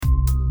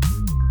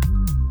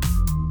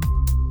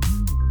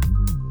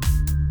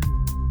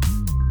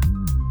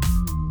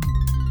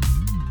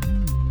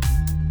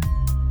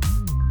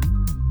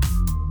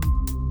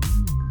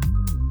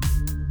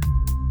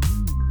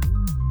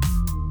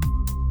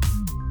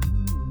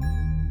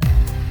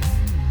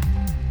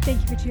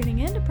Thank you for tuning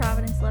in to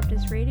Providence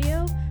Leftist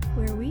Radio,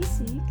 where we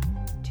seek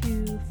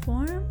to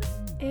form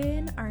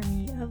an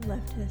army of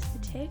leftists to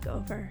take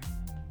over.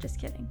 Just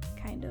kidding,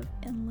 kind of,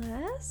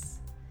 unless...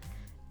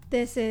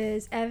 This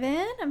is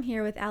Evan. I'm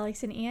here with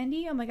Alex and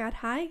Andy. Oh my god,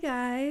 hi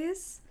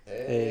guys.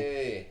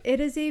 Hey. It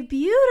is a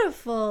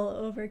beautiful,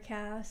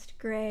 overcast,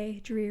 gray,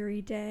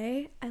 dreary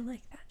day. I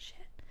like that shit.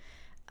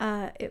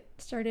 It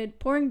started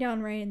pouring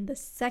down rain the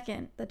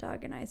second the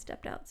dog and I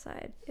stepped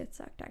outside. It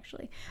sucked,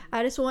 actually.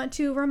 I just want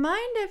to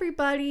remind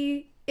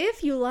everybody,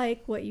 if you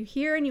like what you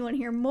hear and you want to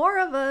hear more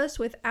of us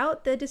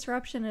without the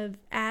disruption of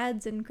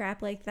ads and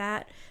crap like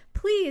that,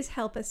 please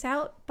help us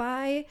out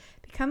by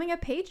becoming a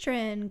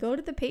patron. Go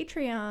to the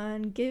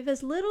Patreon. Give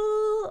as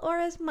little or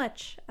as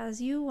much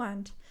as you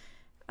want.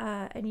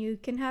 And you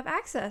can have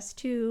access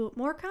to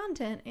more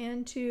content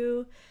and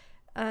to...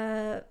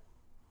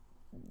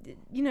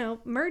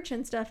 merch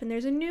and stuff. And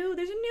there's a new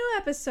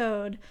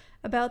episode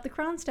about the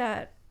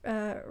Kronstadt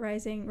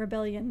Rising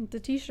Rebellion, the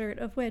t-shirt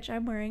of which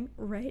I'm wearing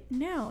right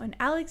now, and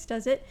Alex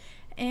does it,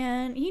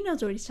 and he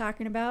knows what he's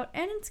talking about,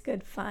 and it's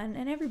good fun,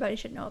 and everybody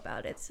should know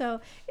about it. So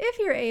if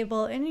you're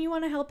able and you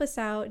want to help us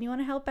out and you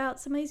want to help out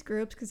some of these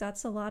groups, because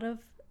that's a lot of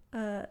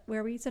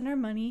where we send our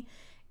money,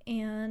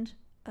 and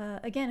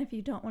again, if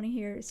you don't want to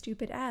hear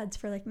stupid ads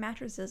for like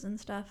mattresses and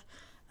stuff,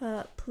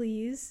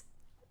 please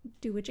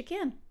do what you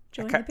can.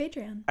 Join the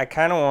Patreon. I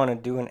kind of want to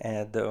do an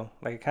ad, though.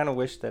 Like, I kind of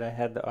wish that I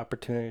had the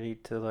opportunity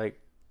to, like,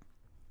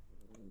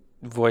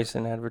 voice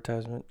an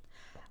advertisement.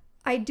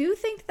 I do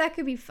think that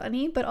could be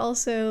funny, but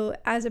also,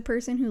 as a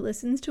person who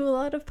listens to a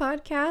lot of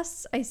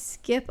podcasts, I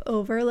skip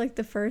over, like,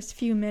 the first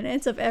few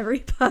minutes of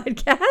every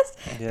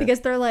podcast because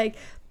they're like,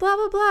 blah,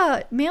 blah,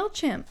 blah,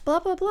 MailChimp,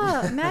 blah, blah,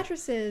 blah,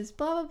 mattresses,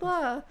 blah, blah,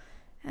 blah.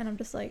 And I'm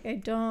just like, I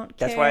don't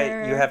care. That's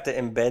why you have to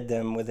embed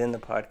them within the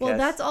podcast. Well,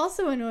 that's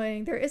also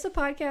annoying. There is a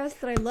podcast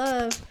that I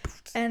love,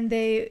 and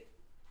they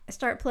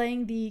start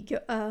playing the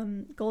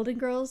Golden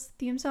Girls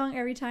theme song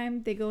every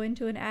time they go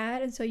into an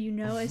ad. And so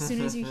as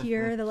soon as you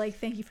hear the, like,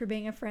 thank you for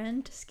being a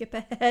friend, to skip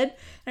ahead. And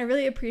I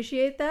really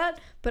appreciate that.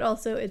 But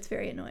also, it's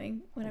very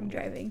annoying when I'm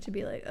driving to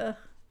be like, ugh.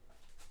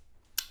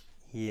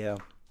 Yeah.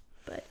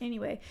 But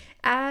anyway,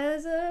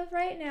 as of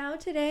right now,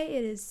 today,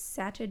 it is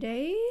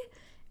Saturday,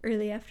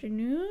 early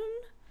afternoon.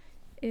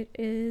 It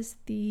is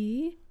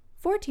the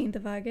 14th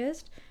of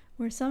August.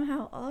 We're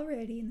somehow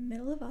already in the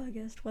middle of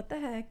August. What the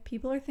heck?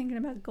 People are thinking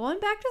about going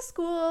back to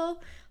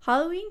school.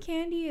 Halloween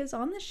candy is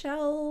on the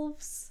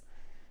shelves.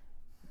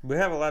 We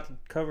have a lot to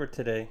cover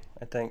today,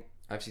 I think.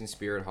 I've seen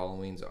Spirit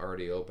Halloween's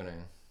already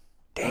opening.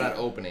 Damn. Not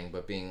opening,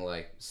 but being,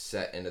 like,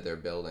 set into their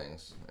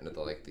buildings. Into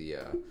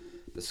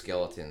the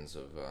skeletons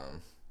of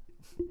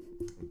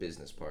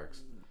business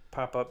parks.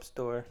 Pop-up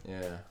store.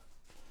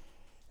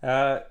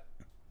 Yeah.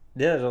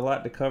 There's a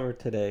lot to cover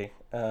today,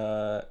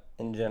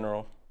 in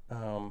general.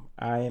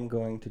 I am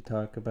going to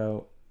talk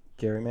about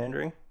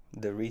gerrymandering,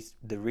 the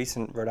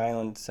recent Rhode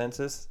Island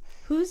census.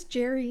 Who's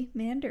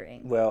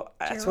gerrymandering? Well,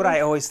 that's Gerald? what I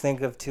always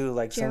think of too.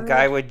 Like Gerald? some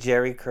guy with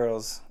jerry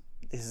curls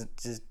is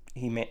just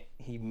he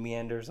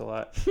meanders a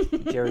lot.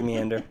 Jerry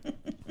meander.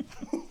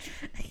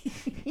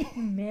 He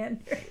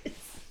meanders.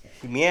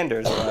 He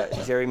meanders a lot.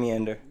 Jerry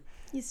meander.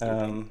 He's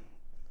stupid.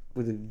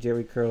 With a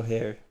jerry curl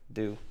hair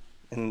do.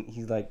 And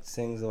he, like,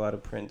 sings a lot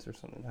of Prince or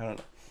something. I don't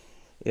know.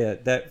 Yeah,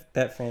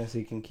 that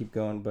fantasy can keep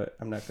going, but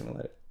I'm not going to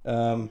let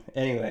it.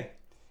 Anyway,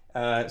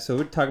 so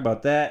we'll talk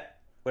about that.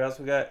 What else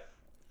we got?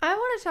 I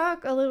want to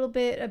talk a little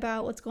bit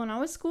about what's going on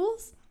with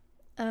schools.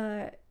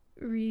 The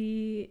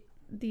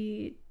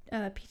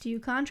PTU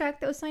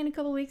contract that was signed a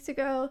couple weeks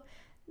ago,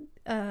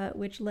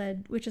 which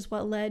is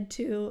what led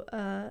to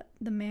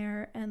the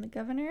mayor and the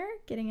governor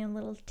getting in a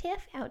little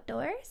tiff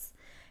outdoors.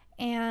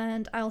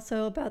 And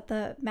also about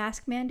the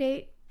mask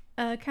mandate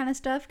kind of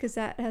stuff, because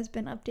that has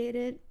been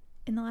updated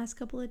in the last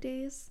couple of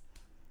days.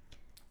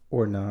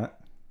 Or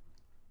not.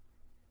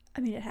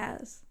 I mean, it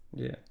has.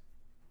 Yeah.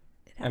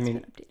 It has been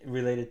updated.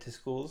 Related to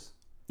schools?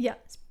 Yeah,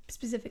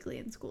 specifically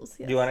in schools.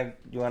 Yes. Do you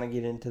want to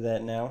get into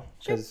that now?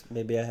 Because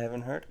maybe I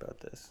haven't heard about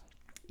this.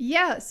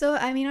 Yeah, so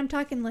I mean, I'm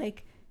talking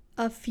like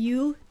a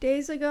few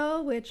days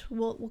ago, which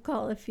we'll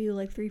call it a few,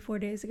 like 3-4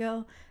 days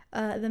ago.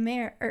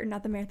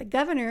 The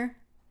governor,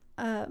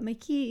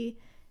 McKee,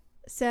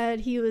 said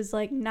he was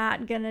like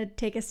not gonna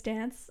take a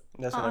stance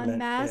on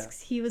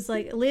masks. Yeah. He was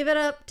like, leave it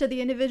up to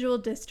the individual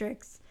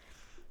districts.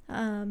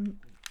 And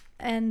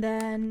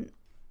then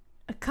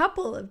a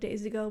couple of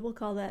days ago, we'll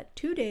call that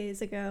 2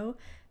 days ago,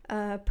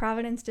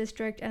 Providence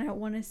District, and I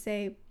want to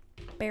say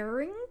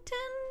Barrington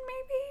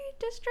maybe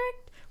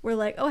district, were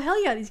like, oh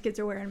hell yeah, these kids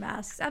are wearing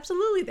masks.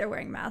 Absolutely, they're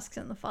wearing masks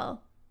in the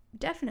fall,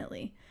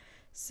 definitely.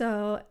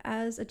 So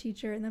as a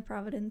teacher in the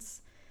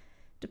Providence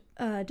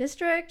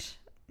district,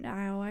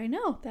 now I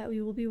know that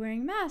we will be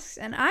wearing masks,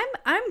 and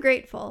I'm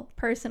grateful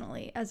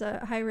personally as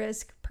a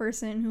high-risk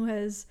person who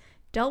has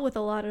dealt with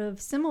a lot of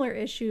similar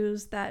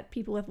issues that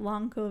people with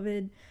long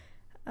COVID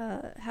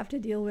have to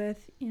deal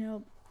with,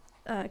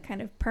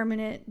 kind of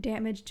permanent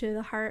damage to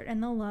the heart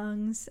and the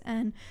lungs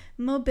and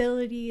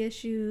mobility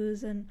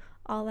issues and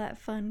all that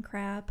fun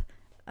crap.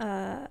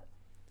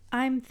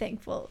 I'm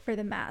thankful for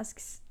the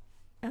masks.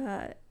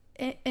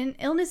 And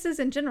illnesses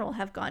in general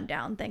have gone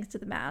down thanks to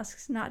the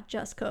masks, not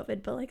just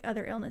COVID, but like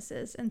other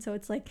illnesses. And so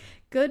it's like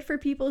good for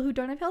people who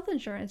don't have health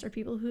insurance or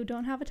people who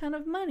don't have a ton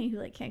of money, who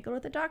like can't go to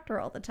the doctor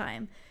all the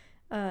time.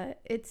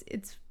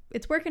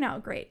 It's working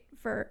out great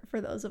for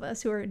those of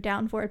us who are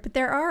down for it. But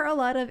there are a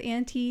lot of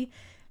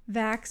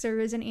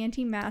anti-vaxxers and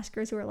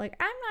anti-maskers who are like,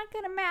 I'm not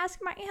going to mask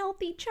my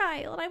healthy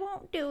child. I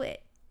won't do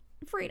it.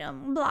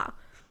 Freedom, blah.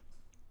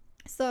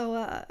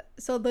 So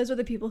those are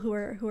the people who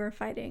are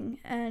fighting,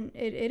 and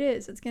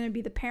it's going to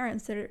be the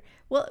parents that are,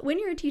 well, when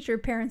you're a teacher,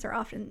 parents are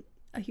often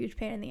a huge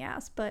pain in the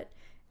ass, but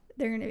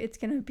it's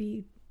going to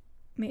be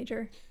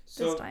major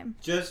this time.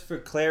 Just for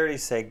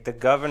clarity's sake, the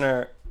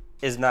governor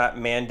is not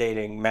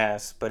mandating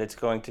masks, but it's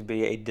going to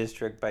be a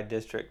district by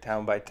district,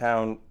 town by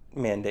town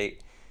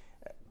mandate,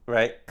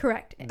 right?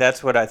 Correct.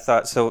 That's what I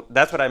thought. So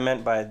that's what I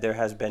meant by there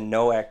has been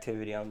no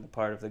activity on the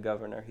part of the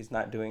governor. He's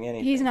not doing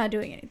anything. He's not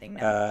doing anything.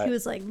 No. He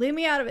was like, leave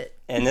me out of it.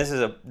 And this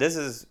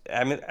is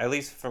I mean, at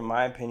least from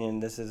my opinion,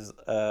 this is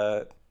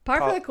par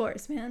for the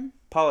course, man.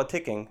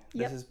 Politicking.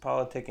 Yep. This is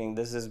politicking.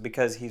 This is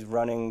because he's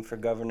running for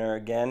governor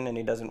again, and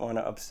he doesn't want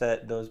to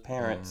upset those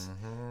parents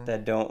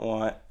that don't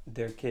want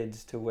their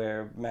kids to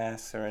wear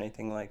masks or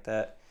anything like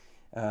that.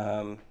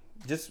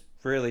 Just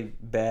really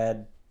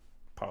bad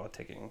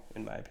politicking,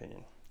 in my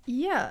opinion.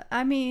 Yeah,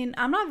 I mean,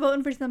 I'm not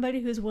voting for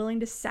somebody who's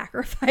willing to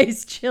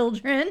sacrifice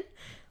children.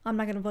 I'm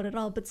not going to vote at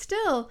all, but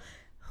still,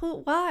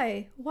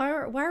 why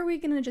are we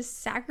going to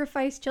just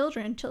sacrifice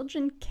children?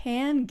 Children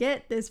can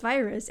get this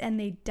virus and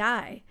they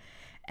die.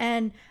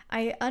 And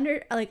I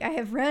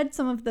have read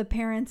some of the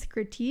parents'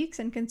 critiques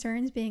and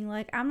concerns being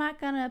like, I'm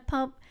not going to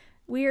pump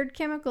weird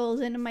chemicals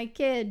into my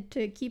kid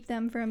to keep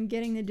them from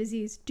getting the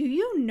disease. Do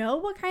you know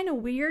what kind of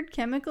weird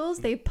chemicals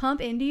they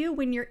pump into you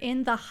when you're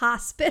in the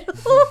hospital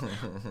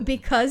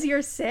because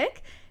you're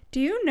sick? Do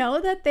you know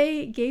that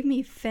they gave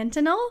me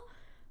fentanyl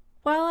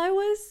while I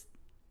was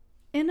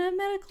in a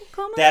medical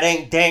coma? That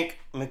ain't dank,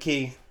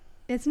 McKee.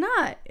 It's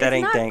not. That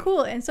ain't not dank.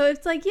 Cool. And so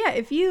it's like, yeah,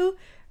 if you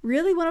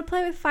really want to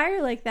play with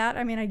fire like that,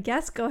 I mean, I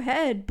guess go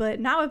ahead, but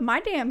not with my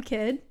damn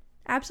kid.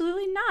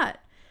 Absolutely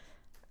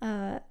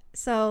not.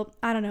 So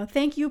I don't know.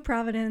 Thank you,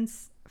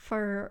 Providence,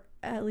 for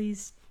at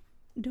least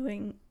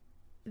doing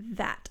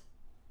that.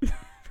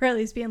 For at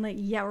least being like,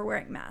 yeah, we're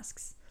wearing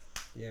masks.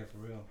 Yeah, for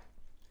real.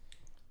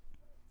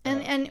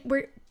 And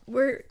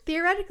we're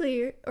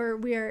theoretically, or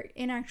we are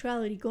in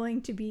actuality,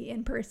 going to be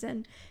in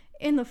person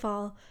in the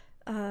fall,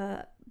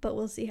 but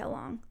we'll see how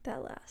long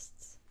that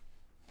lasts.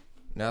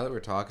 Now that we're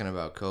talking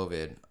about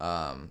COVID,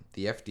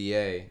 the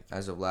FDA,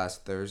 as of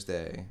last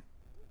Thursday,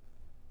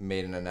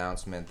 made an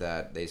announcement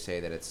that they say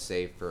that it's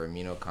safe for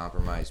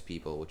immunocompromised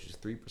people, which is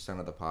 3%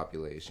 of the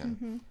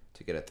population,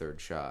 to get a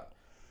third shot.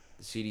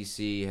 The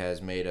CDC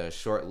has made a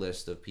short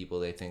list of people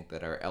they think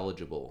that are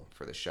eligible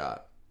for the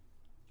shot.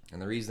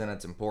 And the reason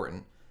that's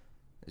important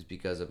is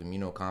because of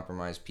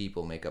immunocompromised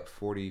people make up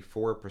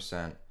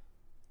 44%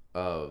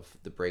 of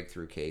the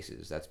breakthrough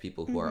cases. That's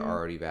people who are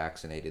already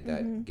vaccinated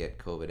that get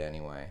COVID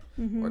anyway,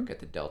 or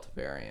get the Delta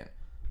variant.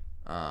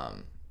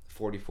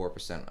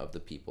 44% of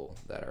the people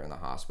that are in the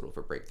hospital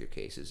for breakthrough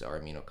cases are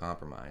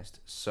immunocompromised.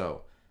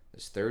 So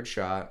this third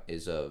shot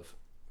is of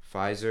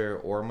Pfizer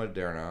or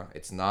Moderna.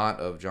 It's not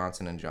of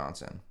Johnson &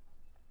 Johnson.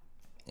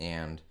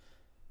 And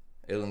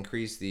it'll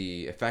increase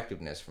the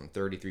effectiveness from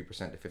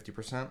 33% to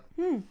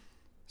 50%.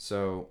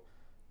 So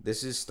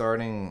this is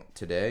starting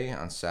today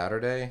on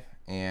Saturday.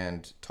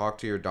 And talk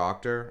to your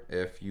doctor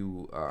if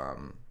you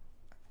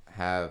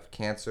have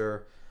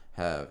cancer,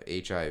 have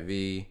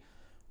HIV,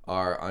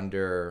 are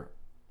under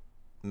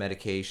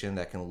medication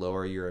that can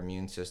lower your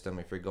immune system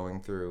if you're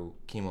going through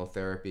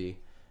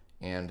chemotherapy,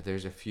 and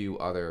there's a few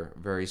other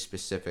very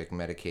specific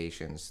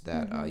medications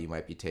that you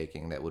might be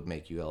taking that would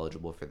make you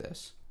eligible for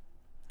this.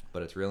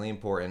 But it's really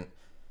important.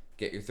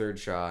 Get your third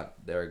shot.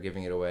 They're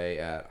giving it away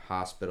at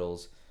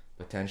hospitals,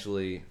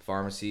 potentially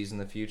pharmacies in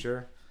the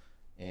future,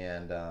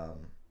 and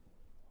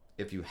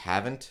if you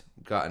haven't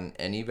gotten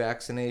any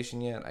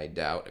vaccination yet, I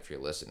doubt if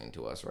you're listening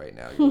to us right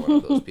now, you're one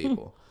of those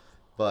people.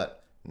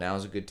 But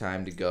now's a good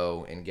time to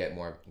go and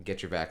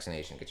get your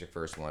vaccination, get your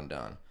first one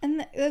done.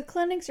 And the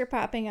clinics are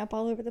popping up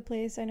all over the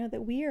place. I know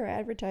that we are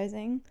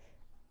advertising,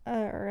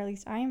 or at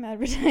least I am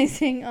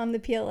advertising on the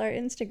PLR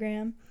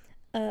Instagram.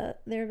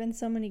 There have been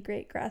so many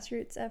great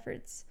grassroots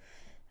efforts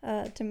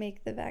to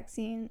make the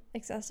vaccine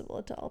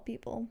accessible to all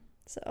people.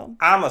 So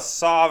I'm a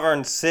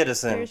sovereign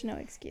citizen. There's no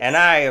excuse. And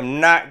I am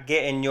not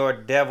getting your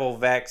devil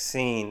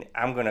vaccine.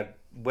 I'm going to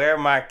wear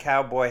my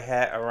cowboy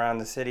hat around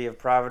the city of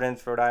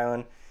Providence, Rhode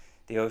Island.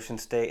 The Ocean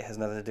State has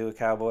nothing to do with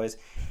cowboys.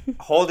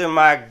 Holding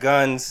my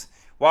guns,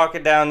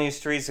 walking down these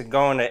streets and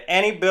going to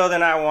any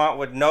building I want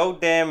with no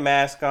damn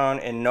mask on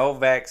and no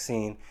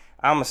vaccine.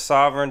 I'm a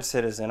sovereign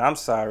citizen. I'm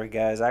sorry,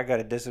 guys. I got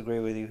to disagree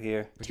with you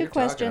here. Two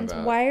questions.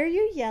 Why are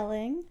you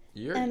yelling?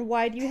 And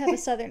why do you have a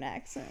southern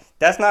accent?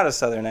 That's not a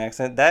southern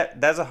accent.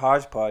 That's a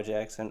hodgepodge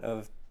accent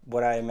of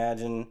what I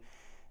imagine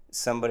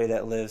somebody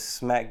that lives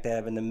smack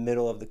dab in the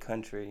middle of the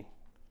country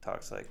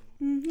talks like.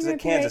 You It's might a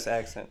be Kansas right.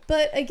 accent.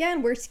 But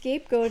again, we're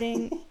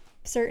scapegoating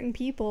certain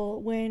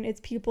people when it's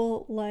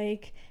people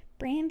like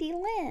Brandy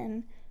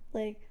Lynn,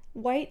 like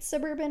white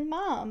suburban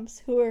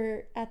moms who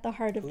are at the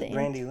heart of the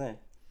Brandy Lynn.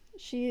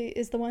 She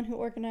is the one who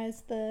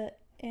organized the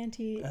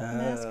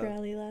anti-mask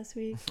rally last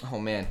week. Oh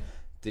man,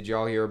 did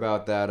y'all hear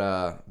about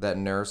that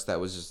nurse that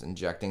was just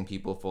injecting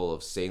people full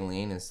of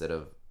saline instead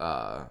of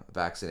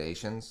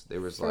vaccinations? There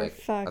was For like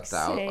fuck's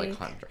like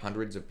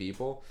hundreds of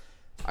people.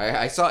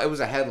 I saw it was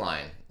a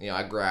headline. You know,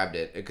 I grabbed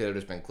it. It could have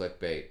just been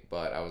clickbait,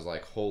 but I was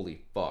like,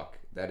 holy fuck,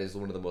 that is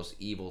one of the most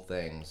evil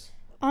things.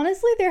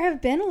 Honestly, there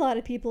have been a lot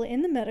of people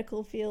in the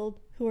medical field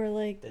who are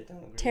like They don't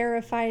agree.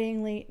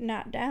 terrifyingly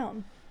not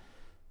down.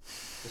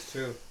 It's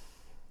true.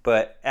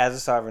 But as a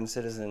sovereign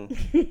citizen,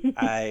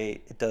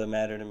 it doesn't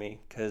matter to me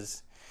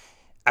because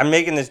I'm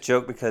making this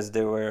joke because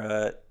there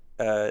were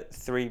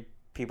 3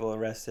 people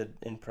arrested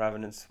in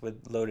Providence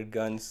with loaded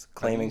guns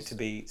claiming to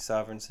be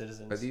sovereign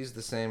citizens. Are these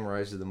the same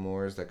Rise of the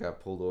Moors that got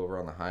pulled over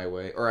on the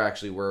highway, or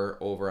actually were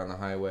over on the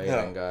highway No.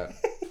 and got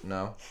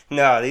no?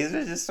 No, these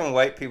are just some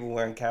white people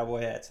wearing cowboy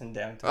hats in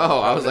downtown.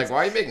 Oh, I was Providence. like, why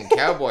are you making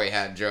cowboy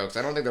hat jokes?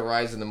 I don't think the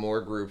Rise of the Moor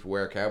group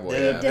wear cowboy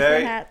They're hats. Different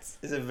very- hats.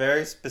 It's a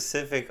very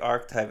specific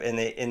archetype. In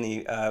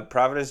the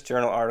Providence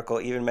Journal article,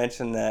 even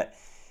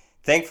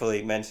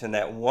thankfully mentioned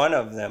that one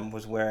of them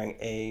was wearing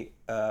a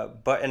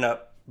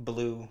button-up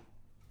blue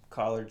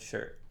collared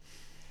shirt.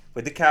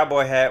 With the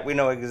cowboy hat, we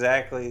know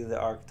exactly the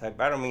archetype.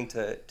 I don't mean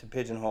to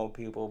pigeonhole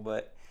people,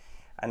 but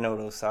I know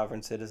those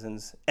sovereign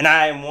citizens. And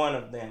I am one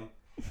of them.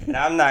 And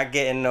I'm not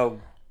getting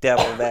no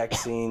devil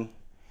vaccine.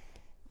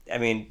 I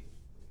mean,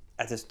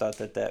 I just thought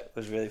that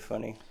was really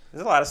funny.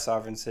 There's a lot of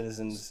sovereign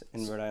citizens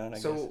in Rhode Island, I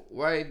guess. So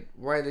why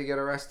did they get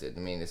arrested?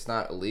 I mean, it's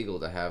not illegal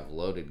to have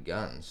loaded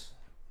guns.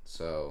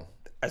 So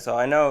That's all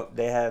I know.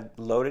 They had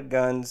loaded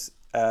guns.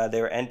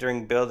 They were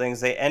entering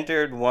buildings. They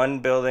entered one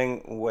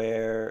building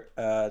where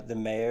the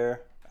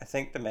mayor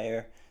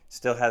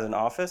still has an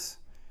office.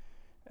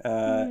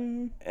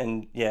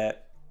 And yeah,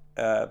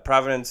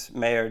 Providence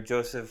Mayor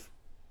Joseph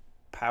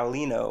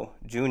Paulino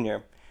Jr.,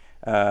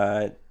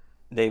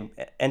 they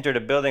entered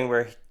a building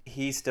where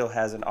he still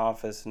has an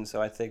office. And so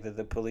I think that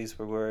the police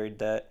were worried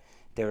that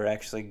they were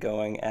actually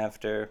going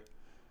after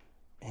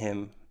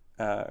him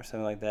or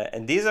something like that.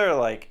 And these are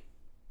like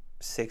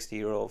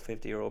 60-year-old,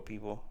 50-year-old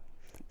people.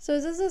 So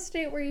is this a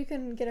state where you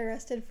can get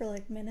arrested for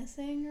like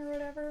menacing or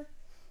whatever?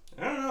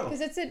 I don't know.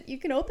 Because you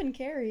can open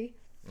carry,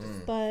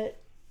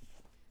 but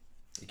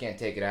you can't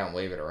take it out and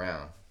wave it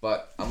around.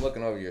 But I'm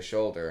looking over your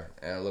shoulder,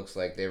 and it looks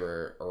like they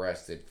were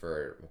arrested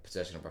for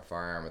possession of a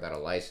firearm without a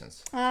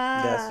license.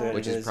 That's it.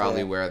 Which is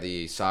probably where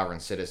the sovereign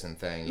citizen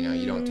thing, you know,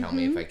 you don't tell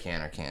me if I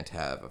can or can't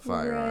have a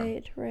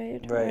firearm.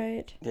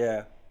 Right.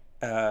 Yeah.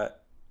 I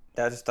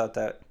just thought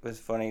that was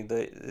funny.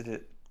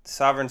 The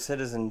sovereign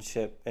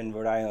citizenship in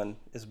Rhode Island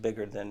is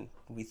bigger than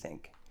we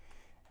think.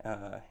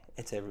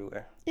 It's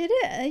everywhere. It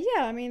is.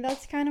 Yeah, I mean,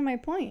 that's kind of my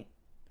point.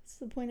 That's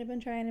the point I've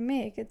been trying to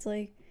make. It's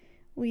like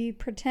we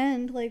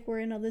pretend like we're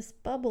in this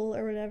bubble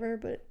or whatever,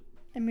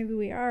 and maybe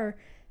we are,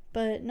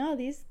 but no,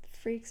 these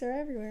freaks are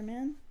everywhere,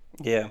 man.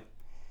 Yeah.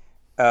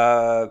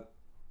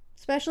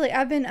 Especially,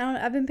 I've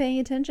been paying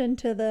attention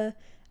to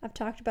I've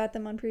talked about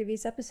them on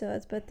previous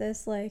episodes, but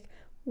this like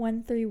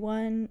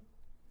 131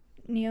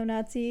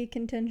 neo-Nazi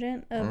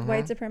contingent of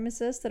white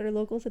supremacists that are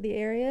local to the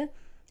area,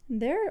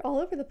 they're all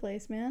over the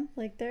place, man.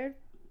 Like they're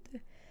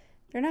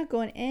not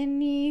going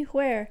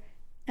anywhere.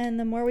 And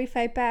the more we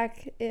fight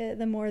back,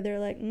 the more they're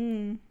like,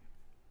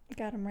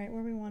 got them right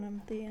where we want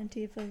them. The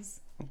Antifas.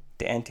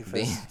 The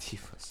Antifas.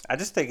 Antifas. I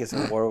just think it's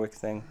a Warwick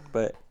thing,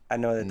 but I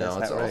know that that's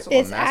not right. also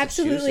It's a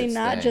absolutely Massachusetts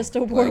not thing. just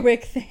a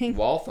Warwick thing.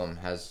 Waltham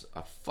has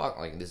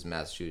this is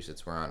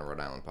Massachusetts. We're on a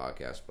Rhode Island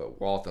podcast, but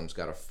Waltham's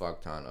got a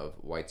fuck ton of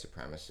white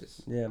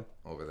supremacists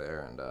over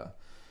there, and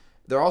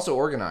they're also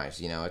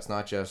organized. You know, it's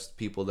not just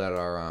people that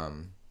are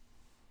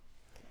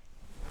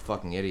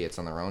fucking idiots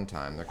on their own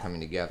time. They're coming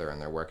together and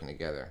they're working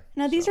together.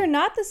 Now, these are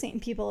not the same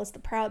people as the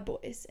Proud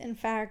Boys. In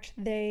fact,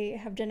 they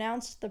have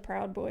denounced the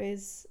Proud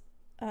Boys,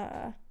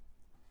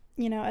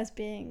 as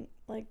being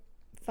like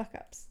fuck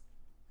ups.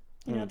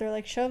 You know, they're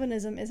like,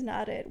 chauvinism is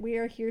not it. We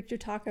are here to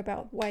talk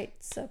about white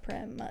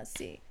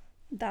supremacy.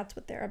 That's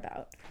what they're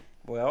about.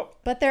 Well,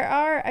 but there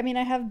are, I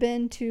have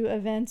been to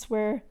events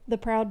where the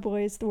Proud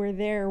Boys were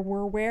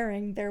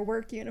wearing their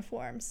work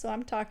uniforms. So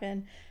I'm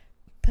talking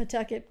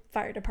Pawtucket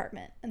Fire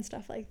Department and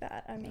stuff like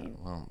that.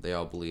 Well, they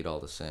all bleed all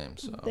the same,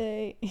 so.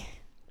 They,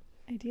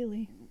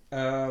 ideally.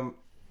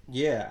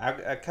 Yeah,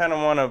 I kind of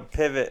want to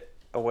pivot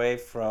away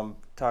from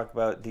talk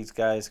about these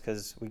guys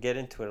because we get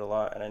into it a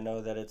lot, and I know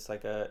that it's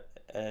like an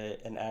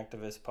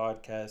activist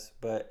podcast,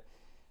 but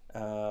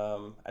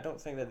I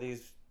don't think that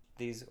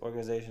these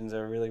organizations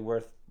are really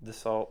worth the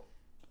salt.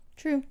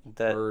 True.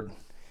 That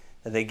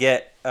they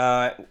get,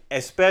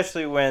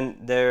 especially when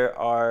there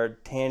are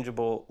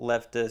tangible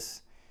leftist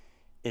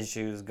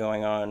issues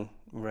going on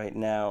right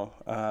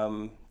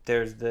now.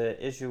 There's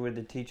the issue with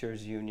the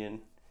teachers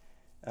union.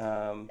 It's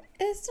not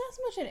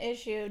so much an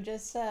issue,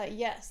 just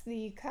yes,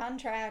 the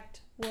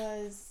contract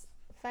was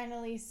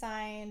finally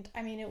signed.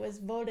 I mean, it was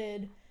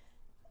voted,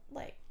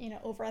 like,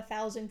 over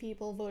 1,000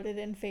 people voted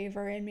in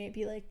favor and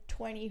maybe like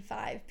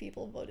 25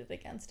 people voted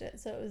against it.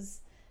 So it was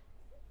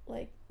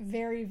like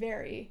very,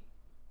 very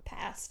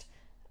passed.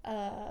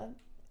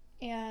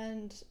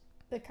 And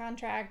the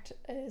contract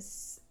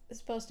is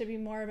supposed to be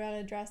more about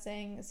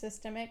addressing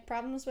systemic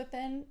problems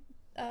within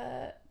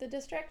the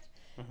district.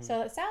 Mm-hmm.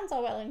 So it sounds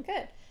all well and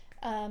good.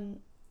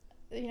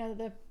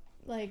 The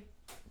like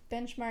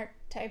benchmark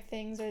type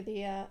things, or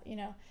the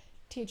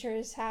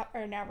teachers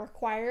are now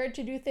required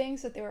to do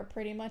things that they were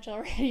pretty much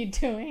already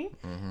doing,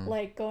 mm-hmm.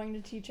 like going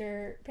to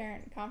teacher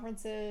parent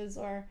conferences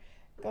or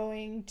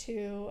going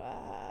to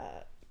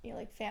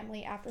like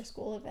family after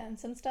school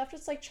events and stuff,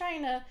 just like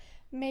trying to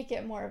make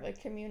it more of a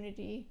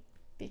community,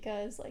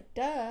 because like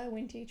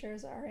when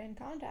teachers are in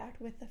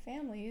contact with the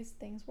families,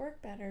 things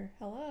work better.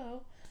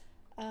 Hello.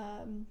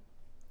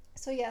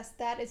 So yes,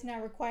 that is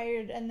now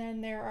required. And then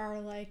there are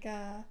like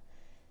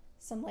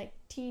some like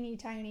teeny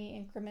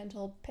tiny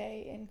incremental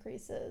pay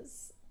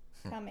increases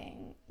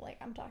coming. Like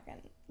I'm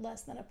talking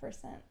less than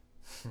 1%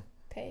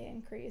 pay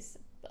increase.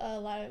 A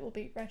lot of it will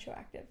be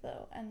retroactive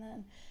though. And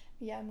then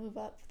move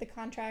up. The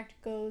contract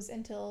goes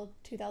until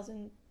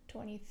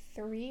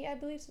 2023, I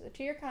believe. So the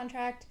 2-year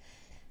contract.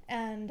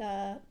 And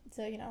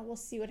so we'll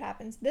see what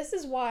happens. This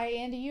is why,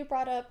 Andy, you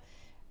brought up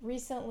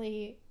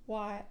recently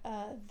why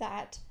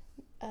that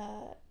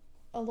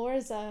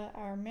Elorza,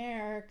 our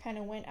mayor, kind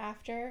of went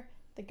after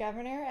the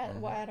governor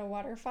at a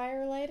water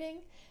fire lighting,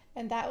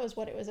 and that was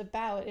what it was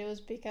about. It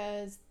was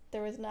because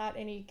there was not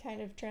any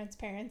kind of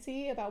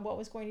transparency about what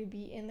was going to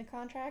be in the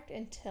contract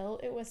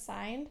until it was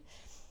signed.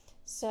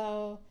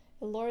 So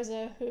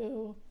Elorza,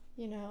 who,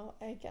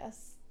 I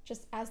guess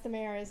just as the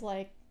mayor is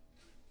like,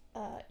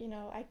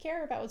 I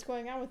care about what's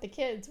going on with the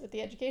kids, with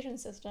the education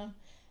system,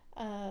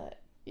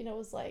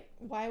 was like,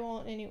 why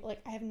won't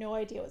I have no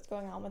idea what's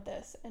going on with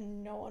this,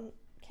 and no one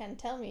can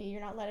tell me.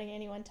 You're not letting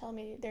anyone tell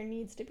me. There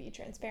needs to be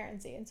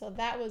transparency. And so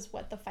that was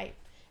what the fight,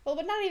 but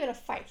not even a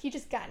fight. He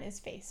just got in his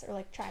face, or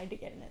like tried to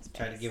get in his face.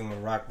 Tried to give him a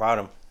rock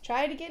bottom.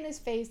 Tried to get in his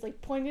face,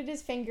 like pointed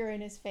his finger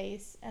in his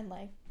face, and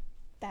like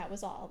that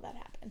was all that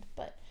happened.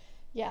 But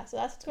yeah, so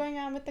that's what's going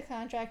on with the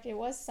contract. It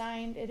was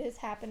signed. It is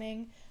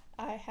happening.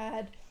 I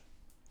had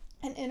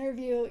an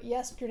interview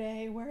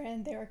yesterday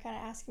wherein they were kind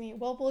of asking me,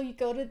 well, will you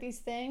go to these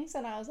things?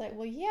 And I was like,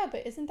 well, yeah,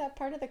 but isn't that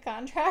part of the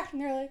contract?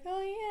 And they're like,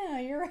 oh, yeah,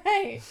 you're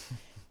right.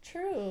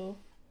 True.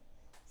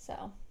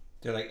 So.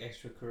 They're like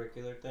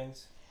extracurricular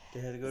things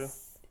they had to go to?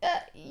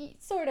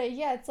 Sort of,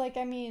 yeah. It's like,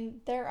 I mean,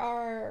 there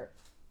are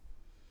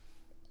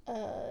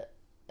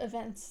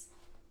events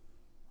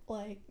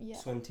like, yeah.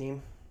 Swim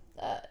team?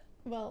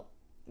 Well,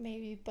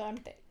 maybe, but I'm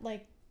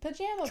like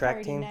pajama track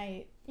party team?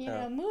 Night,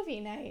 movie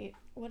night,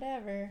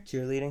 whatever.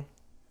 Cheerleading?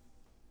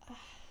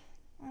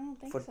 I don't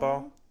think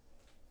Football? so.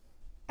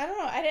 I don't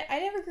know. I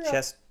never grew up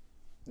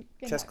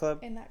chess club?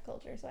 In that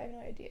culture, so I have no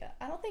idea.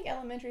 I don't think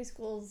elementary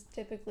schools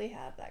typically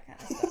have that kind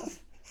of stuff.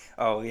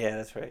 Oh, yeah,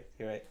 that's right.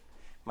 You're right.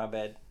 My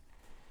bad.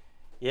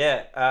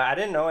 Yeah, I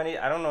don't know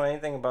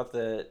anything about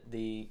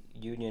the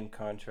union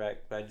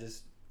contract, but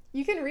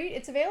You can read.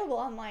 It's available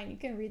online. You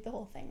can read the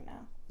whole thing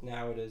now.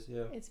 Now it is,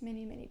 yeah. It's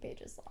many, many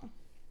pages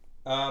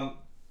long.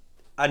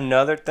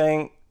 Another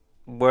thing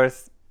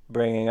worth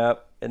bringing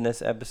up in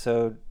this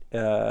episode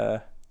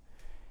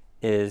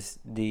is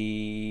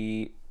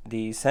the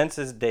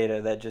census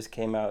data that just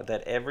came out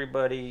that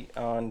everybody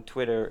on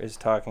Twitter is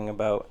talking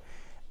about.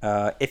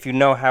 If you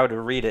know how to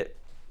read it,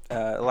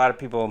 a lot of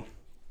people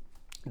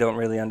don't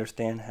really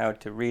understand how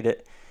to read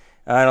it.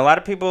 And a lot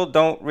of people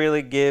don't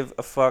really give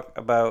a fuck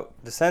about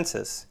the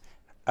census.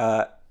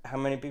 How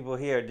many people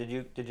here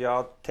did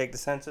y'all take the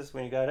census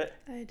when you got it?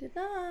 I did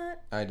not.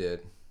 I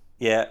did.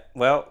 Yeah,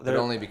 well, but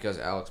only because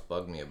Alex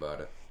bugged me about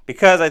it.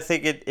 Because I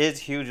think it is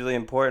hugely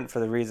important for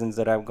the reasons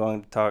that I'm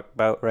going to talk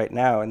about right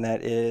now, and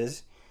that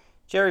is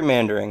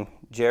gerrymandering,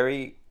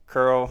 Jerry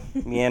curl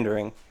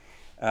meandering.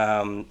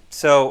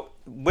 So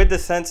with the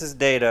census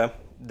data,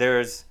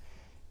 there's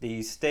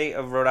the state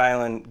of Rhode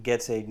Island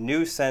gets a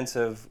new sense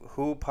of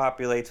who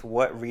populates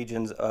what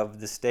regions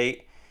of the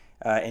state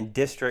and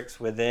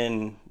districts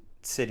within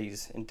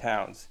cities and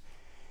towns.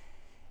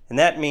 And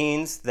that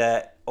means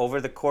that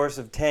over the course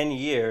of 10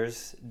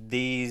 years,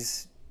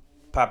 these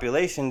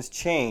populations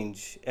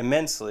change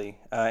immensely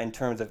in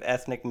terms of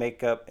ethnic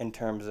makeup, in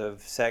terms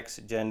of sex,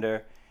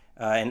 gender,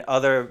 and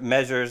other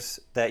measures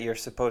that you're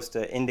supposed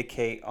to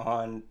indicate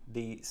on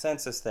the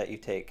census that you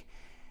take.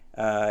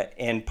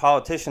 And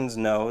politicians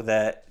know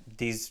that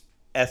these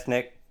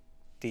ethnic,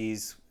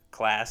 these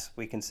class,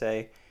 we can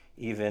say,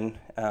 even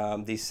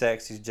these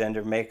sex, these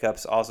gender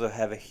makeups also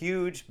have a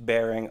huge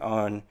bearing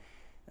on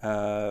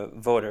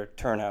voter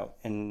turnout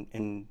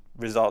in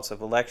results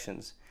of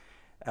elections.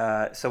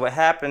 So what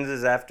happens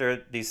is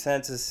after the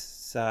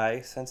census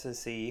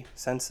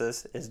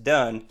is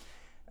done,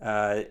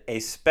 a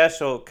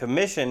special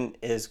commission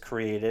is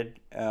created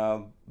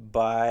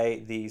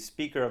by the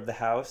Speaker of the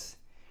House,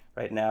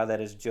 right now that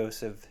is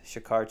Joseph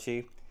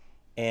Shekarchi,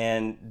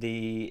 and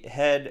the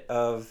head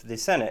of the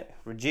Senate,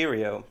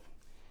 Ruggiero.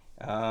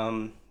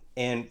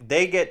 And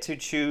they get to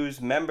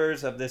choose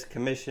members of this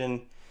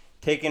commission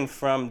taken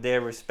from their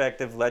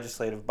respective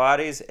legislative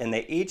bodies, and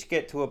they each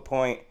get to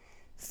appoint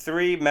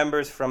 3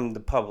 members from the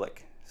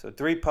public. So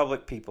 3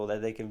 public people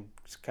that they can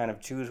kind of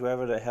choose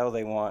whoever the hell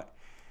they want.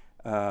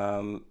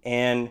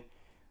 And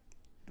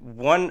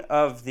one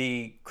of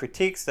the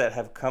critiques that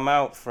have come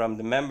out from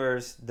the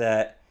members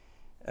that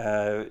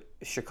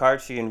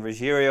Shekarchi and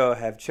Ruggiero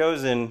have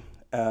chosen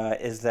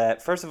is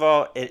that, first of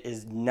all, it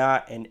is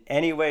not in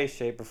any way,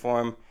 shape, or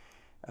form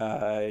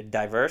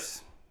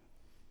diverse.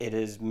 It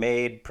is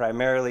made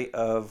primarily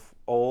of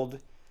old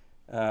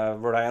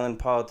Rhode Island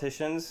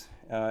politicians,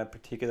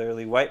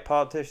 particularly white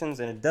politicians,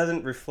 and it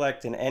doesn't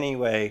reflect in any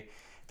way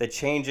the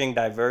changing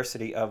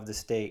diversity of the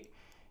state.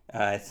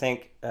 I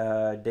think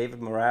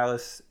David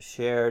Morales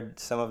shared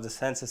some of the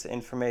census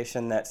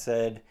information that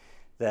said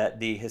that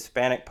the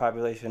Hispanic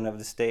population of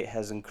the state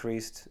has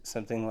increased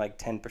something like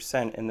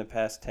 10% in the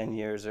past 10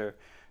 years or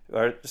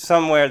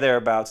somewhere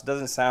thereabouts. It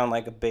doesn't sound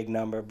like a big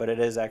number, but it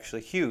is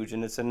actually huge,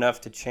 and it's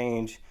enough to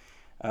change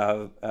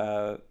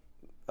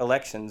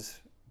elections.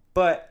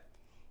 But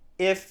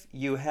if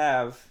you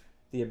have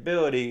the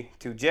ability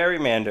to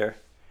gerrymander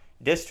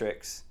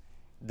districts,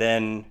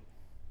 then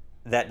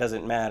that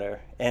doesn't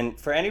matter. And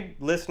for any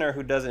listener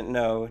who doesn't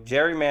know,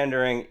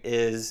 gerrymandering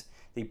is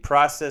the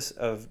process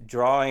of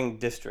drawing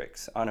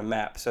districts on a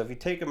map. So if you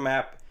take a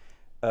map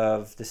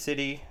of the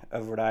city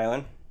of Rhode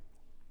Island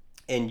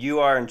and you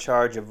are in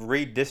charge of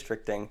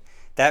redistricting,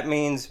 that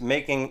means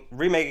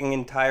remaking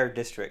entire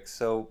districts.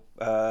 So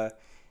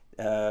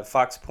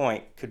Fox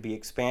Point could be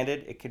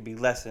expanded, it could be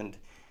lessened.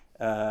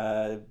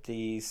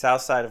 The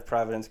south side of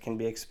Providence can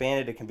be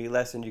expanded, it can be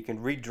lessened, you can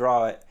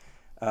redraw it,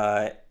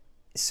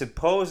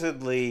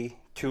 supposedly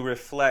to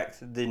reflect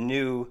the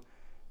new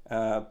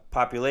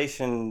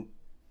population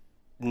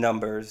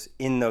numbers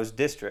in those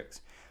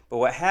districts. But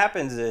what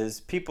happens is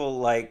people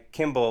like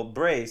Kimball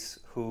Brace,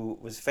 who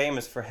was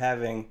famous for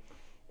having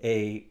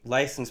a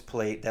license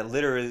plate that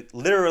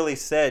literally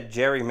said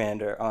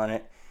gerrymander on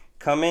it,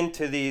 come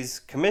into these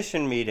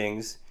commission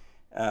meetings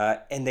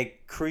and they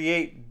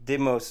create the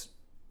most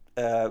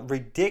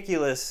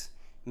ridiculous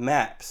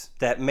maps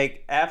that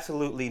make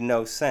absolutely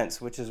no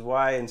sense, which is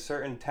why in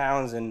certain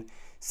towns and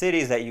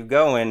cities that you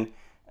go in,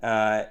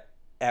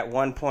 at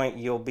one point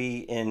you'll be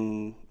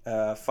in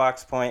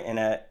Fox Point,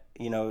 and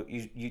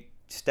you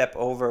step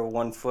over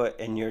 1 foot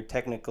and you're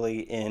technically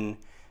in,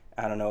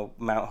 I don't know,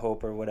 Mount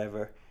Hope or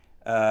whatever,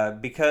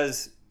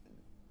 because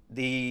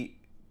the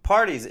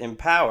parties in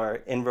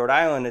power in Rhode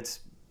Island, it's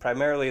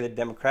primarily the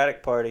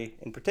Democratic Party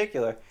in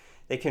particular.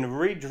 They can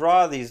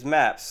redraw these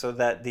maps so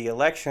that the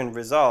election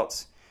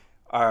results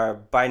are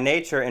by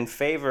nature in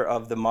favor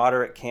of the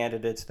moderate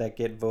candidates that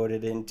get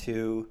voted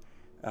into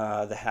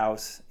the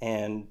House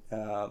and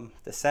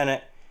the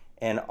Senate,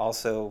 and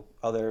also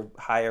other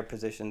higher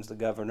positions, the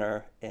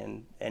governor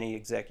and any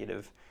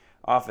executive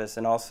office.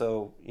 And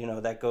also,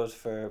 that goes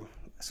for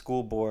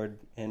school board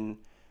and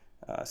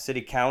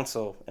city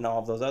council and all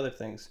of those other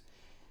things.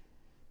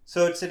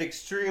 So it's an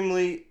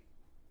extremely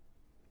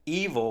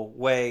evil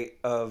way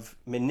of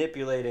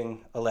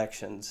manipulating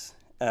elections.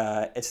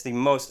 It's the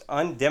most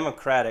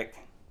undemocratic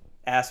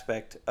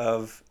aspect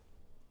of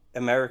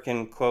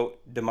American, quote,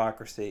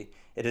 democracy.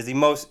 It is the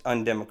most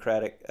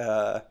undemocratic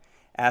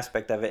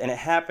aspect of it. And it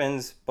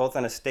happens both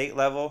on a state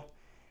level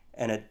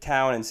and a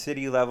town and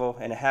city level,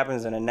 and it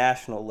happens on a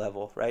national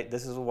level, right?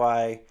 This is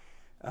why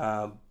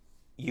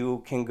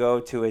you can go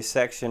to a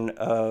section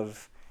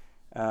of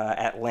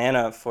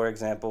Atlanta, for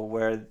example,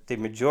 where the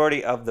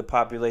majority of the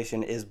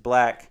population is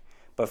black,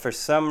 but for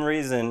some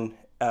reason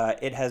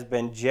it has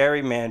been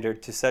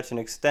gerrymandered to such an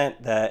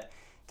extent that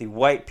the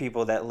white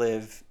people that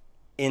live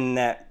in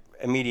that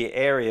immediate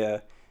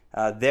area,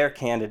 their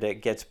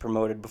candidate gets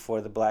promoted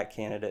before the black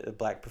candidate, the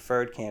black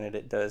preferred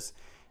candidate does.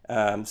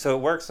 So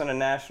it works on a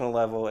national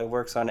level. It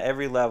works on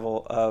every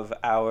level of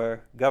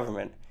our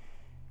government.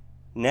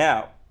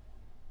 Now,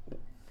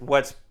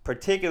 what's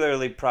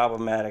particularly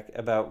problematic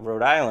about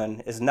Rhode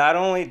Island is not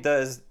only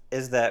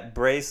is that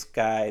Brace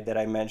guy that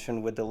I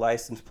mentioned with the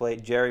license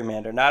plate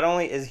gerrymander, not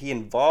only is he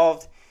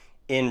involved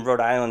in Rhode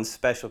Island's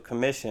special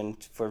commission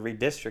for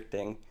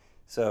redistricting,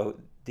 so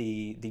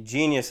the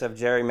genius of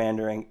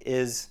gerrymandering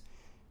is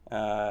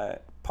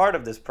part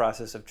of this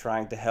process of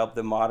trying to help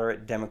the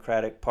moderate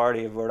Democratic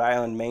Party of Rhode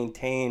Island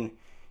maintain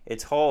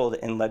its hold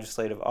in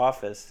legislative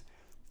office.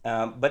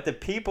 But the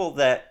people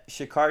that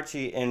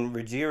Shekarchi and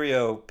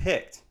Ruggiero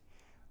picked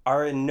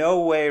are in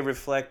no way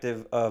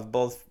reflective of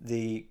both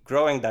the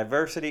growing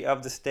diversity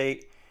of the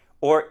state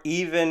or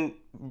even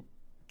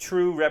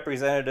true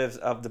representatives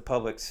of the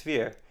public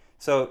sphere.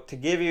 So to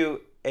give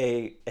you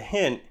a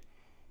hint,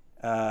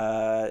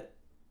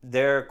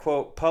 their,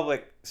 quote,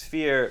 public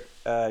sphere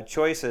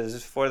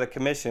choices for the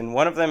commission,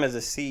 one of them is a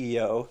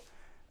CEO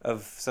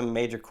of some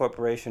major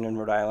corporation in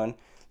Rhode Island.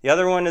 The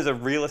other one is a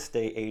real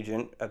estate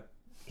agent, a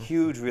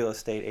huge real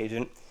estate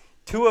agent.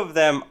 Two of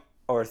them,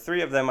 or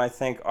three of them, I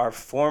think, are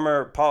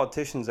former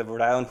politicians of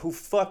Rhode Island who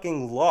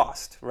fucking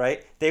lost,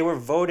 right? They were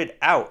voted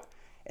out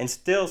and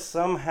still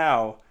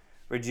somehow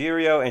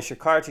Ruggiero and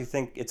Shekarchi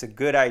think it's a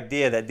good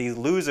idea that these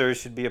losers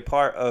should be a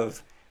part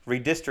of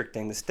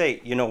redistricting the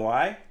state. You know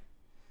why?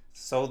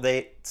 So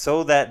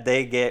that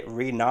they get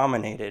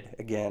renominated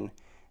again.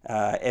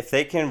 If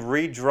they can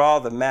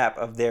redraw the map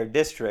of their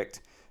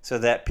district so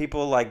that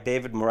people like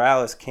David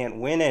Morales can't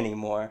win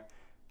anymore,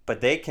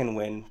 but they can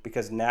win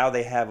because now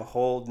they have a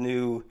whole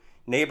new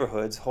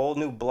neighborhoods, whole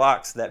new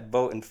blocks that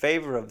vote in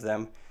favor of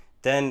them,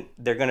 then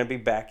they're going to be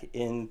back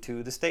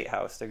into the state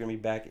house. They're going to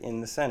be back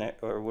in the Senate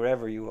or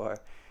wherever you are.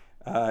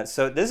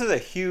 So this is a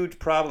huge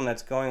problem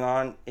that's going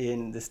on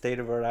in the state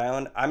of Rhode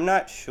Island. I'm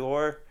not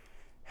sure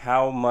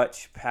how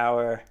much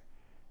power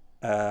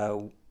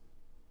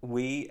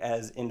we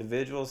as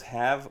individuals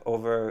have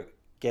over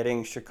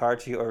getting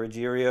Shekarchi or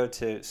Ruggiero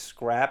to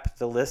scrap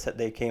the list that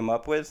they came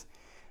up with.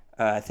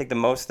 I think the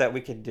most that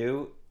we could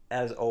do,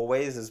 as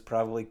always, is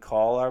probably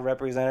call our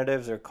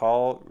representatives or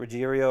call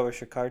Ruggiero or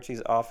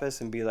Shekarchi's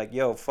office and be like,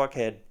 yo,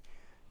 fuckhead,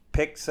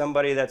 pick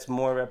somebody that's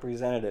more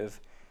representative.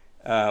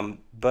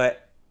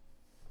 But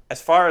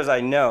as far as I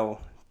know,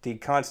 the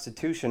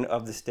Constitution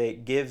of the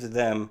state gives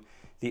them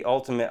the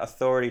ultimate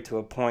authority to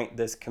appoint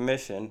this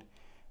commission,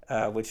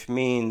 which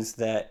means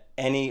that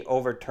any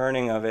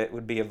overturning of it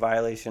would be a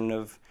violation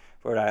of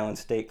Rhode Island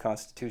state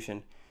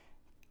constitution.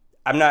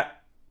 I'm not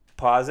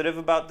positive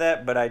about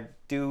that, but I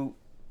do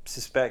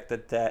suspect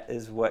that that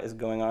is what is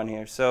going on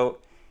here. So,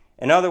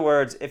 in other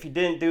words, if you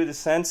didn't do the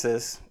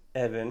census,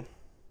 Evan,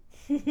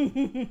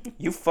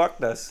 you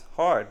fucked us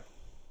hard.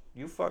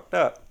 You fucked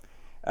up.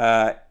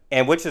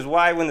 And which is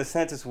why when the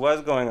census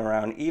was going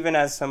around, even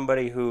as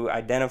somebody who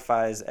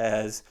identifies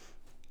as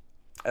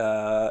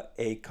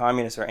a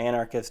communist or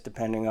anarchist,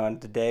 depending on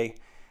the day,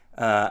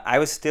 I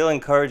was still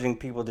encouraging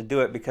people to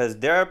do it because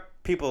there are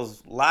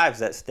people's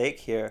lives at stake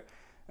here.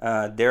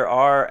 There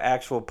are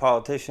actual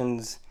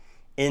politicians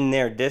in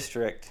their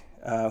district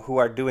who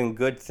are doing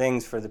good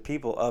things for the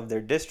people of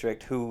their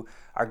district who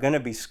are going to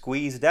be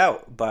squeezed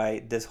out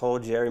by this whole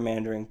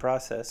gerrymandering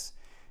process.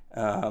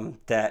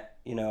 That,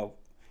 you know,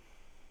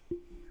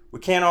 we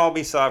can't all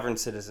be sovereign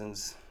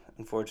citizens,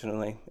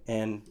 unfortunately.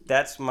 And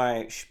that's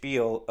my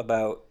spiel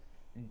about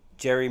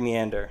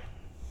gerrymander.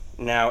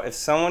 Now, if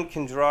someone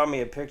can draw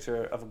me a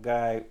picture of a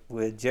guy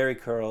with jerry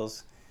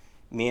curls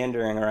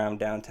meandering around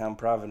downtown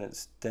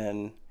Providence,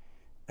 then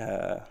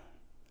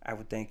I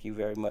would thank you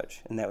very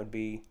much. And that would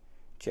be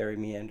Jerry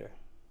Meander.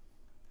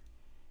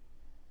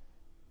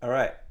 All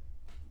right.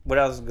 What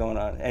else is going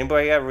on?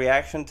 Anybody got a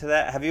reaction to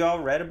that? Have you all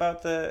read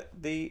about the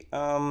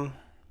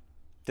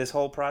this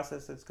whole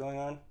process that's going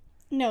on?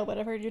 No, but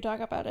I've heard you talk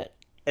about it.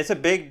 It's a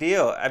big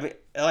deal. I mean,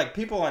 like,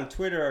 people on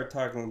Twitter are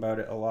talking about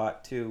it a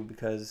lot too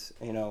because,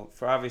 you know,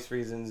 for obvious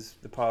reasons,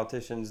 the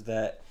politicians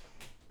that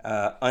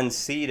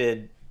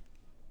unseated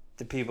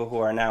the people who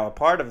are now a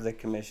part of the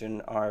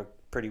commission are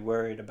pretty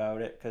worried about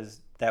it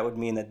because that would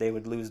mean that they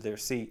would lose their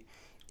seat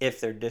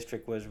if their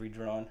district was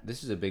redrawn.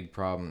 This is a big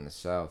problem in the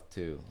South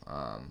too,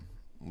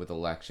 with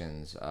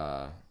elections.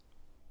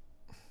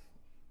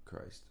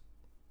 Christ,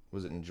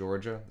 was it in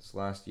Georgia this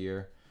last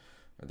year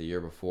or the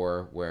year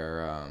before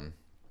where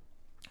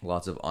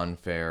lots of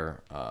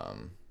unfair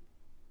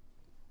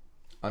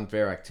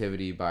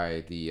activity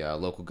by the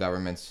local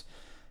governments,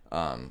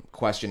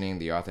 questioning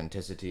the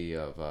authenticity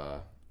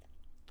of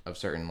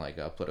certain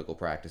political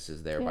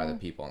practices there by the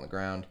people on the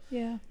ground.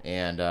 Yeah.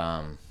 And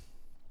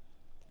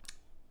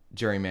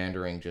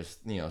gerrymandering just,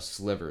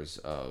 slivers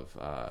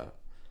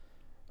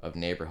of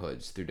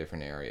neighborhoods through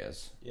different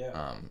areas.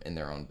 Yeah. In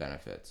their own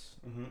benefits.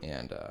 Mm-hmm.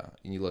 And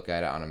you look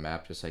at it on a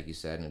map, just like you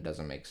said, and it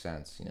doesn't make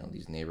sense.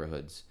 These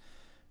neighborhoods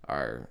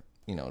are,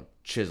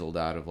 chiseled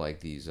out of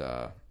these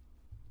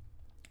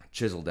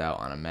chiseled out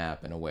on a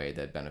map in a way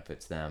that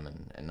benefits them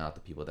and not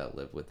the people that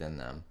live within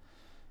them.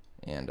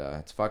 And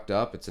it's fucked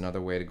up. It's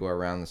another way to go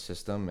around the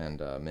system and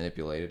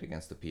manipulate it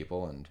against the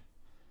people. And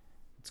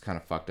it's kind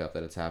of fucked up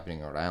that it's happening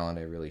in Rhode Island.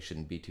 I really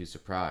shouldn't be too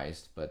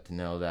surprised. But to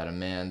know that a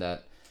man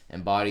that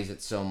embodies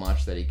it so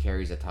much that he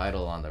carries a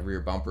title on the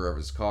rear bumper of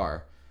his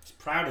car. He's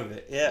proud of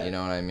it, yeah. You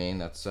know what I mean?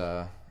 That's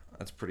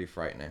pretty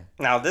frightening.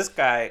 Now, this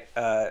guy,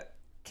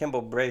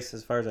 Kimball Brace,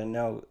 as far as I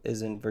know,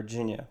 is in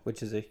Virginia,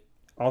 which is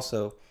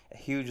also a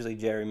hugely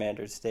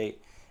gerrymandered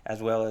state,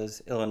 as well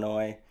as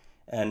Illinois.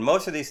 And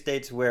most of these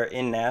states where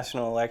in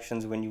national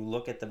elections, when you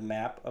look at the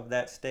map of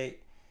that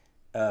state,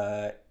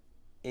 it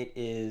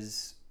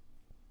is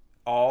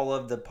all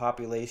of the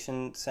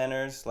population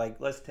centers. Like,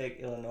 let's take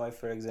Illinois,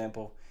 for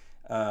example.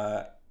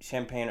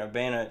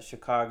 Champaign-Urbana,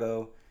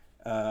 Chicago.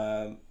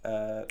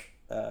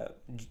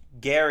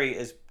 Gary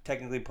is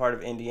technically part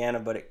of Indiana,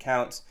 but it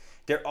counts.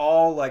 They're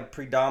all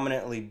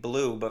predominantly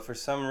blue, but for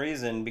some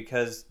reason,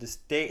 because the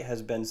state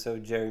has been so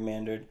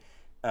gerrymandered,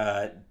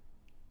 a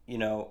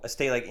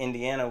state like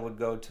Indiana would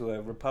go to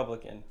a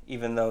Republican,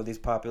 even though these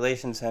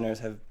population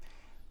centers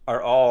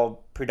are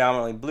all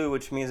predominantly blue,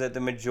 which means that the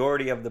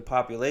majority of the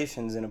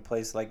populations in a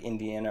place like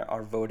Indiana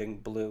are voting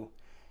blue,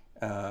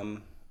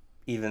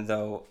 even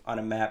though on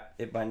a map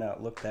it might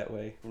not look that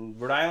way. In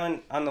Rhode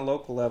Island, on the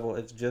local level,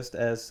 it's just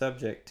as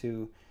subject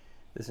to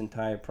this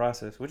entire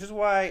process, which is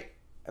why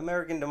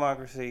American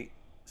democracy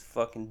It's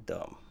fucking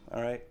dumb.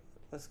 All right,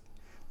 let's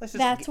just.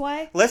 That's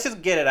why. Let's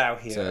just get it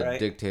out It's here, a right?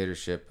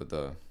 dictatorship of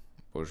the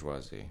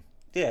bourgeoisie.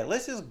 Yeah,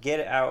 let's just get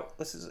it out.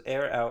 Let's just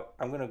air it out.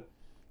 I'm gonna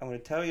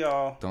tell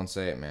y'all. Don't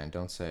say it, man.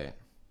 Don't say it.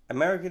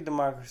 American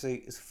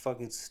democracy is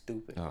fucking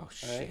stupid. Oh, right?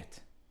 shit.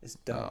 It's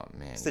dumb. Oh,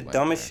 man. It's the you went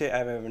dumbest there. shit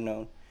I've ever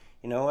known.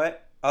 You know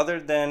what? Other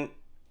than,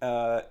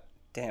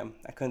 damn,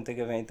 I couldn't think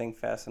of anything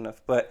fast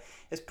enough, but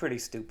it's pretty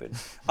stupid.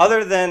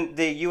 Other than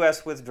the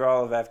U.S.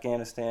 withdrawal of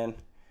Afghanistan,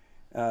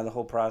 the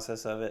whole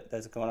process of it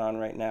that's going on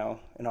right now,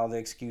 and all the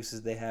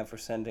excuses they have for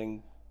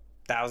sending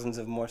thousands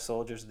of more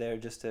soldiers there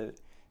just to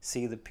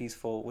see the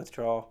peaceful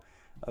withdrawal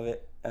of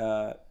it,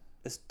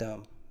 it's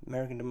dumb.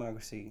 American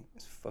democracy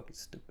is fucking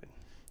stupid.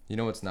 You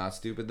know what's not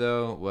stupid,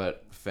 though?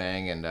 What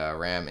Fang and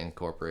Ram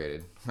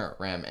Incorporated, or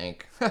Ram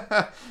Inc.,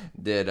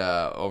 did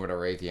over to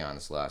Raytheon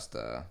this last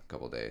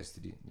couple days.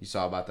 You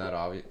saw about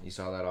that? You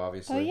saw that,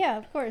 obviously? Oh, yeah,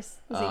 of course.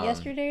 Was it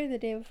yesterday or the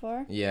day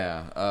before?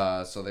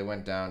 Yeah. So they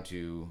went down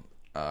to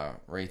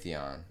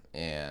Raytheon,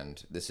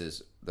 and this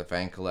is the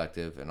Fang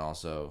Collective, and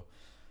also...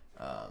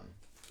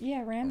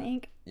 Yeah, Ram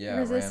Inc. Yeah,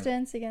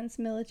 Resistance against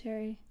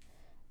military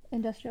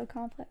industrial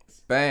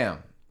complex.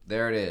 Bam!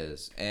 There it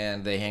is.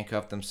 And they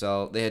handcuffed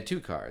themselves. They had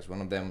two cars.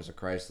 One of them was a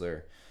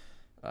Chrysler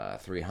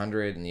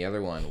 300, and the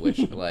other one, which,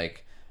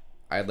 like,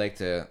 I'd like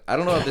to... I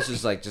don't know if this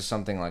is, like, just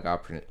something, like,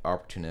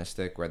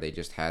 opportunistic, where they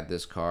just had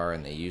this car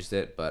and they used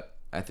it, but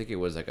I think it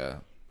was, like,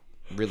 a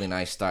really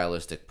nice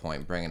stylistic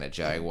point, bringing a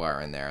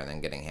Jaguar in there and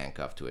then getting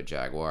handcuffed to a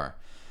Jaguar.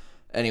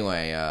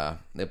 Anyway,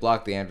 they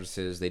blocked the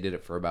entrances. They did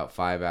it for about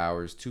 5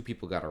 hours. 2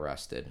 people got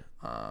arrested.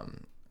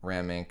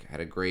 Ram Inc.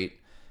 had a great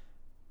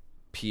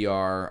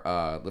PR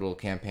little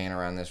campaign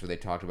around this where they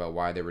talked about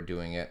why they were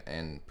doing it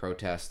and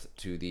protest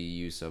to the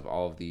use of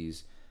all of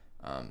these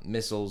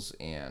missiles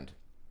and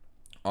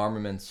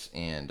armaments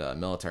and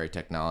military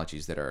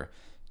technologies that are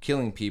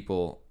killing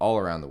people all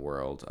around the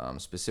world.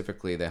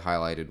 Specifically, they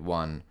highlighted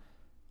one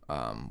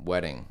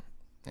wedding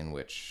in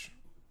which,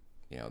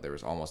 you know, there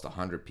was almost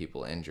 100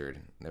 people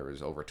injured. There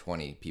was over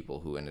 20 people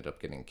who ended up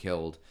getting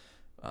killed,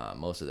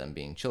 most of them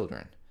being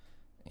children.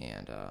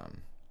 And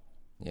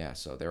yeah,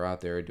 so they're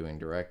out there doing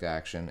direct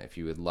action. If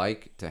you would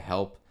like to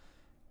help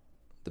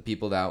the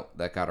people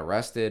that got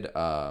arrested,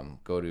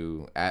 go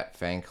to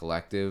 @Fang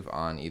Collective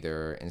on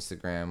either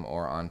Instagram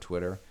or on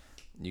Twitter.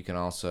 You can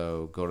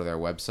also go to their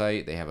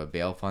website. They have a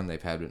bail fund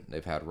they've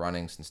had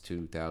running since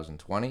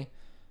 2020.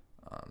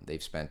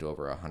 They've spent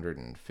over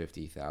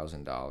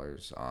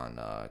 $150,000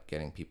 on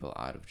getting people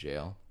out of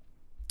jail,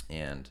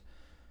 and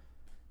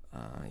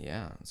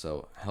yeah,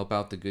 so help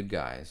out the good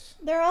guys.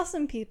 They're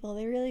awesome people.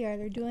 They really are.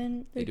 They're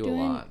doing They do a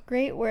lot.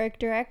 Great work.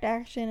 Direct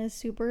action is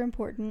super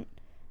important.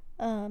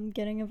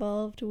 Getting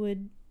involved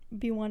would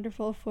be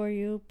wonderful for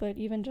you, but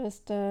even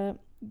just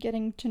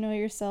getting to know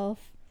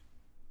yourself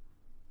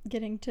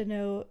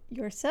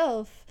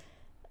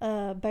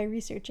by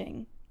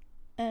researching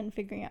and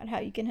figuring out how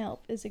you can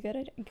help is a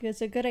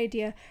good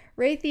idea.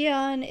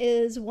 Raytheon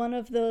is one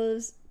of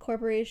those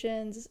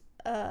corporations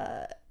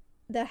that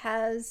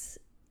has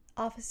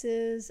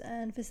offices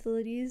and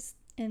facilities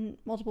in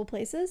multiple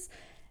places.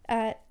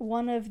 At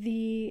one of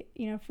the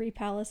Free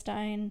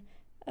Palestine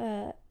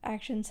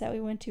actions that we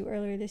went to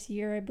earlier this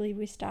year, I believe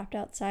we stopped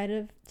outside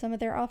of some of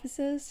their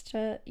offices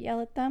to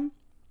yell at them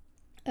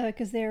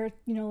because they're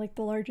like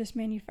the largest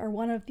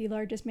one of the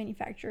largest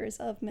manufacturers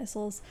of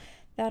missiles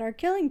that are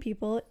killing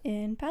people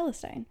in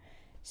Palestine.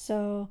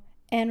 So,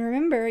 and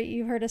remember,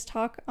 you heard us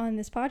talk on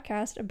this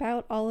podcast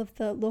about all of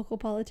the local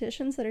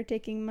politicians that are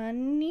taking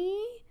money.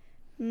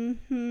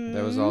 Mm-hmm.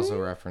 That was also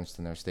referenced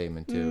in their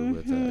statement too,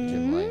 with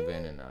Jim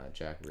Langvin and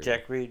Jack Reed.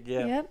 Jack Reed,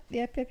 yeah.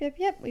 Yep.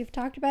 We've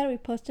talked about it.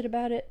 We've posted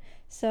about it.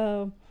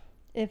 So,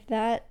 if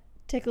that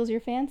tickles your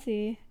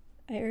fancy,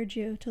 I urge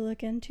you to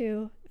look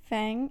into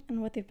Fang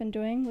and what they've been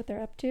doing, what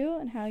they're up to,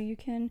 and how you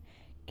can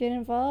get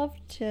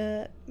involved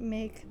to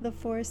make the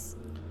force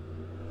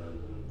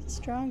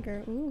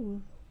stronger.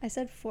 Ooh, I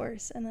said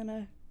force, and then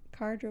a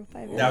car drove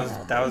by.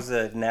 That was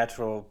a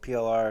natural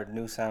PLR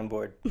new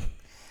soundboard.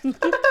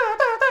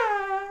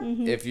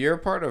 If you're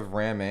part of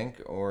Ram Inc.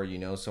 or you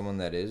know someone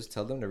that is,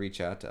 tell them to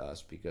reach out to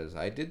us, because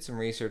I did some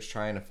research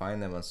trying to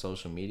find them on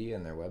social media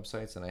and their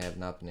websites, and I have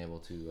not been able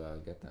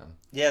to get them.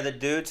 Yeah, the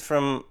dudes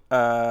from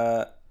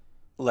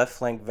Left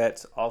Flank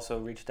Vets also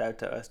reached out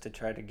to us to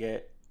try to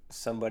get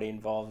somebody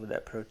involved with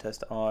that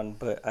protest on,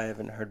 but I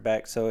haven't heard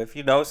back. So if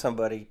you know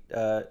somebody,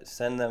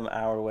 send them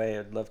our way.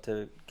 I'd love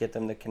to get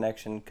them the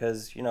connection,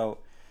 because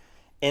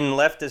in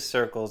leftist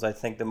circles, I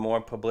think the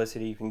more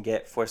publicity you can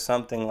get for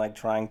something like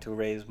trying to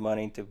raise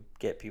money to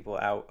get people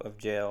out of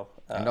jail,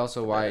 and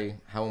also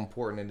how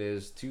important it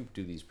is to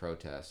do these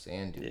protests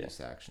and do these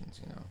actions.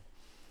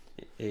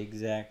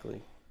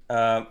 Exactly.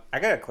 I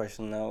got a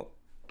question though.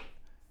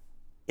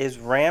 Is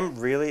RAM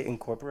really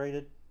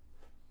incorporated?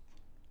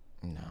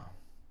 No.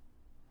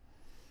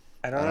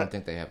 I don't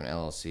think they have an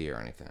LLC or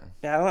anything.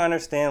 Yeah, I don't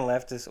understand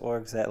leftist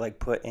orgs that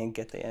put Inc.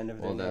 at the end of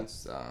their name. Well,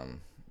 that's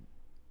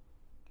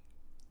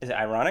Is it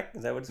ironic?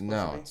 Is that what it's supposed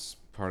to be? No, it's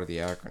part of the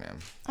acronym.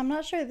 I'm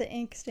not sure the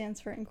Inc.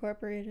 stands for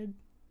incorporated.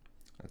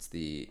 That's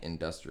the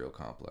industrial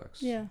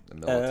complex. Yeah. The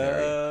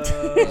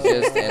military. He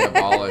just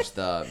abolished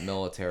the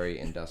military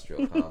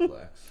industrial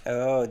complex.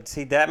 Oh,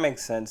 see, that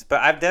makes sense.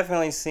 But I've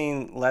definitely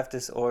seen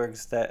leftist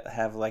orgs that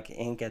have like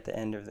ink at the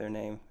end of their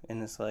name,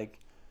 and it's like,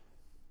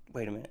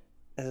 wait a minute,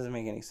 that doesn't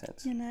make any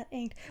sense. You're not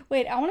inked.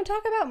 Wait, I want to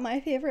talk about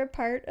my favorite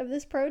part of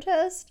this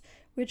protest,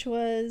 which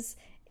was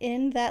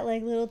in that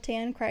like little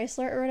tan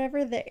Chrysler or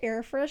whatever, the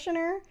air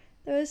freshener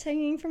that was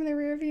hanging from the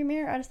rearview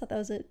mirror. I just thought that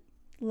was a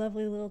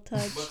lovely little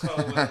touch. What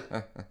color was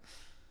it?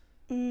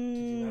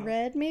 you know?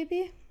 Red,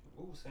 maybe?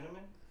 Ooh,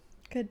 cinnamon?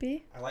 Could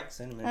be. I like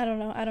cinnamon. I don't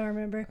know. I don't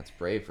remember. That's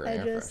brave for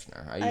an air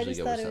freshener. I usually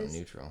go with something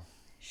neutral.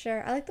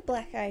 Sure. I like the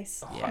black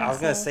ice. Yeah, I was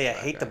going to say, I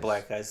hate the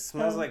black ice. It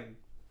smells like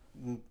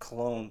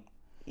cologne.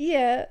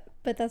 Yeah,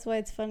 but that's why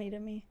it's funny to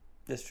me.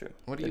 That's true.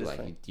 What do you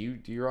like? Do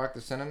you rock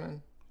the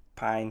cinnamon?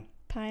 Pine.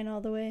 Pine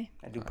all the way.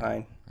 I do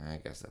pine. I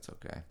guess that's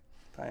okay.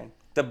 Pine.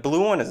 The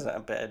blue one is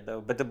not bad,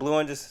 though. But the blue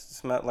one just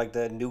smells like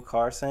the new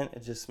car scent.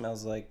 It just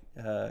smells like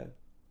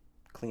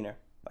cleaner.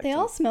 Like they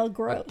all smell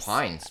gross. But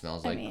pine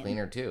smells like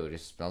cleaner, too. It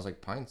just smells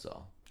like pine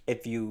sol.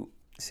 If you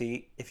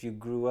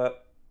grew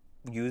up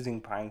using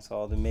pine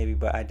sol, then maybe,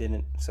 but I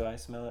didn't, so I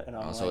smell it and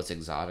I'm so it's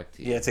exotic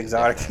to you. Yeah, it's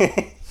exotic.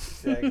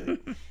 Exactly.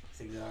 It's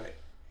exotic.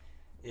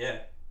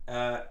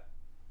 Yeah.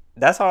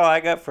 That's all I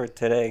got for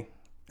today.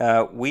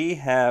 We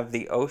have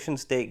the Ocean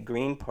State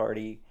Green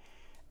Party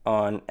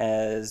on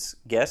as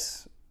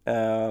guests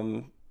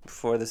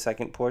for the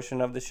second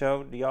portion of the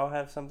show. Do y'all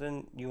have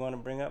something you want to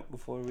bring up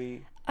before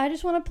we... I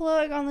just want to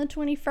plug on the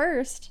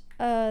 21st.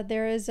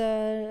 There is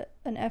an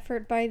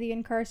effort by the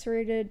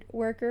Incarcerated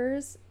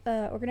Workers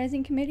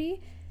Organizing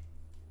Committee,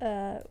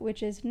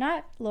 which is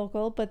not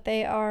local, but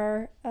they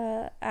are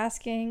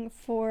asking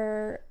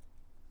for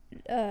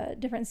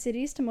different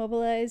cities to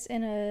mobilize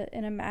in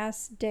a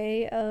mass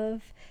day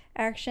of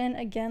action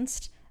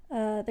against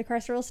the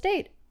carceral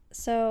state.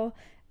 So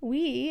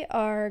we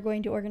are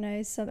going to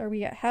organize, or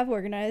we have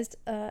organized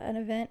an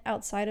event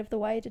outside of the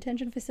Wyatt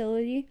Detention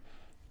Facility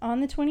on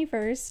the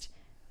 21st.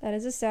 That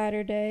is a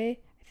Saturday,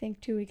 I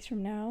think 2 weeks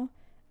from now,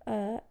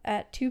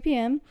 at 2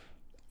 p.m.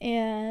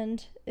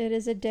 And it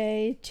is a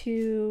day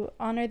to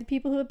honor the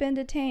people who have been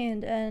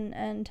detained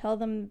and tell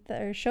them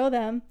or show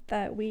them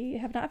that we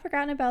have not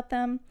forgotten about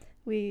them.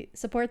 We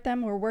support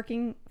them. We're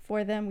working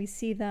for them. We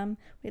see them.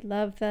 We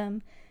love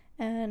them.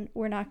 And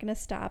we're not going to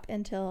stop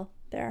until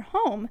they're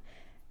home.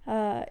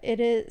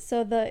 It's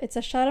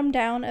a shut them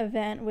down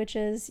event, which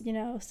is,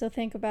 so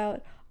think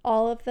about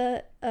all of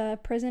the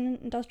prison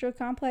industrial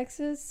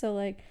complexes. So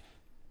like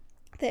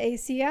the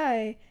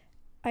ACI,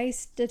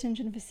 ICE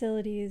detention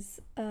facilities,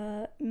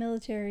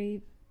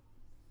 military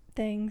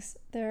things.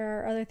 There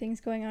are other things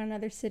going on in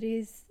other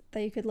cities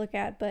that you could look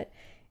at. But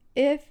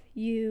if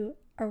you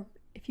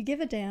give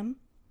a damn,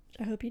 which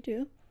I hope you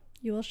do,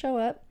 you will show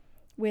up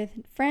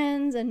with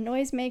friends and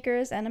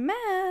noisemakers and a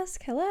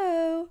mask,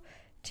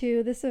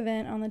 to this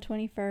event on the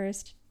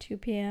 21st, 2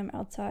 p.m.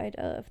 outside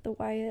of the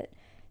Wyatt,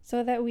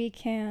 so that we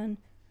can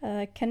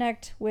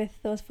connect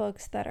with those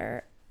folks that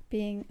are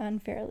being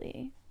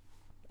unfairly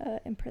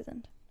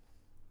imprisoned.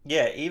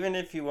 Yeah, even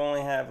if you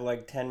only have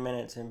like 10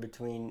 minutes in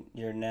between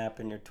your nap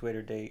and your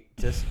Twitter date,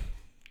 just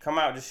come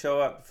out, just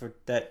show up for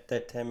that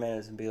 10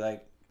 minutes and be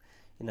like,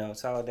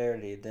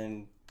 solidarity,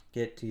 then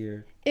get to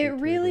your...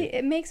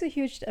 It makes a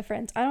huge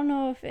difference. I don't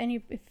know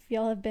if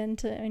y'all have been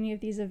to any of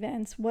these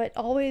events. What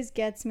always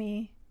gets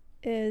me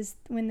is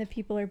when the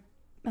people are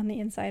on the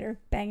inside are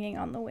banging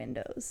on the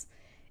windows.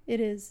 It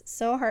is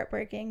so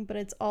heartbreaking, but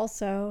it's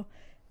also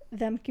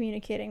them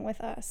communicating with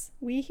us.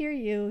 We hear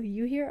you,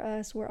 you hear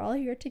us, we're all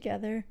here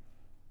together.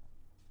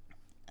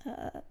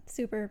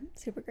 Super,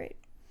 super great.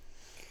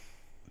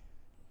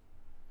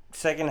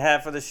 Second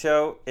half of the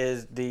show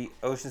is the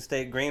Ocean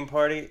State Green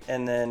Party,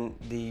 and then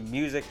the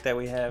music that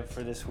we have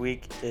for this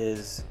week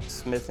is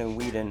Smith and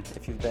Whedon.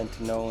 If you've been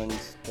to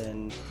Nolan's,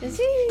 then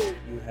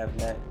you have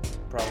met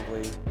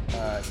probably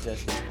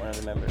Jesse, one of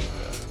the members.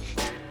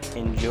 So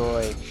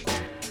enjoy.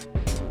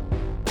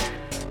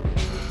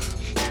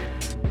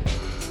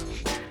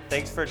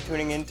 Thanks for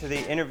tuning in to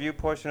the interview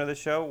portion of the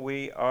show.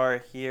 We are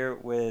here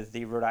with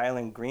the Rhode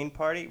Island Green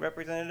Party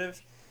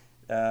representatives.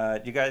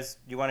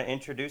 You want to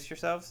introduce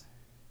yourselves?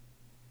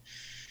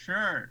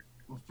 Sure.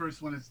 Well,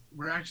 first one is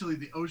we're actually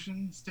the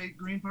Ocean State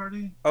Green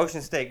Party.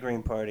 Ocean State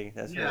Green Party.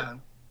 That's right. Yeah.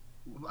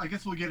 I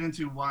guess we'll get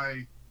into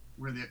why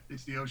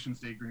it's the Ocean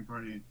State Green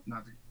Party,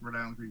 not the Rhode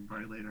Island Green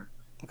Party later.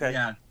 Okay.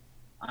 Yeah.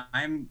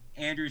 I'm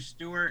Andrew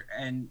Stewart,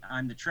 and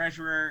I'm the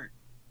treasurer.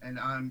 And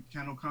I'm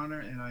Ken O'Connor,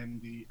 and I'm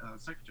the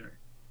secretary.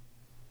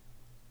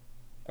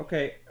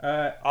 Okay,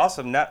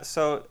 awesome.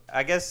 So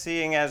I guess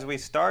seeing as we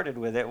started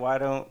with it, why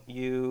don't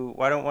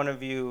one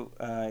of you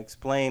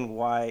explain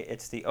why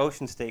it's the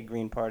Ocean State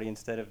Green Party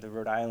instead of the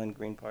Rhode Island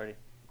Green Party?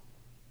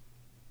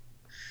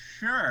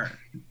 Sure.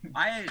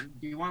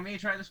 Do you want me to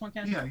try this one,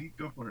 Ken? Yeah, you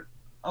go for it.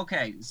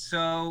 Okay,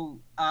 so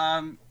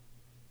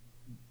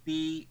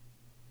the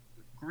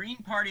Green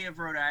Party of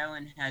Rhode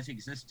Island has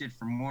existed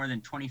for more than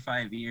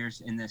 25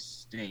 years in this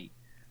state,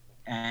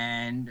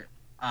 and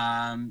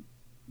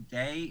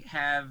they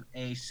have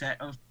a set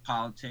of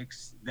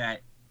politics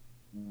that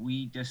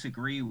we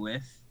disagree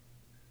with.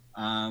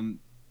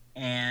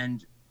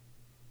 And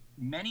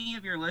many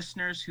of your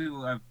listeners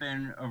who have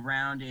been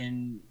around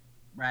in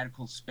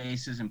radical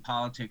spaces and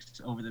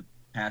politics over the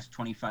past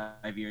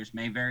 25 years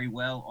may very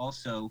well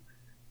also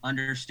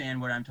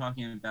understand what I'm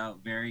talking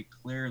about very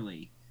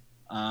clearly.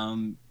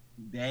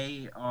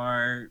 They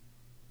are,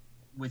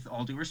 with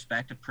all due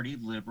respect, a pretty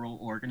liberal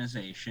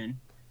organization.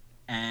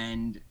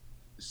 And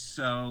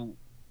so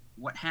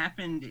what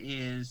happened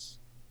is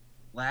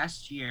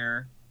last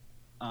year,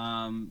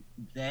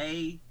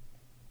 they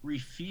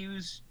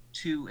refused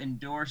to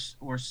endorse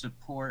or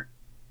support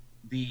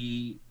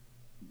the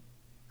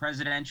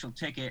presidential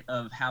ticket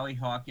of Howie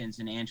Hawkins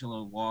and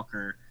Angela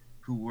Walker,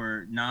 who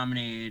were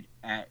nominated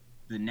at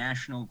the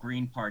National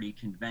Green Party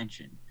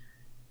convention.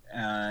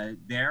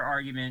 Their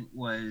argument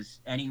was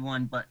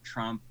anyone but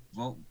Trump,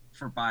 vote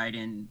for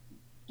Biden,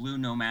 blue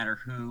no matter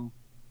who.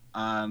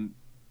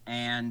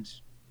 And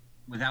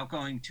without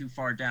going too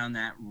far down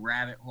that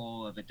rabbit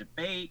hole of a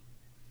debate,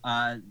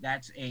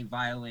 that's a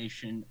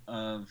violation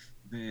of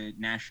the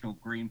National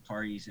Green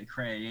Party's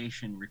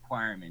accreditation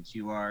requirements.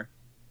 You are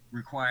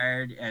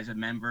required as a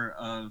member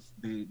of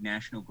the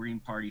National Green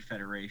Party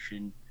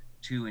Federation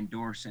to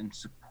endorse and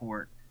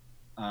support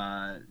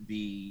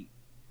the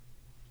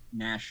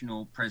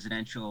national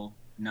presidential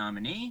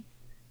nominee.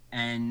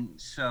 And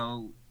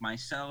so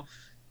myself,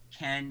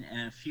 Ken,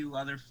 and a few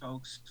other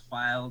folks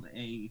filed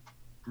a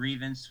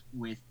grievance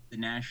with the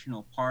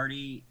National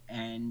Party,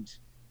 and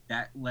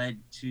that led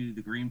to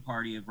the Green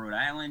Party of Rhode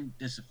Island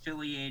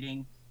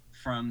disaffiliating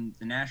from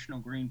the National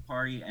Green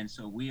Party. And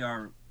so we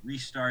are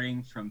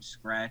restarting from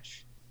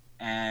scratch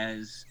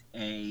as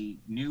a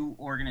new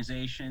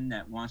organization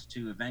that wants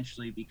to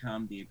eventually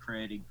become the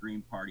accredited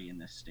Green Party in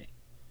this state.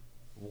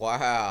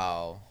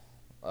 Wow.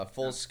 A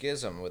full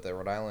schism with the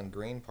Rhode Island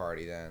Green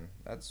Party then.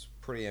 That's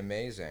pretty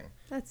amazing.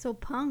 That's so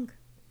punk.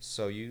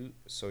 So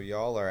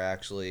y'all are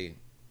actually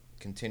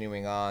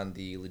continuing on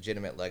the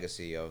legitimate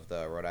legacy of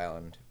the Rhode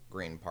Island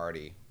Green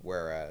Party,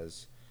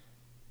 whereas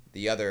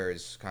the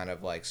others kind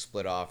of like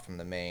split off from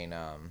the main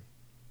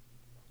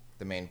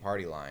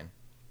party line.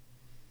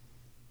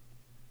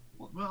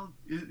 Well,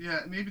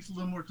 yeah, maybe it's a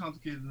little more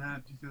complicated than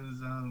that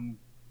because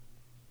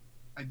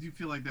I do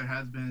feel like there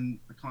has been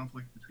a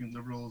conflict between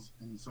liberals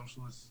and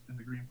socialists in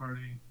the Green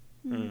Party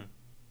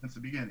since the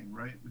beginning,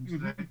 right?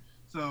 Mm-hmm.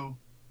 So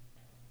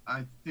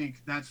I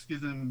think that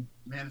schism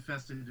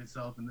manifested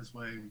itself in this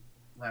way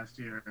last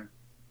year.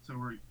 So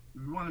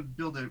we want to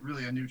build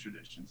a new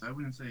tradition. So I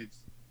wouldn't say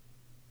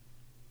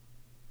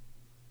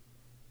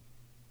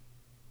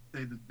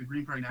the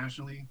Green Party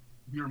nationally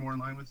we are more in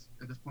line with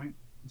at this point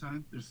in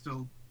time. It's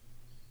still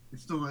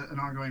an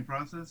ongoing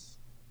process,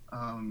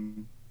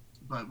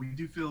 but we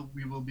do feel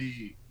we will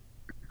be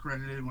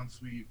accredited once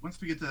we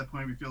get to that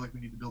point. We feel like we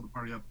need to build the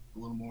party up a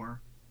little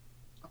more.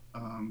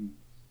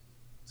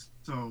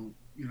 So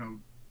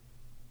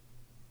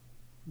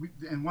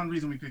and one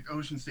reason we picked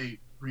Ocean State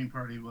Green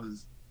Party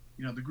was,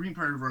 the Green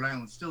Party of Rhode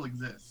Island still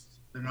exists.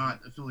 They're not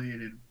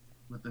affiliated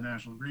with the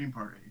National Green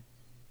Party,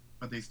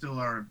 but they still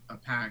are a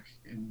PAC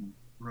in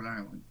Rhode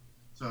Island.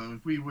 So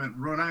if we went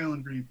Rhode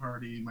Island Green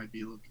Party, it might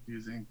be a little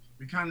confusing.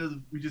 We kind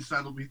of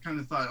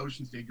thought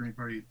Ocean State Green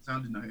Party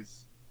sounded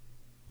nice,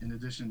 in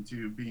addition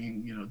to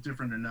being,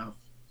 different enough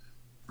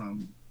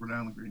from Rhode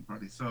Island Green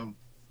Party. So,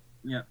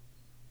 yeah.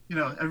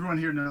 Everyone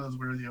here knows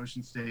we're the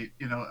Ocean State.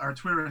 Our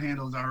Twitter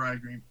handle is RI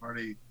Green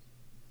Party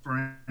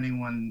for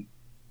anyone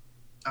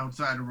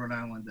outside of Rhode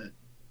Island that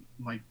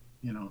might,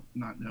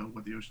 not know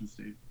what the Ocean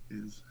State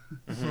is.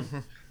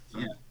 So,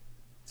 yeah.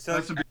 So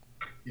that's a big,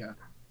 yeah.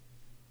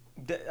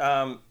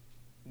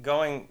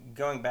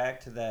 Going back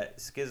to that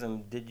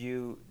schism, do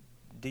you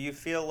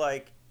feel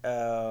like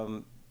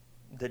the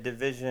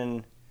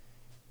division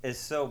is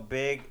so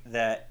big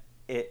that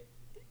it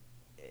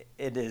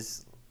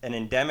is an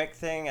endemic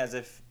thing, as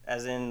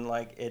in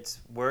like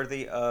it's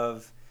worthy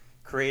of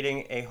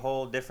creating a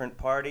whole different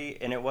party,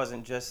 and it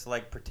wasn't just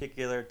like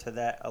particular to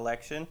that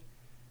election?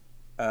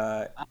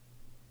 Yeah.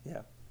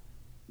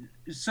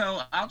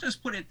 So I'll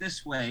just put it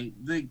this way: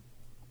 the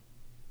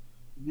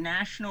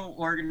national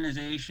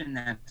organization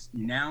that's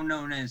now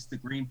known as the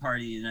Green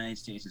Party of the United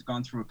States has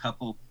gone through a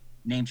couple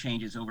name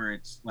changes over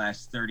its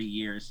last 30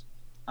 years.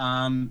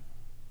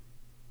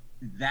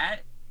 That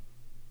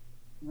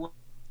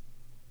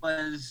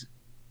was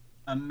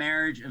a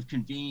marriage of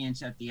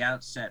convenience at the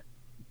outset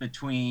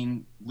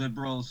between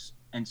liberals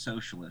and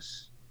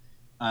socialists.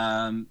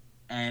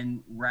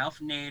 And Ralph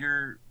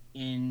Nader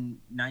in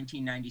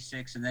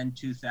 1996 and then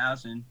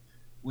 2000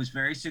 was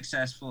very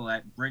successful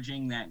at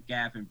bridging that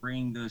gap and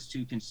bringing those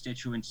two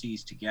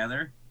constituencies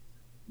together.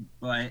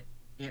 But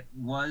it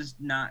was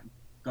not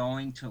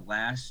going to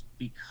last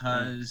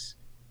because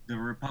the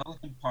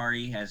Republican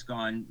Party has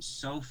gone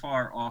so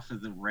far off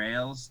of the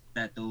rails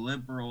that the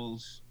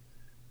liberals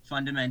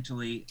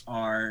fundamentally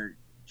are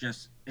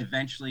just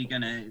eventually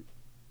going to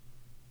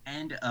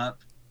end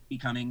up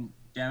becoming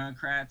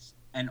Democrats.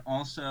 And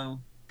also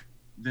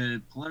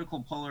the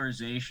political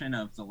polarization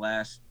of the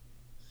last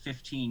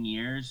 15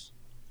 years,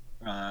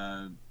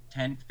 10,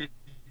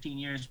 15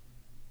 years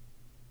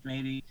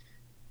maybe,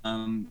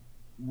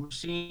 we're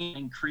seeing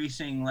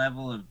increasing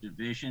level of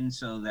division,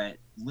 so that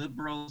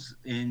liberals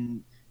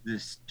in the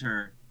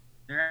center,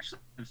 they're actually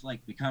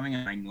like becoming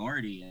a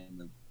minority in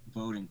the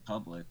voting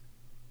public.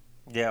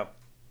 Yeah.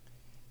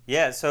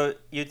 Yeah, so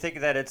you think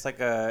that it's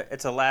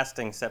a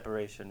lasting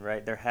separation,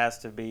 right? There has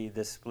to be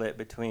this split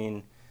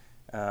between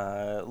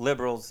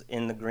liberals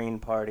in the Green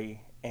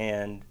Party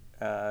and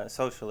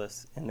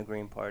socialists in the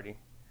Green Party.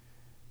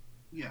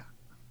 Yeah,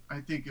 I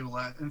think it'll.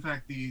 In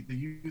fact, the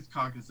youth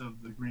caucus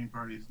of the Green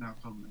Party is now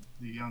called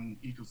the Young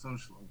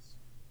Eco-Socialists,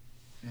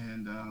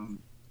 and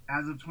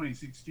as of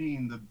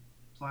 2016, the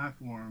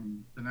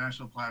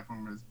national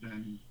platform, has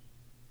been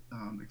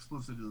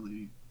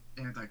explicitly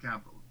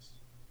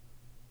anti-capitalist.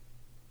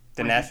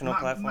 The Like, national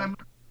platform?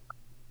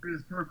 Not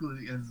as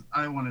perfectly as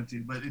I wanted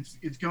to, but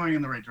it's going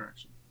in the right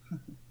direction.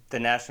 The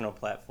national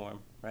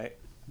platform, right?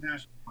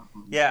 National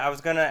platform. Yeah, I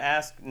was going to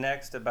ask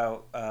next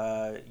about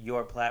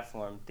your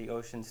platform, the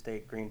Ocean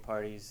State Green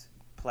Party's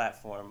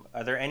platform.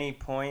 Are there any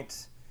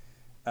points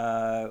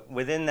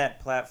within that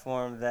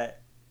platform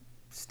that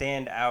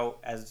stand out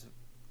as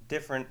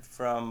different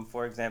from,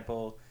 for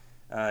example,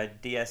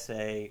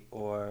 DSA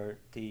or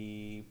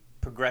the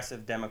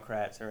Progressive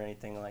Democrats or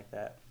anything like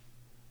that?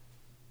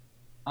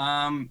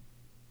 I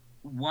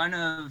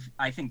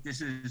think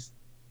this is,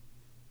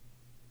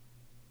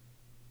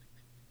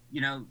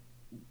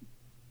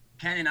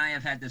 Ken and I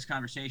have had this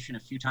conversation a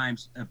few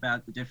times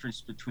about the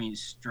difference between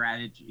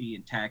strategy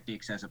and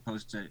tactics as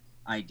opposed to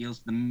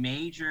ideals. The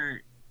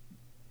major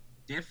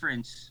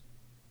difference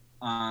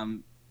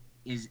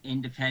is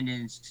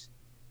independence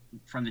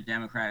from the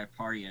Democratic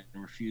Party and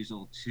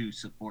refusal to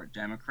support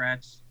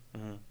Democrats.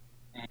 Mm-hmm.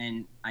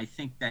 And I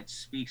think that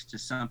speaks to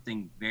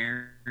something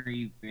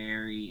very,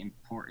 very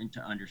important to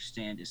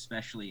understand,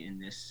 especially in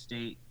this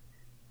state.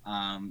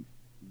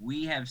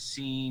 We have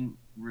seen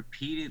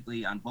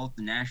repeatedly on both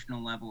the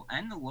national level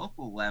and the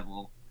local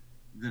level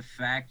the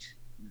fact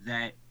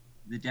that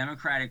the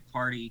Democratic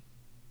Party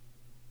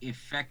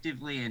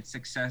effectively and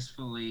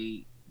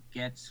successfully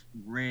gets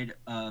rid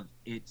of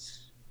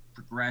its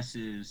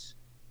progressives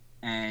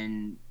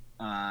and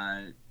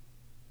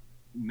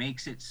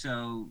makes it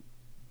so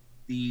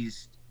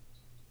these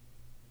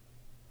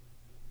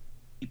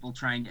people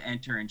trying to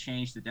enter and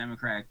change the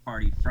Democratic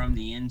Party from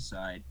the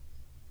inside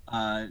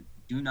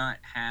do not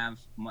have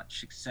much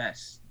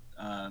success.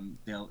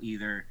 They'll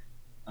either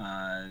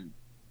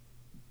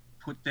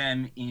put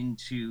them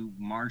into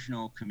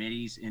marginal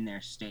committees in their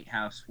state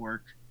house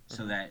work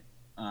so that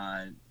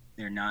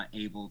they're not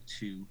able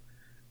to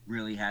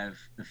really have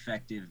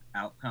effective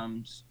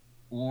outcomes,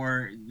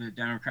 or the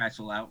Democrats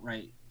will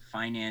outright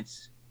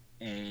finance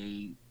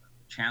a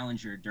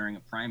challenger during a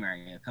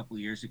primary. A couple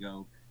of years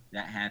ago,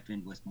 that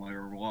happened with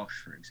Moira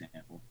Walsh, for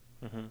example.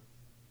 Mm-hmm.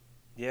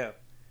 Yeah.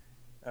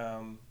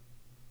 You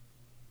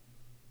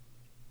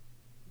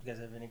guys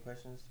have any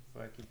questions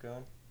before I keep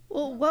going?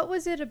 Well, what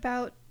was it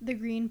about the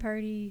Green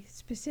Party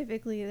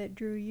specifically that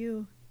drew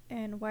you,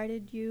 and why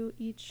did you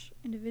each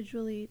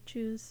individually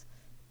choose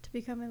to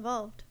become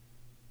involved?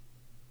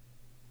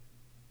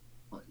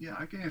 Well, yeah,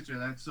 I can answer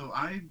that. So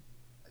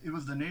it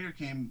was the Nader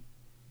campaign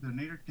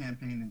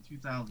in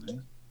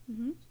 2000.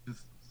 Mm-hmm.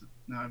 Just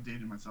now I've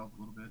dated myself a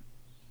little bit.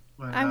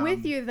 But, I'm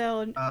with you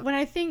though. When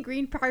I think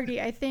Green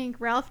Party, I think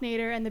Ralph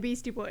Nader and the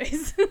Beastie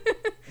Boys.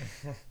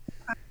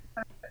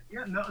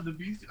 Yeah, no, the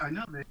Beastie. I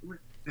know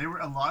they were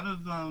a lot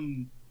of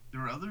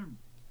there were other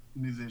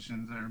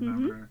musicians I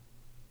remember,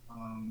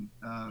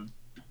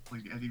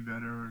 like Eddie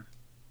Vedder,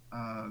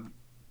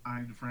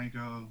 Ani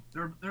DeFranco.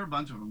 There were a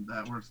bunch of them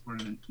that were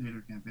supporting the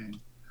Nader campaign.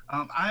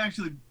 I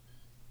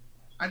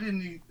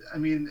didn't. I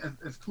mean,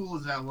 as cool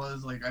as that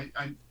was, like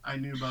I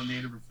knew about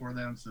Nader before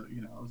them, so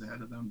I was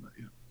ahead of them.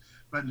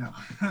 But no.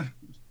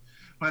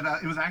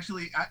 But it was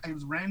actually it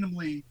was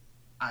randomly.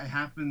 I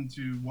happened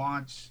to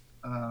watch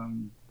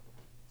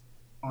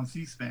on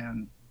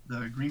C-SPAN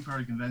the Green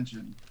Party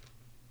convention,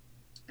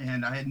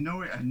 and I'd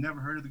never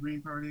heard of the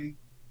Green Party.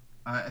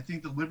 I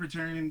think the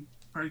Libertarian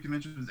Party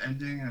convention was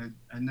ending.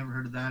 I'd never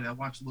heard of that. I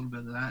watched a little bit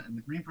of that, and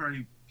the Green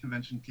Party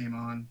convention came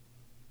on.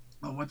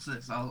 Oh, what's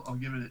this? I'll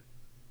give it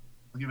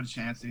a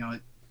chance. They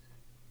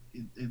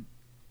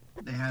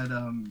had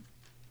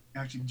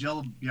actually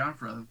Jello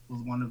Biafra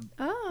was one of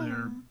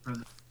their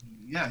presidents.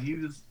 Yeah, he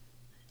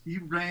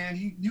ran.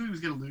 He knew he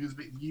was going to lose,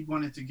 but he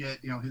wanted to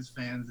get his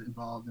fans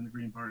involved in the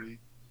Green Party.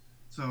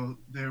 So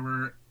there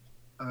were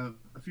a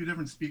few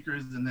different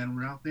speakers, and then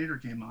Ralph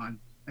Nader came on.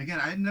 Again,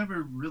 I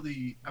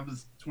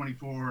was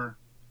 24.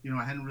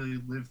 I hadn't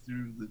really lived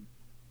through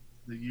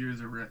the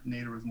years where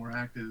Nader was more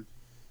active.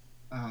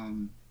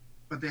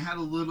 But they had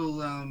a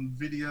little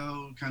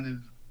video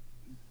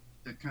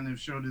that kind of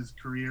showed his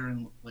career,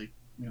 and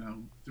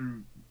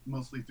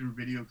mostly through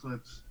video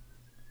clips.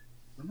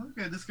 I'm like,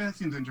 okay, this guy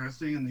seems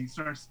interesting, and he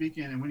started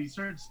speaking. And when he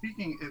started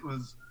speaking, it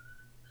was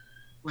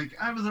like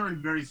I was already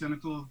very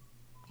cynical of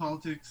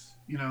politics.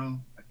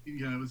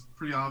 It was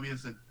pretty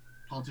obvious that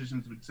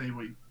politicians would say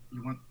what you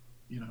want,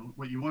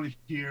 what you want to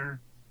hear,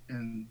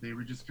 and they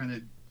were just kind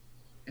of,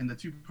 and the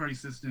two-party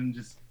system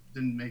just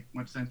didn't make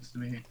much sense to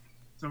me.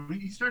 So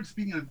he started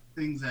speaking of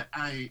things that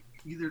I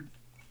either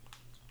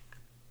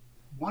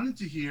wanted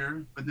to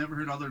hear but never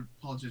heard other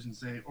politicians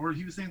say, or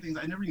he was saying things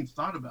I never even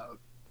thought about.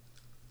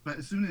 But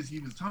as soon as he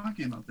was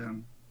talking about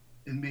them,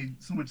 it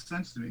made so much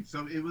sense to me.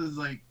 So it was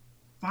like,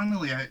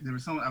 finally, there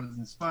was someone I was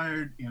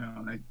inspired,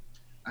 and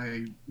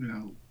I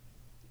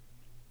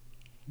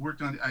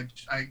worked on. I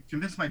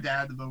convinced my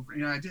dad to vote for.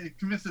 I did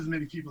convince as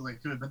many people as I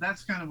could. But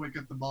that's kind of what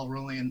got the ball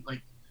rolling, and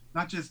like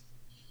not just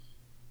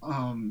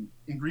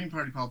in Green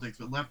Party politics,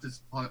 but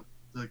leftist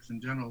politics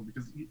in general,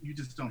 because you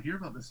just don't hear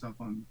about this stuff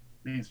on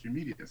mainstream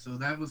media. So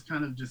that was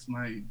kind of just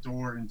my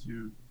door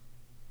into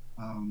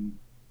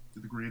to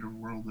the greater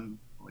world of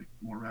like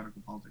more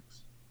radical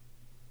politics.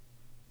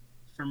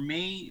 For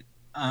me,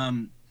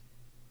 I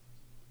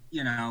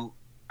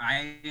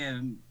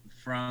am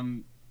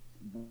from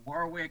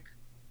Warwick,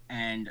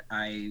 and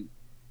I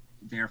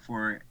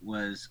therefore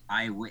was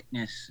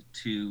eyewitness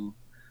to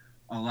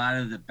a lot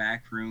of the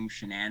backroom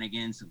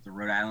shenanigans of the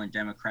Rhode Island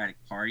Democratic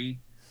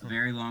Party. A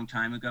very long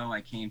time ago,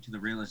 I came to the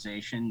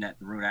realization that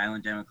the Rhode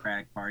Island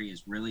Democratic Party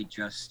is really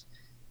just,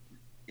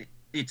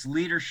 its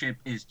leadership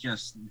is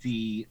just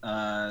the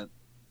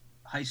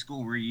high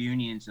school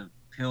reunions of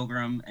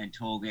Pilgrim and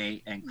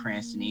Tollgate and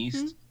Cranston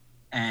East.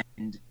 And,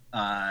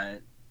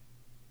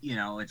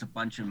 it's a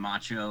bunch of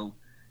macho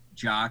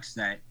jocks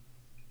that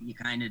you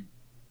kind of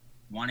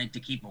wanted to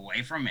keep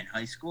away from in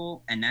high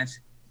school. And that's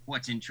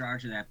what's in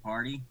charge of that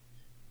party.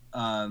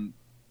 And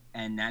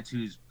that's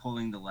who's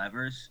pulling the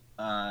levers.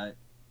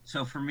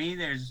 So for me,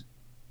 there's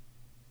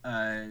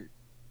a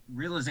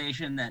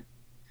realization that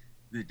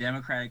the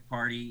Democratic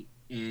Party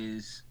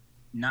is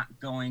not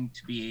going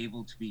to be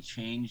able to be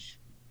changed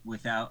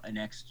without an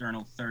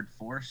external third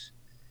force.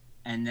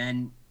 And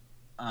then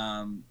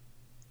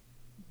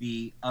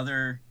the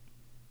other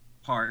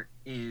part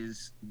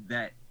is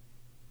that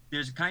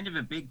there's kind of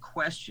a big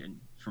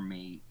question for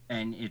me,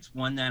 and it's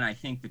one that I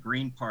think the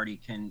Green Party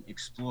can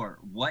explore.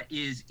 What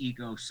is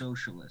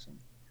eco-socialism?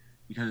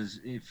 Because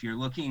if you're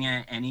looking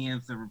at any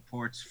of the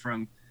reports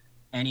from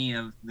any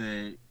of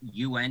the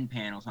UN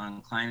panels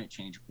on climate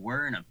change,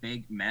 we're in a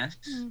big mess,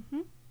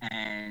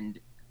 and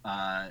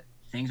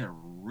things are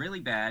really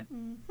bad,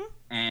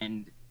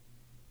 and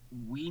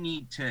we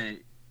need to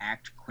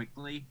act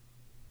quickly.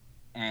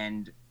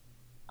 And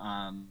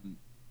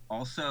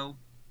also,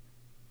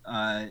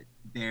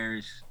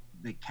 there's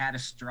the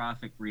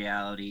catastrophic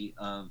reality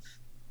of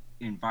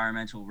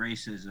environmental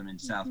racism in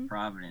South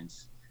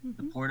Providence.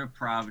 The Port of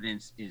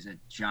Providence is a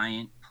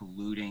giant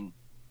polluting,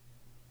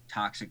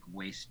 toxic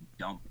waste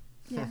dump.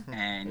 Yeah.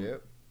 And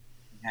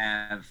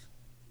have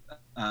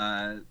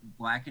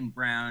black and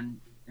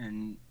brown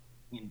and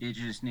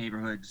indigenous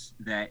neighborhoods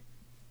that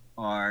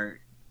are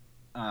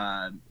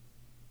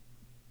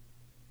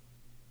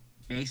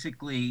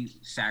basically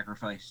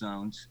sacrifice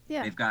zones.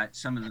 Yeah. They've got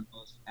some of the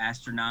most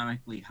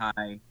astronomically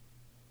high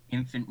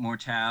infant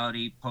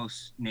mortality,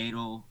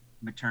 postnatal,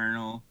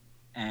 maternal,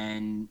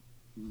 and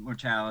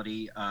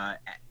mortality,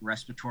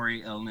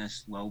 respiratory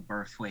illness, low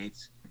birth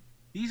weights.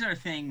 These are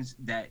things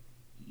that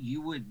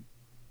you would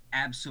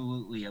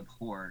absolutely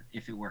abhor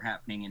if it were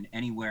happening in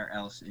anywhere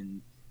else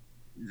in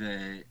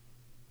the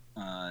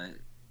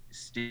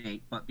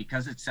state. But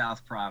because it's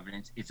South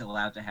Providence, it's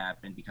allowed to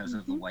happen because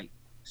of the white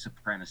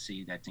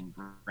supremacy that's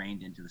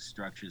ingrained into the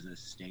structures of the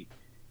state.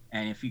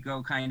 And if you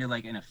go kind of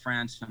like in a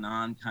Frantz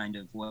Fanon kind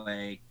of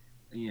way,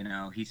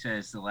 he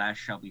says the last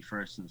shall be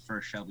first and the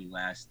first shall be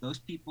last. Those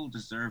people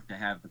deserve to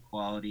have the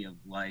quality of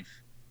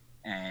life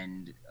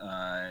and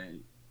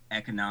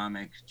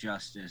economic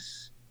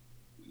justice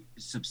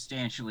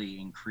substantially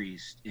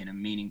increased in a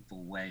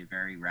meaningful way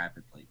very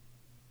rapidly.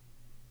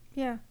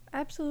 Yeah,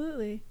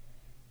 absolutely.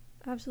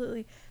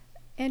 Absolutely.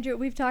 Andrew,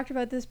 we've talked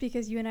about this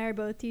because you and I are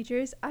both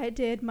teachers. I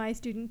did my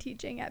student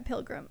teaching at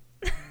Pilgrim.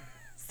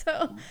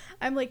 So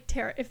I'm like,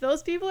 if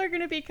those people are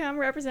going to become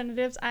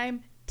representatives,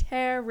 I'm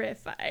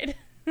terrified.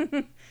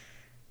 What's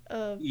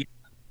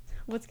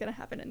going to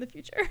happen in the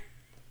future.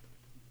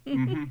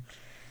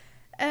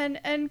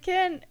 And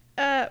Ken,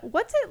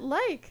 what's it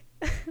like?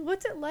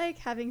 What's it like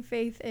having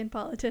faith in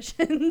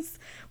politicians?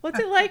 What's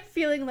it like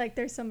feeling like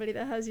there's somebody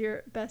that has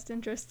your best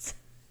interests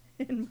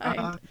in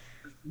mind?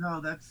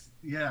 No, that's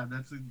a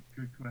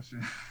good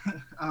question.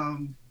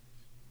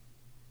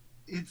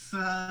 It's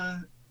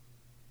I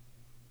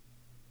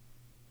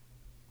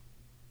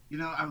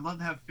would love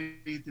to have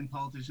faith in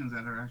politicians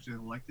that are actually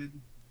elected,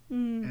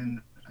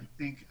 and I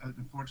think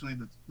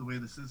unfortunately the way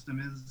the system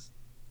is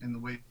and the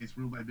way it's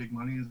ruled by big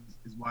money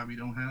is why we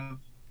don't have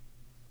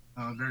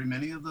very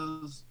many of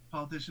those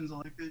politicians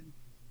elected.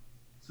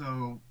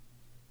 So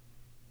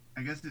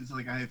I guess it's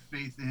like I have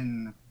faith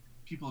in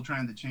people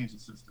trying to change the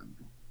system,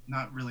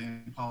 not really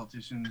in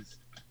politicians,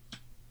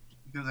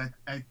 because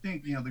I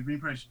think the Green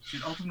Party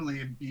should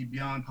ultimately be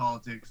beyond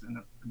politics and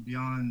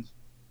beyond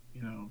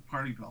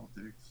party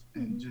politics,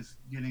 and just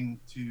getting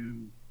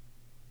to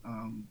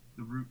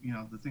the root,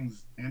 the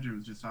things Andrew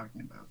was just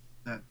talking about.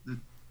 that the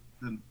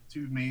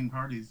two main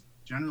parties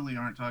generally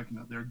aren't talking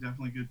about. They're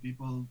definitely good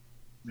people,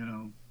 you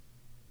know,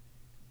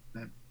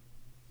 that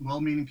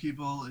well-meaning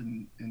people,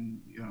 and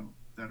you know,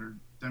 that are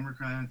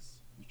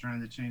Democrats, are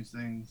trying to change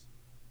things.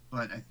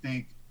 But I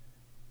think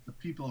the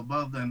people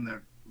above them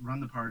that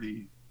run the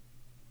party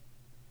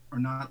are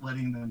not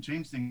letting them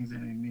change things in a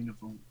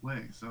meaningful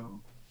way.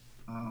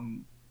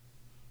 Um,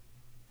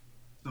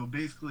 so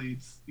basically,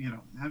 it's, you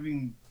know,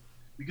 having,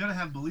 we got to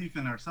have belief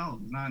in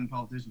ourselves, not in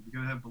politicians. We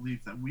got to have belief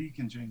that we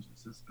can change the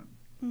system.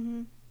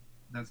 Mm-hmm.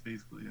 That's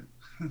basically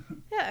it.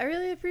 Yeah, I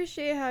really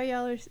appreciate how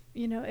y'all are,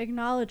 you know,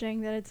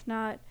 acknowledging that it's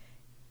not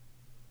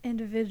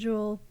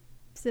individual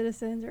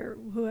citizens or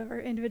whoever,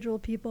 individual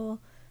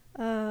people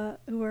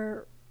who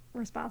are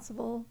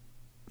responsible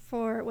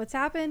for what's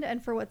happened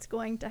and for what's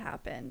going to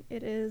happen.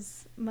 It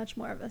is much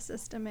more of a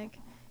systemic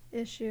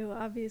issue.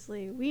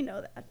 Obviously, we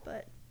know that,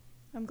 but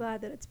I'm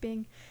glad that it's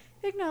being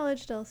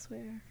acknowledged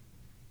elsewhere.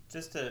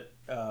 Just to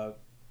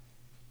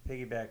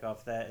piggyback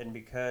off that, and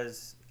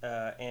because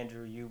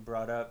Andrew, you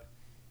brought up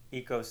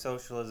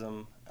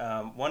eco-socialism,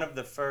 one of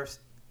the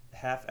first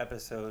half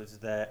episodes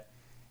that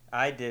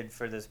I did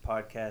for this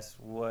podcast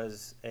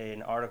was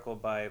an article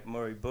by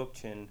Murray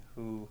Bookchin,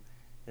 who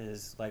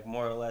is like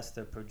more or less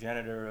the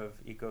progenitor of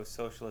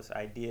eco-socialist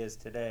ideas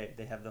today.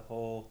 They have the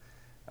whole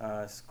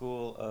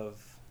school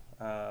of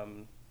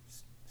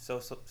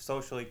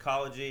social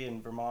ecology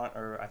in Vermont,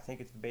 or I think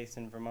it's based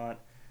in Vermont.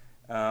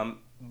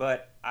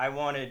 But I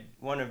wanted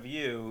one of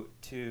you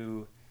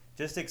to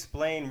just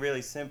explain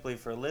really simply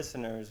for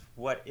listeners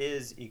what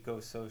is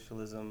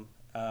eco-socialism,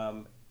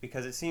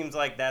 because it seems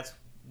like that's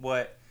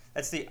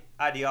the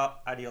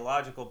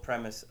ideological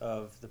premise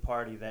of the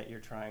party that you're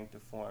trying to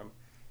form,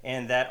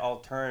 and that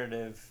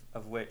alternative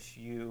of which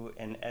you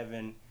and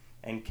Evan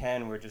and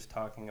Ken were just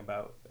talking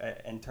about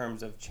in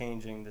terms of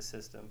changing the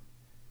system.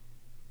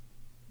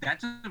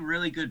 That's a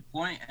really good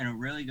point and a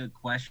really good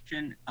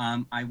question.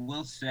 I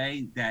will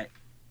say that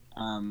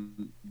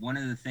one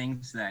of the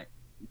things that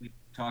we've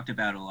talked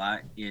about a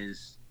lot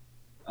is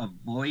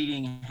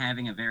avoiding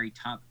having a very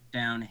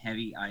top-down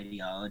heavy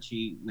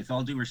ideology. With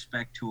all due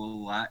respect to a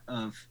lot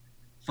of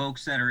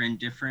folks that are in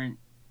different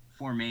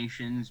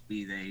formations,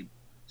 be they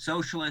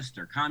socialist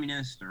or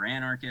communist or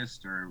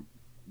anarchist or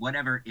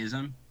whatever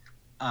ism,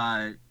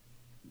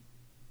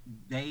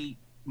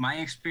 my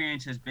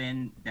experience has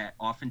been that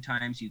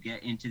oftentimes you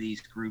get into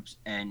these groups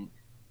and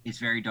it's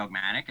very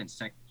dogmatic and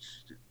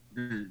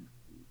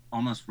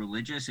almost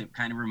religious. It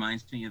kind of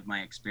reminds me of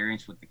my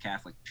experience with the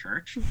Catholic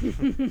Church,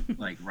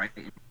 like right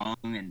and wrong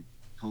and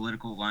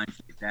political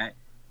lines like that.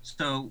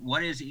 So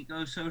what is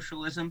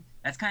eco-socialism?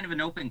 That's kind of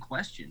an open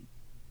question.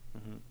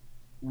 Mm-hmm.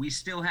 We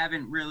still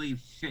haven't really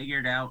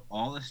figured out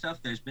all the stuff.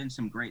 There's been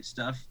some great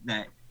stuff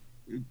that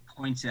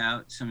points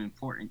out some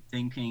important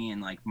thinking,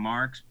 and like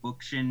Marx,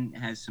 Bookchin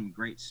has some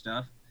great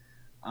stuff.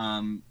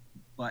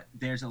 But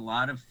there's a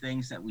lot of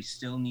things that we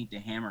still need to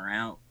hammer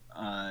out.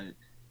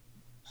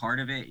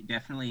 Part of it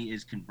definitely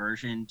is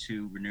conversion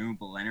to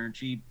renewable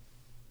energy,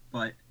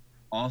 but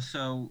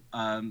also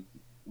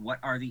what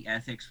are the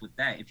ethics with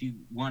that? If you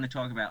want to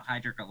talk about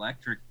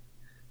hydroelectric,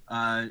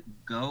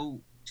 go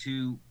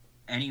to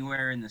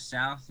anywhere in the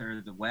South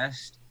or the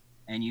West,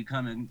 and you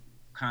come in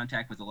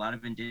contact with a lot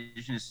of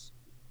indigenous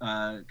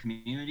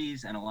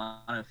communities and a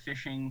lot of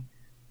fishing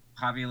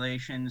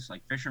populations,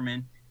 like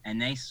fishermen,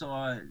 and they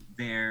saw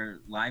their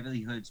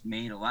livelihoods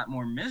made a lot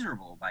more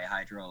miserable by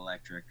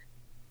hydroelectric.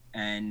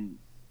 And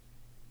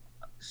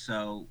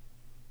so,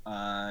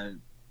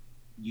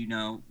 you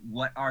know,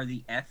 what are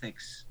the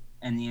ethics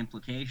and the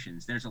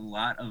implications? There's a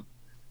lot of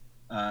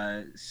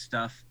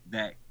stuff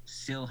that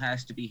still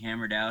has to be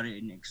hammered out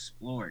and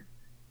explored.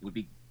 It would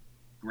be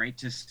great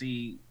to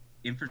see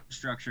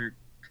infrastructure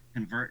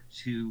convert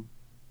to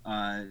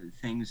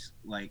things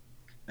like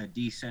a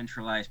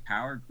decentralized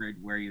power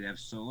grid where you have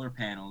solar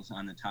panels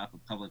on the top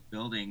of public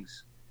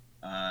buildings,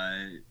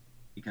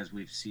 because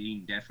we've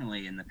seen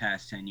definitely in the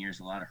past 10 years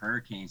a lot of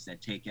hurricanes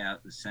that take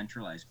out the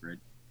centralized grid.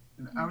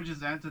 And I would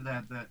just add to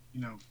that,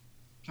 you know,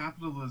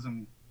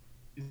 capitalism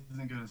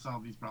isn't going to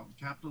solve these problems.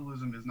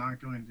 Capitalism is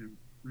not going to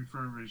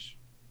refurbish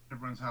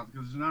everyone's house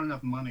because there's not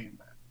enough money in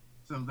that.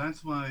 So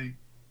that's why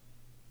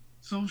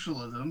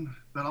socialism,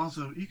 but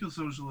also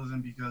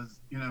eco-socialism, because,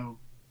 you know,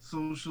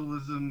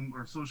 socialism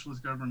or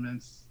socialist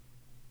governments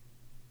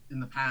in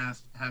the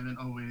past haven't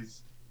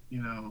always,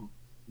 you know,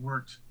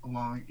 worked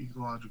along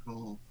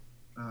ecological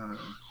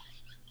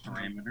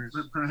parameters,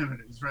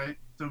 right?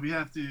 So we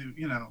have to,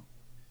 you know,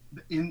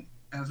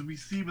 as we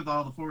see with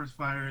all the forest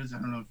fires, I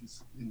don't know if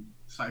it's in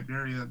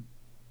Siberia,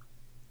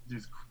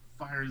 there's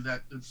fires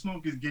that the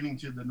smoke is getting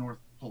to the North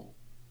Pole.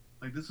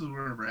 Like, this is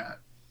where we're at.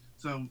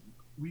 So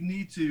we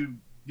need to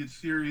get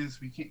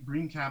serious. We can't,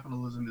 green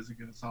capitalism isn't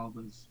going to solve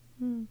this.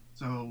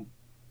 So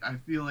I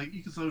feel like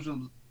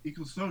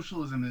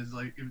eco-socialism is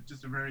like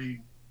just a very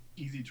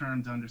easy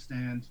term to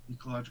understand,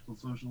 ecological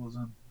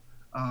socialism.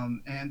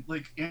 And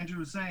like Andrew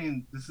was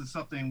saying, this is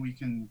something we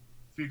can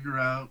figure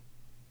out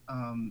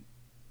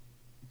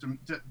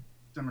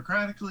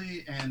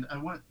democratically. And I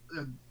want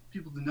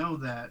people to know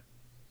that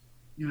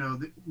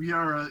we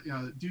are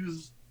a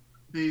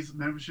dues-based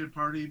membership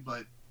party,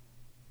 but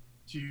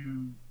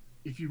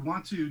if you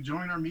want to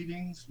join our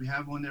meetings, we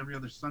have one every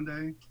other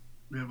Sunday.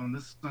 We have on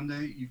this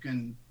Sunday. You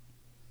can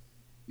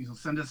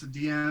send us a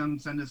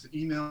DM, send us an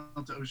email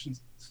to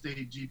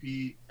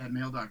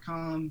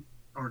oceanstategp@mail.com,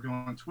 or go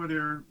on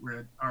Twitter. We're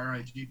at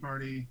RIG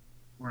Party.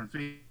 We're on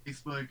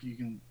Facebook. You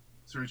can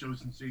search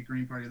Ocean State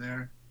Green Party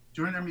there.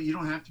 Join our meeting. You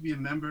don't have to be a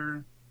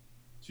member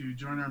to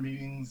join our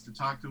meetings, to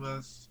talk to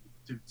us,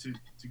 to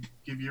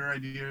give your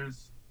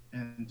ideas,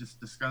 and just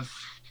discuss,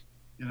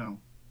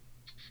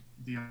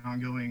 the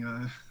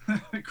ongoing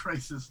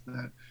crisis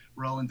that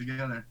we're all in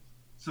together.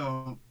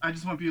 So I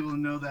just want people to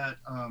know that,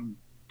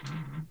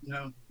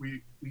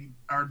 we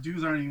our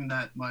dues aren't even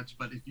that much,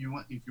 but if you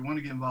want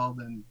to get involved,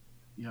 then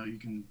you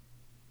can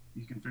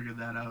figure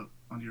that out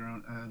on your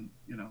own,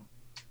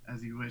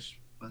 as you wish.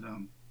 But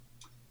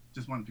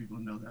just want people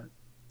to know that.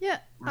 Yeah,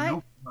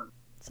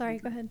 sorry,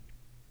 go ahead.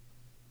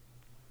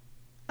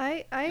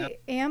 I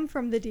am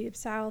from the Deep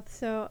South,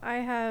 so I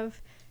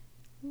have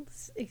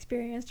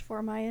experienced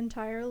for my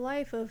entire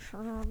life of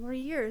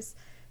years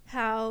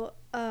how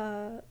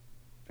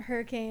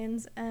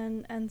hurricanes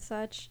and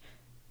such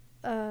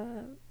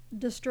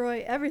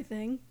destroy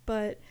everything,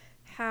 but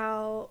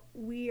how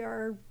we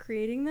are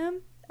creating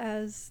them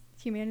as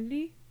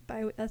humanity.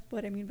 That's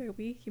what I mean by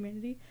we,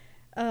 humanity.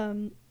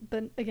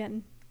 But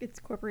again, it's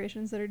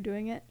corporations that are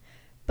doing it.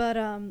 But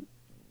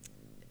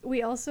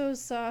we also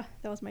saw,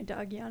 that was my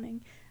dog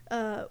yawning.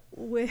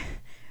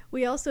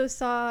 We also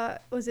saw,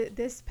 was it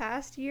this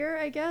past year,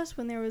 I guess,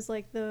 when there was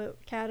like the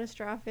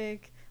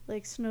catastrophic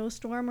like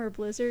snowstorm or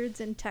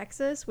blizzards in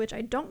Texas, which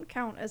I don't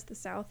count as the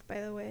South,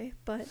 by the way,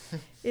 but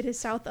it is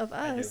south of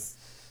us.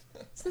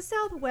 It's the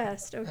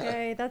Southwest,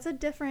 okay? That's a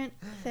different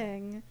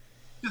thing.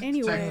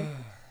 Anyway,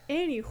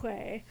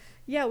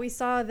 yeah, we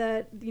saw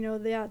that,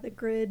 the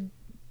grid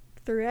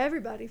threw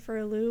everybody for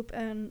a loop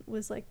and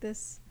was like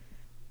this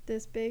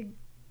big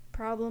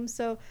problem.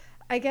 So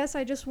I guess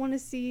I just want to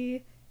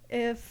see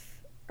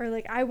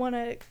I want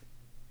to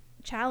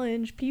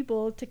challenge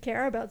people to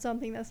care about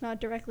something that's not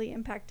directly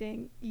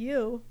impacting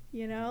you,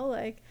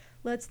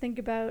 let's think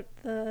about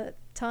the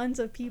tons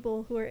of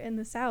people who are in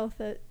the South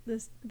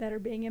that are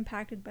being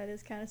impacted by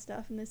this kind of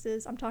stuff. And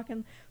I'm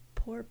talking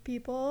poor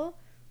people,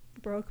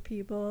 broke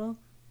people,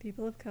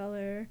 people of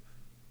color,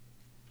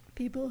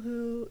 people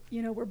who,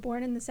 were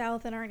born in the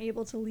South and aren't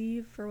able to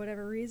leave for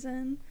whatever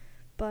reason.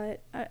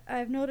 But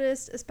I've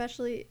noticed,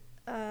 especially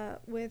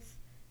with,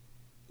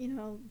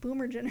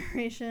 boomer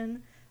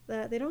generation,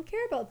 that they don't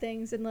care about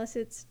things unless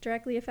it's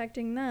directly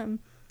affecting them.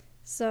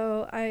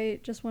 So I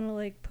just want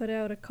to put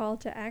out a call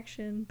to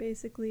action,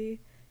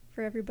 basically,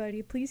 for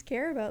everybody. Please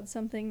care about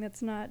something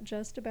that's not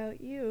just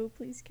about you.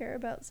 Please care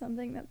about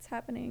something that's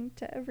happening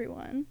to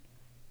everyone.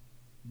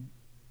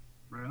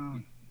 Right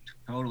on.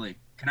 Totally.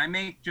 Can I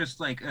make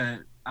just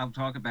I'll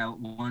talk about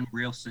one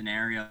real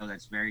scenario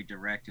that's very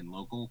direct and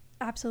local?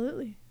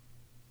 Absolutely.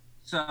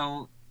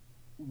 So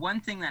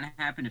one thing that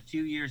happened a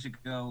few years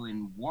ago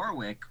in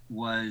Warwick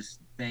was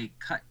they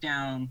cut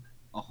down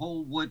a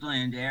whole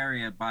woodland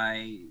area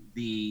by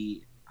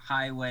the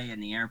highway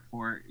and the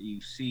airport.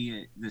 You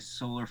see this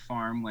solar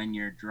farm when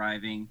you're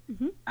driving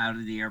out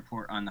of the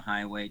airport on the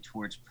highway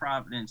towards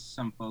Providence.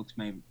 Some folks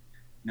may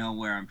know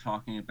where I'm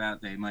talking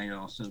about. They might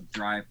also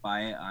drive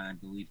by it on, I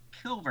believe,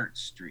 Kilvert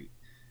Street.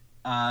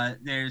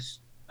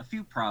 There's a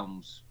few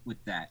problems with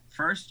that.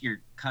 First,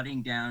 you're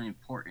cutting down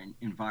important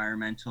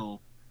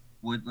environmental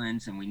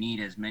woodlands, and we need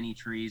as many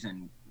trees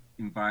and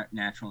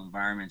natural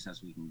environments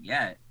as we can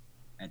get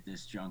at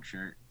this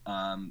juncture,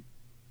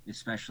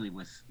 especially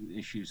with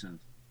issues of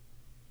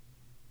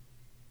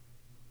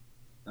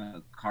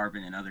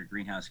carbon and other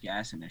greenhouse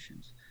gas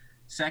emissions.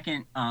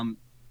 Second,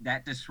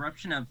 that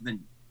disruption of the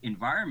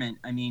environment,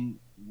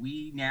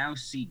 we now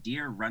see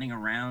deer running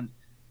around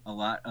a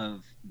lot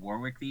of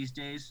Warwick these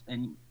days,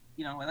 and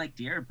I like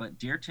deer, but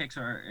deer ticks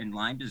and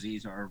Lyme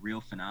disease are a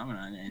real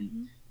phenomenon,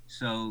 and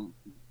so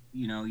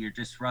you're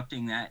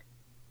disrupting that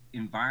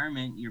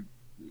environment. You're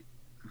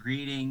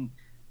creating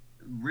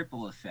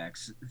ripple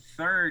effects.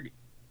 Third,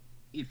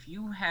 if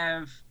you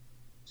have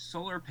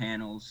solar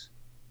panels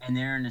and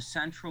they're in a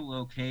central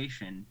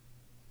location,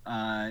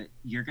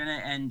 you're going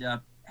to end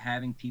up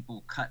having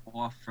people cut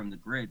off from the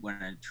grid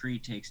when a tree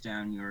takes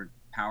down your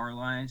power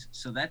lines.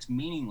 So that's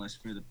meaningless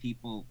for the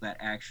people that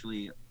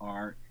actually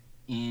are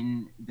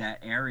in that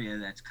area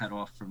that's cut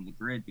off from the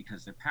grid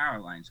because their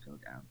power lines go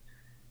down.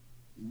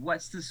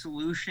 What's the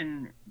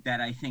solution that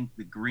I think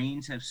the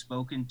Greens have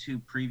spoken to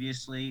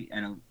previously?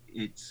 And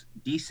it's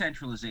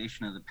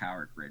decentralization of the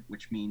power grid,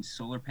 which means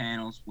solar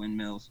panels,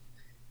 windmills,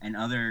 and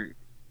other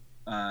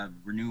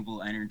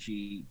renewable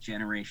energy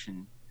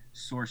generation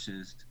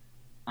sources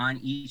on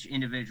each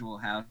individual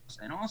house,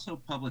 and also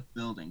public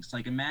buildings.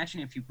 Imagine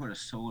if you put a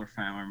solar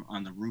farm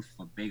on the roof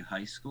of a big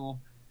high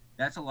school.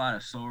 That's a lot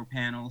of solar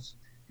panels.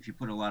 If you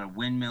put a lot of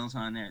windmills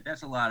on there,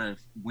 that's a lot of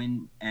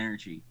wind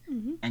energy.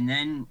 And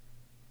then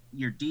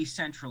you're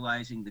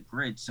decentralizing the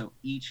grid so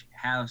each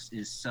house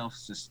is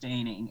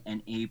self-sustaining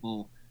and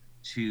able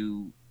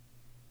to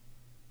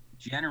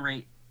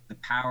generate the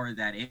power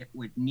that it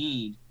would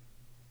need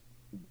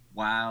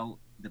while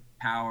the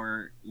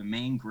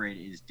main grid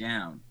is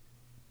down.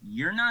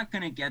 You're not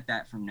going to get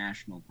that from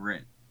National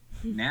Grid.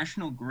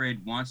 National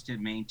Grid wants to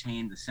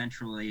maintain the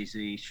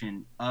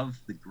centralization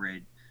of the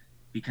grid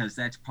because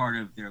that's part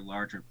of their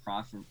larger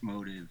profit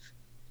motive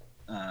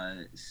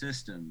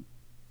system.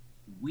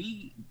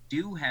 We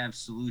do have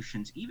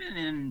solutions, even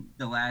in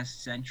the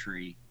last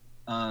century,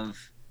 of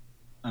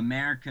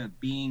America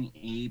being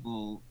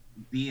able,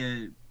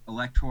 via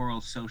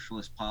electoral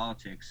socialist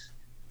politics,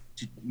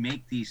 to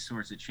make these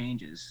sorts of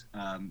changes.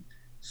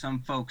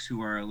 Some folks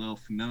who are a little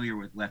familiar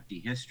with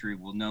lefty history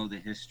will know the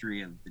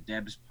history of the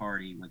Debs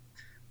Party with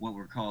what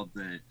were called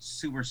the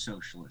sewer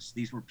socialists.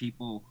 These were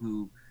people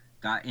who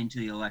got into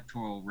the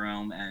electoral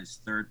realm as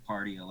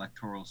third-party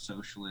electoral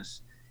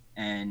socialists,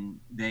 and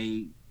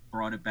they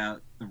brought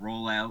about the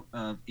rollout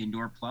of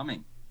indoor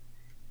plumbing.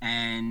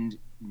 And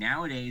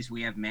nowadays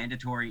we have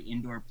mandatory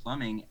indoor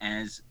plumbing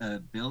as a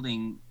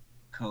building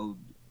code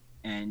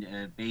and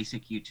a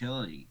basic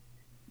utility.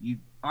 You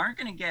aren't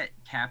going to get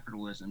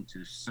capitalism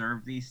to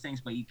serve these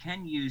things, but you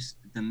can use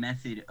the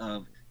method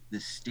of the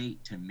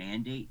state to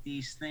mandate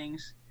these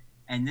things.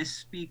 And this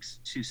speaks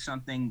to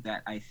something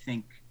that I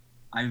think,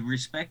 I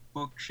respect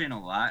Bookchin a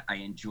lot. I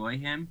enjoy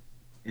him,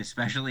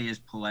 especially his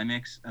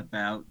polemics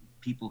about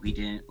people he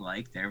didn't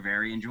like. They're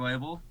very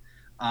enjoyable.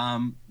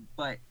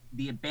 But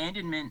the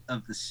abandonment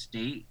of the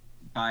state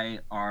by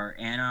our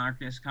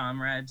anarchist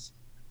comrades,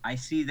 I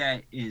see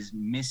that is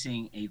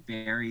missing a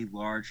very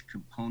large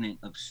component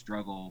of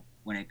struggle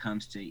when it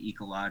comes to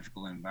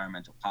ecological and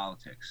environmental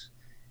politics.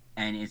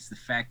 And it's the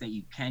fact that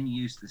you can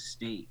use the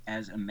state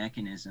as a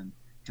mechanism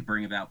to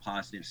bring about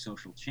positive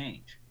social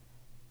change.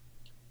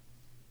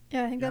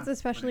 Yeah, I think that's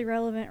especially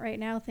relevant right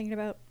now, thinking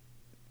about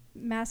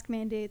mask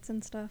mandates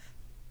and stuff.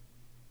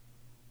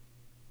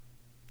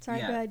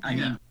 Sorry, go ahead.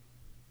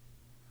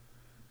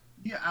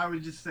 I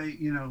would just say,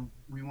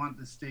 we want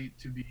the state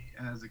to be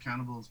as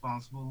accountable as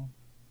possible.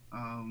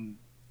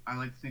 I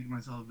like to think of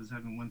myself as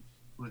having one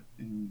foot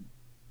in,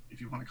 if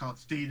you want to call it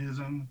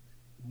statism,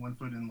 one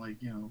foot in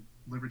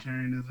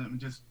libertarianism, and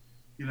just,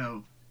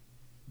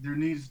 there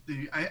needs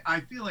to,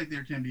 I feel like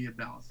there can be a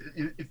balance.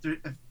 If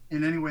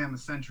in any way I'm a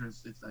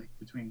centrist, it's like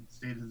between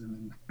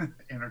statism and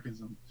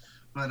anarchism.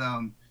 But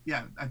I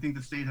think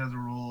the state has a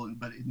role,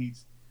 but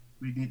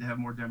we need to have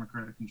more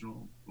democratic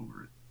control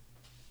over it.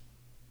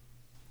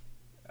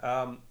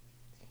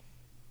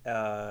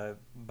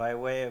 By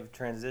way of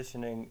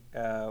transitioning,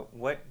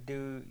 what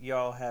do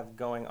y'all have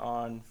going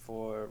on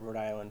for Rhode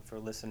Island for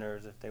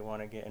listeners if they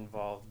want to get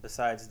involved?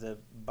 Besides the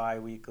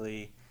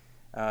bi-weekly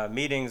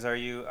meetings, are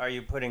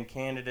you putting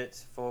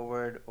candidates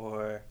forward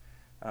or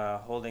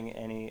holding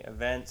any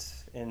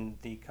events in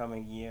the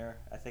coming year?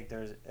 I think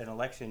there's an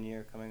election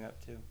year coming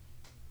up too.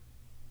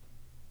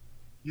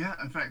 Yeah,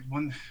 in fact,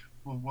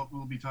 what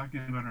we'll be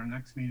talking about our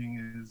next meeting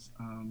is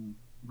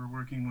we're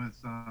working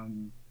with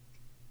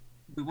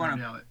we want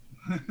to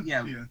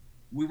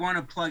we want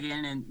to plug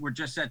in, and we're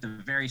just at the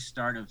very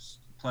start of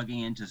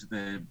plugging into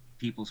the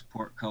People's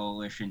Port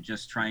Coalition,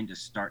 just trying to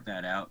start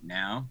that out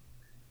now,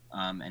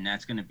 and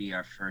that's going to be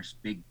our first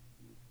big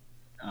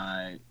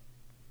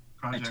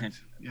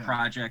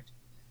project.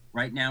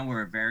 Right now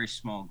we're a very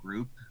small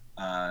group,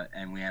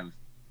 and we have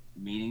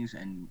meetings,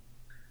 and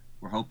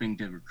we're hoping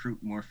to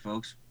recruit more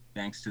folks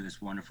thanks to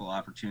this wonderful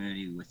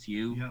opportunity with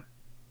you,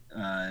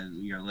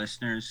 your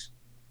listeners.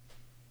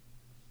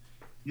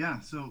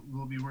 Yeah, so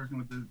we'll be working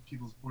with the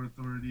People's Port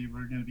Authority.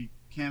 We're going to be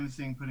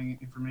canvassing, putting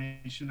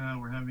information out.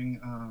 We're having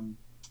an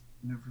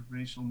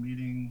informational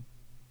meeting.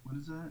 What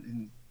is that?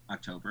 In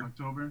October.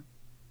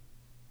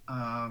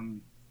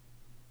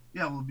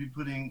 We'll be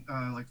putting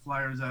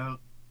flyers out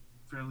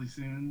fairly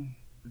soon,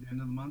 at the end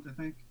of the month, I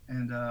think.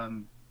 And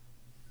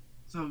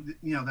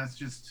that's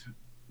just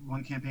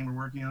one campaign we're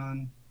working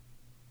on.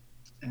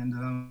 And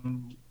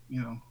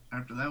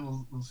after that,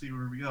 we'll see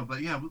where we go.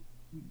 But yeah, we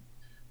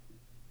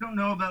don't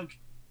know about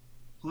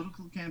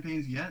political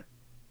campaigns yet.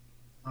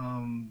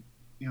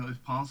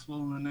 If possible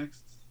in the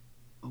next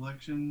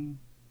election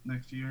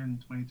next year in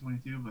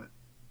 2022, but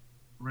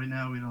right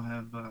now we don't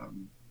have.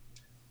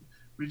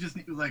 We just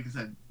need, like I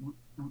said,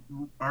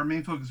 our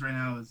main focus right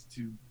now is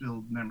to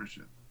build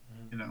membership.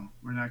 Mm-hmm.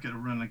 We're not going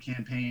to run a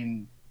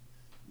campaign,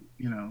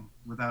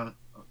 without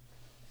a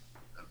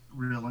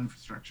real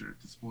infrastructure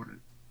to support it.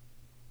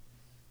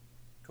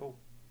 Cool.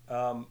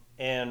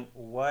 And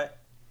what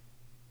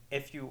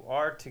if you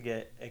are to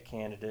get a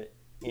candidate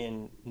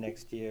in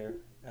next year?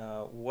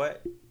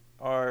 What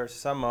are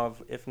some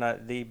of, if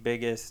not the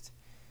biggest,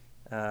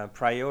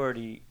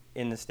 priority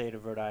in the state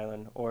of Rhode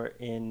Island or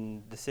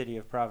in the city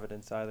of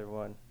Providence, either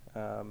one,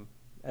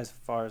 as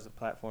far as the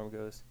platform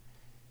goes?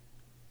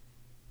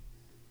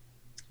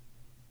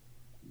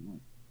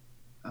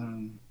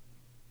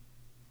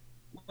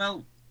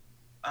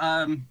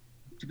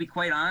 To be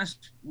quite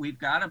honest, we've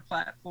got a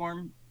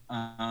platform.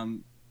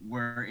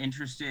 We're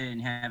interested in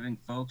having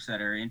folks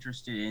that are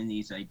interested in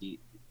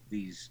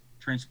these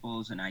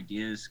principles and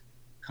ideas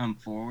come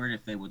forward.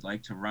 If they would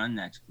like to run,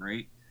 that's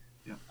great.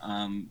 Yeah.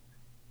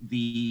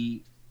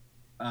 The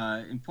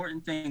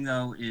important thing,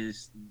 though,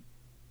 is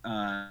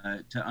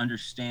to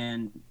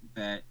understand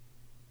that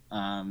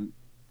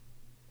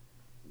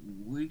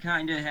we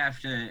kind of have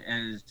to,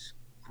 as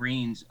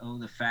Greens, owe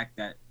the fact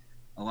that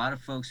a lot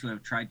of folks who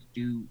have tried to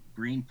do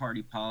Green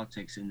Party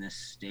politics in this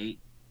state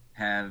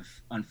have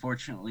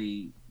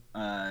unfortunately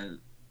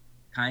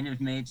kind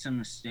of made some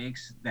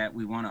mistakes that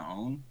we want to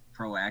own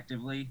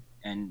proactively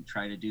and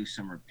try to do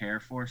some repair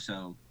for.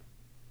 So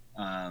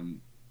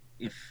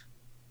if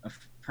a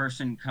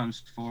person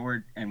comes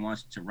forward and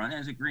wants to run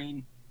as a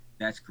Green,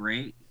 that's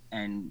great,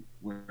 and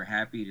we're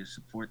happy to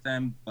support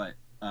them. But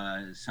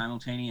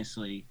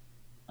simultaneously,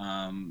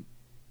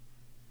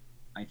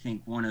 I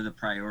think one of the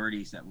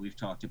priorities that we've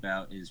talked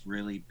about is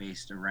really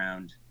based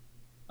around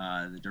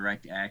the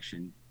direct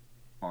action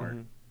part,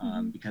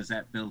 because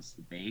that builds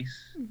the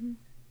base.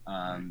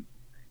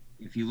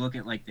 If you look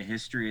at like the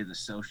history of the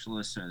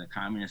Socialists or the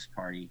Communist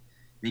Party,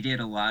 they did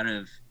a lot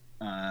of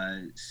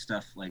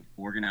stuff like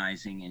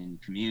organizing in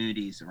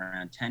communities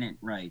around tenant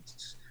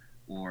rights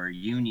or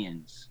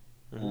unions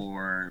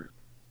or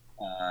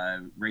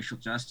racial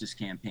justice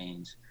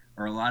campaigns,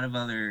 or a lot of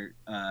other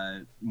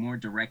more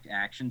direct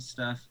action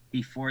stuff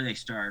before they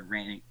started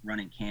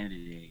running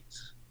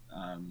candidates.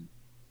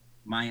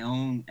 My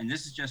own, and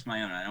this is just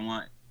my own, I don't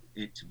want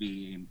it to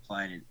be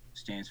implied it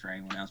stands for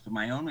anyone else, but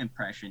my own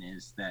impression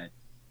is that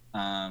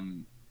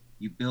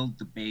you build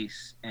the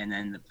base and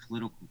then the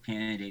political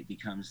candidate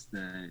becomes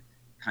the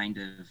kind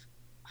of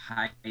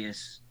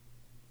highest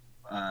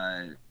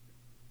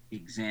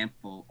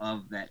example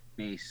of that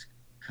base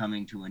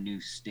coming to a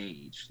new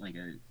stage, like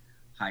a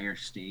higher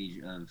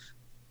stage of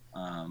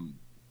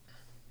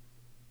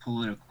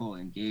political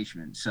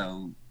engagement.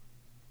 So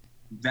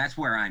that's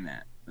where I'm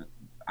at.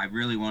 I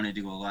really want to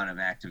do a lot of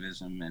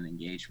activism and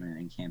engagement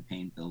and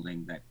campaign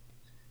building that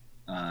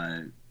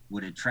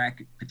would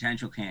attract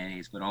potential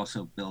candidates, but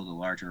also build a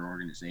larger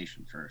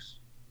organization first.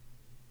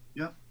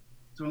 Yep,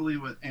 totally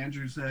what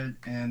Andrew said.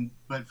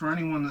 But for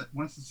anyone that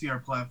wants to see our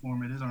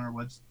platform, it is on our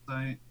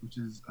website, which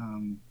is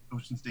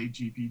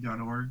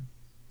oceanstategp.org.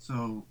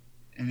 So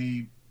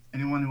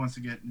anyone who wants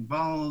to get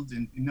involved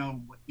and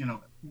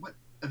what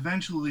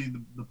eventually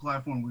the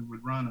platform we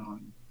would run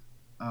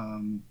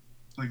on.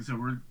 Like I said,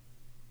 we're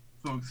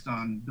focused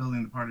on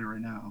building the party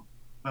right now,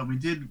 but we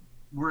did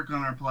work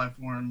on our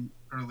platform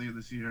earlier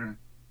this year.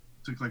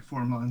 It took like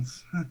 4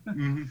 months.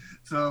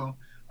 So,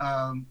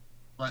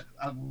 but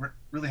I'm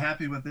really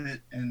happy with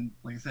it. And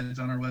like I said, it's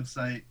on our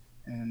website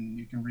and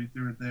you can read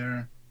through it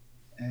there.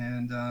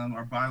 And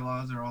our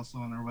bylaws are also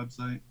on our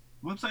website.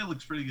 The website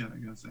looks pretty good, I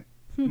gotta say.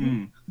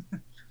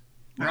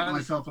 Pat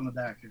myself on the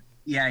back here.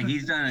 Yeah,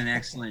 he's done an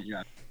excellent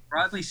job.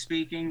 Broadly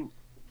speaking,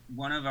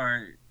 one of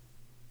our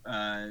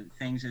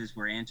things is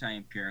we're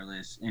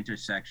anti-imperialists,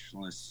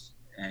 intersectionalists,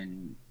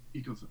 and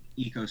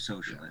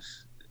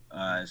eco-socialists.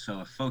 So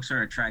if folks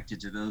are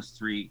attracted to those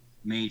three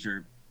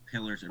major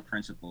pillars or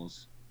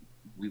principles,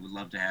 we would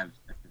love to have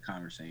a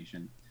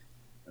conversation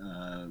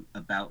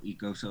about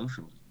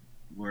eco-socialism.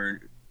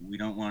 We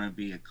don't want to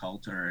be a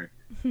cult or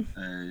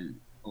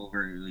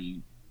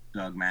overly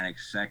dogmatic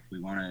sect.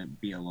 We want to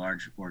be a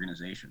large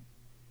organization.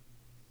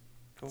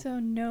 Cool. So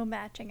no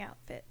matching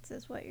outfits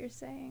is what you're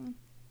saying.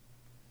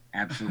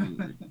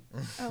 Absolutely.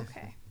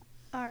 Okay.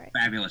 All right.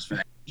 Fabulous for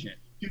that shit.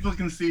 People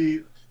can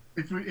see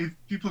if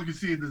people can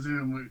see the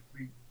Zoom,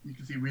 you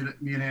can see me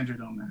and Andrew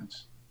don't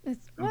match.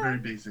 It's very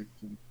basic.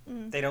 So.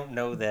 They don't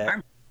know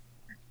that.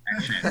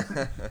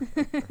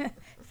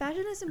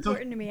 Fashion is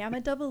important to me. I'm a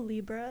double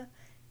Libra.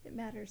 It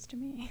matters to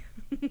me.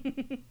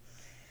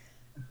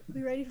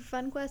 We ready for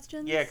fun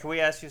questions? Yeah, can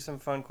we ask you some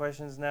fun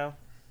questions now?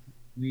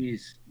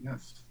 Please.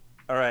 Yes.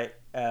 All right.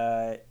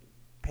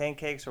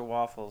 Pancakes or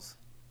waffles?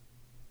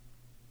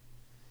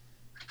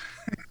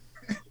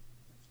 It's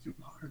too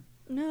hard.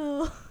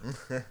 No.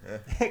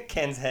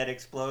 Ken's head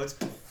explodes.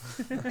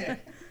 I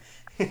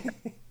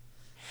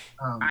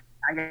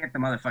get the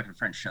motherfucking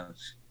French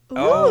toast.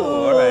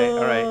 Oh,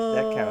 all right.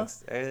 That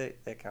counts.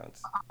 That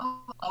counts.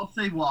 I'll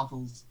say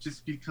waffles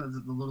just because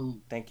of the little.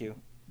 Thank you.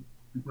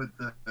 With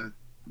the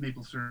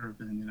maple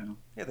syrup in,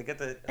 Yeah, they get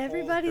the.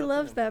 Everybody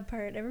loves that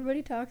part.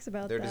 Everybody talks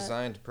about They're that. They're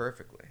designed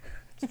perfectly.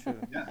 It's true.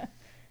 Yeah.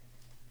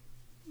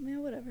 Yeah,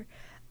 whatever.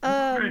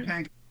 Blueberry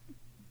pancakes.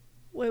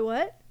 Wait,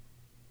 what?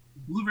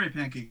 Blueberry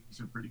pancakes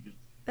are pretty good.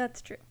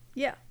 That's true.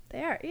 Yeah,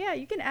 they are. Yeah,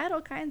 you can add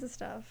all kinds of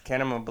stuff.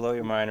 Ken, I'm gonna blow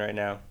your mind right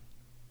now.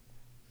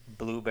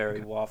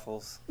 Blueberry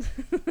waffles.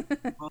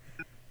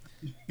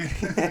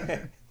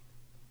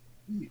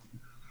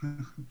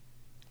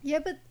 Yeah,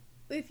 but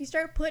if you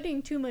start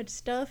putting too much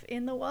stuff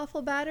in the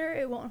waffle batter,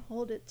 it won't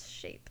hold its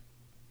shape.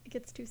 It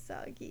gets too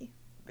soggy.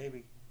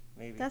 Maybe.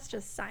 That's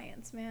just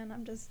science, man.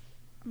 I'm just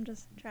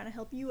trying to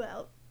help you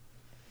out.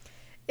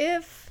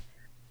 If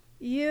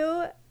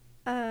you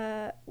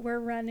were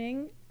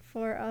running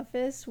for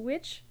office,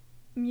 which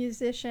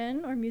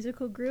musician or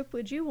musical group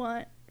would you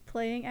want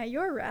playing at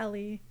your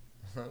rally?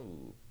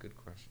 Oh, good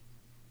question.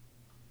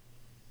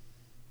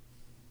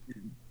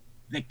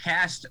 The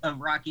cast of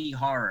Rocky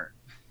Horror.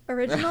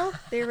 Original?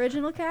 The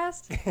original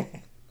cast?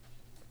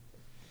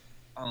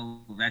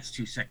 Oh, that's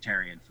too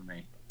sectarian for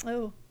me.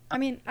 Oh, I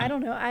mean, I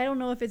don't know. I don't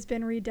know if it's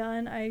been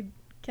redone. I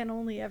can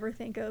only ever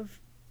think of.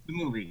 The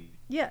movie.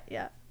 Yeah,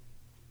 yeah.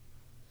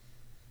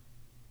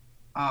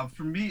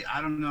 For me,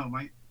 I don't know.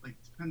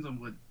 Depends on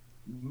what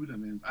mood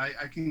I'm in.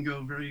 I can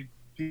go very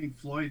Pink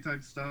Floyd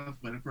type stuff,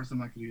 but of course I'm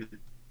not gonna get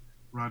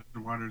Roger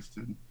Waters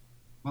to.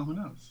 Well, who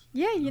knows?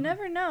 Yeah, you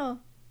never know.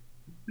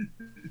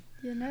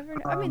 You never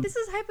know. I mean, this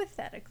is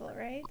hypothetical,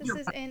 right? This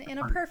is in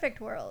a perfect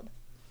world.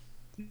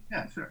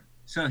 Yeah, sure.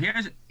 So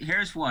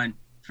here's one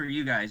for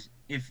you guys.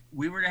 If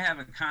we were to have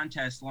a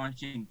contest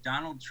launching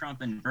Donald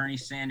Trump and Bernie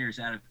Sanders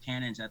out of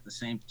cannons at the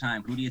same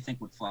time, who do you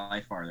think would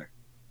fly farther?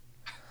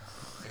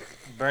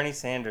 Bernie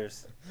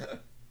Sanders.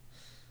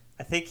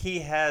 I think he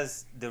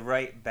has the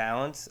right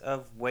balance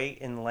of weight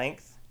and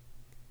length,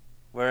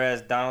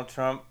 whereas Donald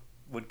Trump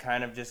would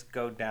kind of just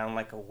go down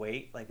like a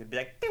weight, like it'd be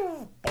like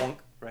bonk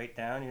right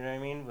down. You know what I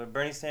mean? But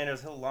Bernie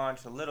Sanders, he'll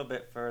launch a little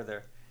bit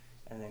further,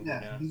 and then go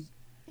down.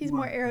 He's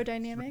more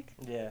aerodynamic.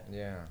 Yeah.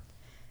 Yeah.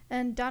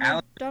 And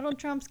Donald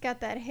Trump's got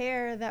that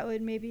hair that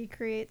would maybe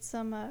create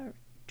some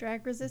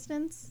drag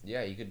resistance.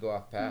 Yeah, you could go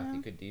off path. Yeah.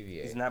 You could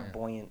deviate. He's not yeah.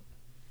 buoyant.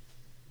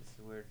 It's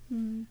weird.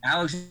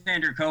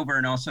 Alexander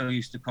Coburn also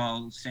used to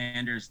call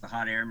Sanders the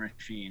hot air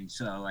machine,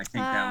 so I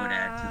think that would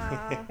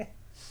add to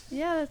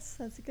Yeah, that's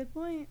a good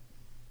point.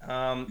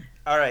 All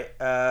right.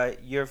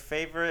 Your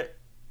favorite?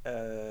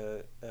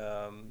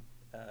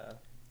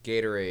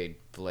 Gatorade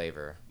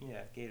flavor.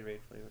 Yeah, Gatorade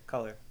flavor,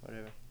 color,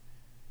 whatever.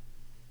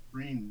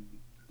 Green.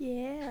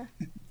 Yeah.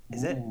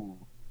 Is it? Ooh.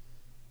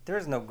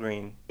 There's no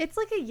green. It's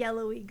like a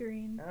yellowy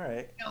green. All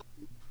right.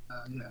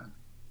 Yeah.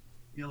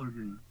 Yellow or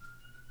green.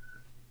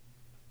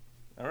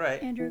 All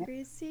right. Andrew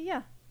agrees. See,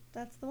 yeah,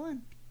 that's the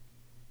one.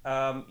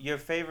 Your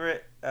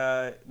favorite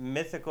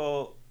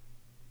mythical,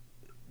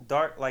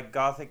 dark, like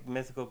gothic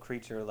mythical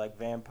creature, like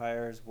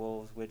vampires,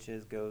 wolves,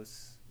 witches,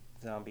 ghosts,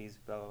 zombies,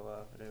 blah blah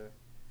blah, whatever.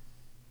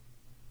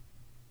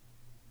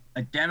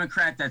 A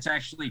Democrat that's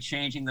actually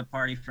changing the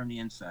party from the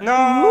inside. No.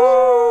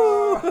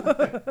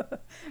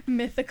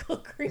 Mythical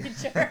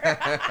creature.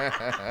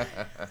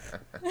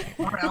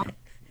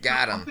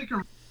 Got I'll him. pick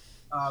a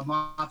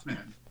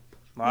Mothman.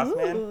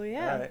 Mothman. Ooh,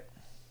 yeah. All right.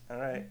 All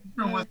right.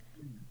 From West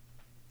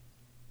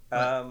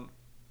Um.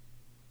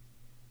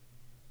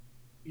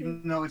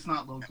 Even though it's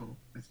not local,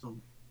 it's the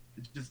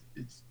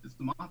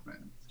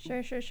Mothman. It's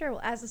cool. Sure.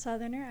 Well, as a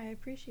Southerner, I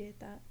appreciate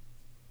that.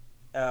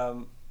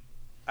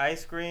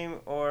 Ice cream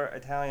or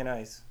Italian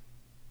ice?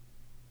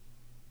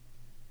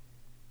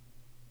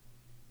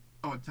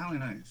 Oh,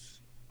 Italian ice.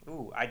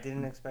 Ooh, I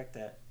didn't expect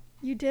that.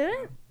 You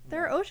didn't?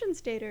 They're ocean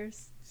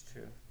staters. It's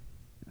true.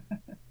 Yeah,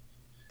 I guess.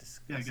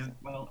 Disgusting.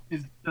 Well,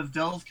 does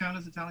Dell's count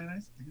as Italian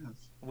ice? I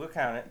guess. We'll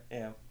count it.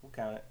 Yeah, we'll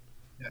count it.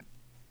 Yeah.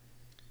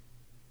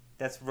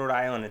 That's Rhode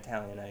Island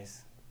Italian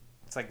ice.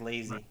 It's like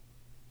lazy.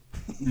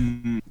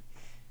 Mhm.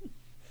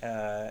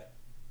 All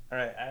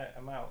right,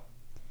 I'm out.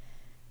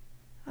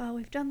 Oh,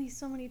 we've done these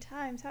so many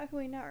times. How can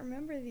we not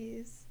remember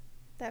these?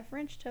 That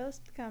French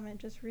toast comment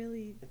just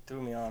really It threw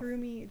me off.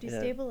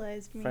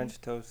 destabilized me. French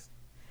toast.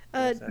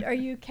 Are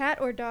you cat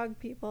or dog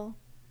people?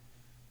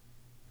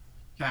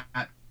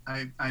 Cat.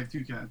 I have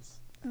two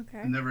cats. Okay.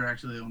 I never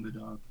actually owned a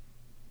dog.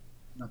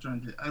 Not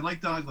trying to. I like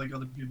dogs like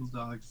other people's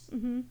dogs.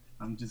 Mm-hmm.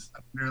 I'm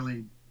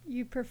barely.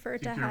 You prefer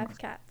to Take care of have myself.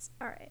 cats.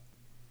 All right.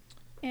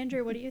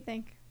 Andrew, what do you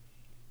think?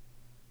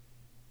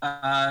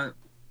 Well,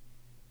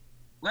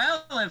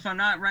 if I'm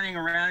not running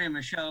around in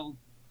Michelle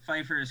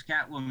Pfeiffer's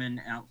Catwoman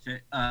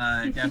outfit,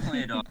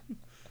 definitely a dog.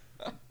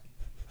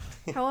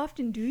 How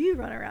often do you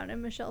run around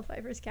in Michelle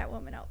Pfeiffer's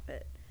Catwoman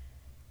outfit?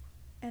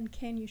 And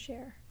can you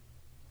share?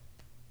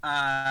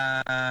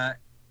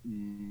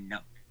 No.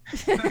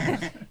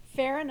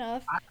 Fair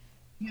enough.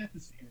 You have to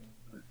see it,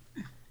 but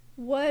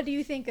What do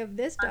you think of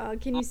this dog?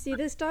 Can you see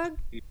this dog?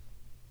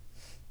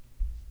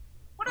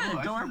 What an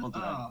I adorable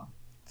feel- dog.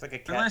 It's like a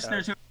For cat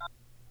listeners dog.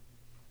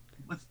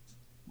 who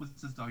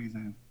what's this doggy's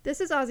name?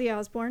 This is Ozzy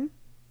Osbourne.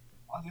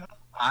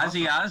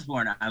 Ozzy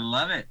Osbourne, I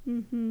love it.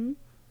 Mm-hmm.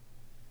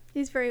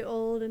 He's very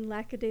old and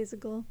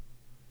lackadaisical.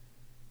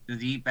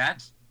 Does he eat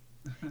bats?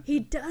 He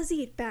does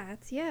eat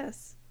bats,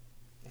 yes.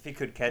 If he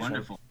could catch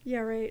Wonderful. Yeah,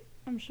 right.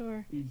 I'm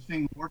sure. He's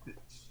sing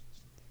orchids.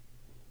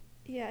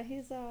 Yeah,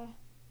 he's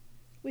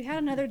we had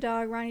another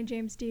dog, Ronnie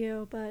James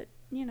Dio, but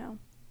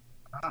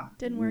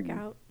didn't work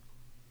out.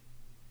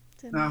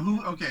 Didn't Now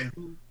work out.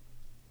 who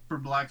for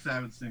Black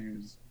Sabbath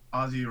singers,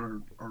 Ozzy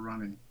or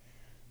Ronnie?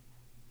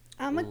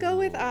 I'm gonna go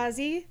with Ooh.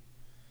 Ozzy,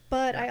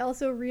 but I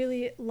also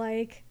really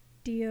like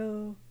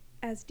Dio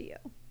as Dio.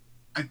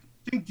 I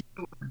think Dio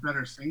was a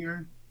better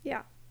singer,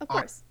 Yeah, of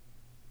course.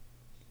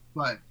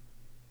 but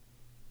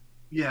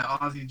yeah,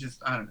 Ozzy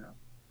just I don't know.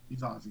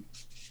 He's Ozzy.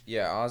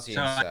 Yeah, Ozzy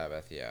So and I-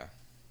 Sabbath, yeah.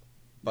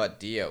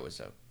 But Dio is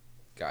a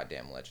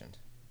goddamn legend.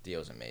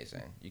 Dio's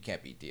amazing. You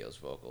can't beat Dio's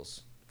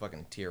vocals.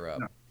 Fucking tear up.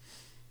 No.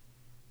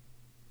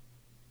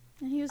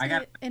 And he was I the got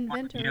one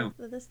inventor for you.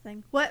 of this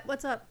thing.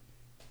 What's up?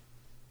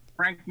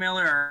 Frank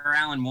Miller or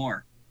Alan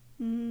Moore?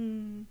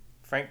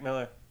 Frank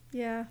Miller.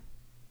 Yeah.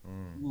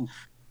 Mm. Oof.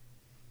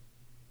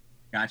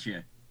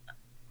 Gotcha.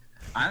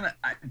 I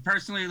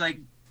personally like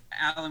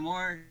Alan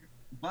Moore,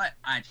 but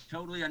I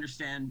totally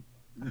understand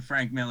the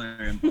Frank Miller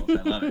impulse.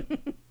 I love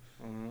it.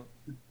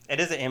 It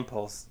is an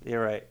impulse.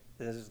 You're right.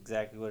 This is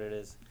exactly what it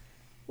is.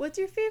 What's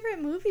your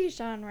favorite movie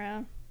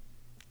genre?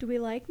 Do we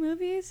like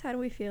movies? How do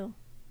we feel?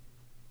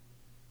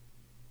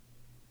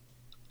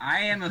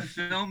 I am a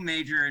film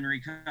major in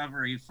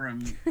recovery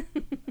from.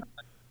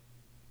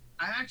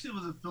 I actually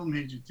was a film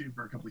major too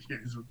for a couple of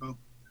years.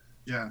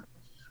 Yeah.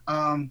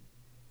 Um,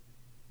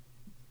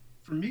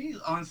 for me,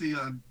 honestly,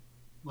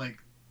 like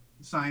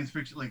science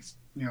fiction, like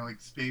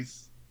like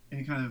space,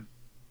 any kind of,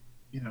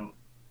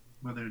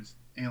 whether it's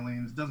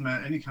aliens, doesn't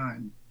matter, any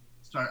kind.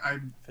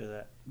 I'm For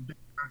that. a big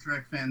Star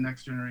Trek fan,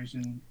 Next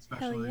Generation,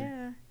 especially.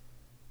 Hell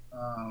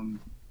yeah.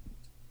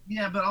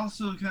 Yeah, but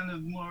also kind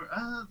of more,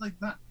 like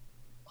not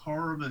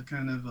horror, but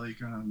kind of like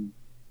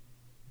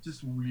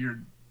just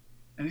weird.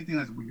 Anything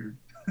that's weird.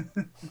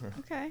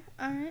 Okay.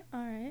 All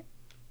right.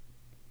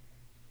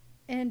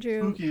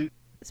 Andrew.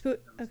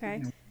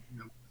 Okay.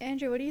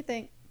 Andrew, what do you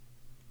think?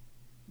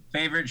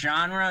 Favorite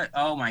genre?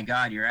 Oh my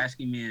God, you're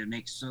asking me to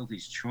make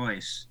Sophie's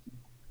choice.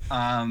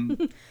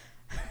 That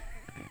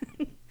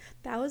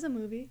was a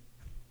movie.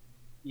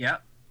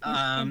 Yep.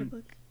 And a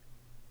book.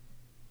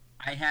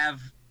 I have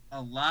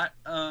a lot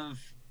of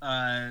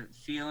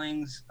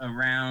feelings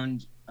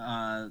around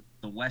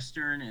the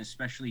Western,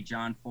 especially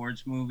John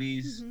Ford's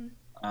movies.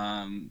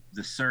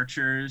 The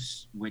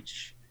Searchers,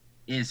 which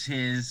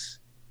is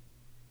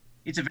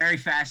it's a very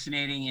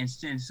fascinating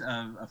instance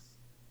of a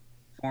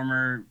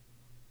former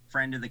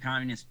friend of the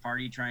Communist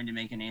Party trying to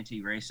make an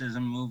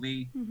anti-racism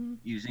movie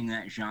using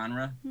that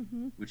genre,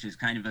 which is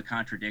kind of a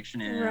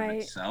contradiction in and of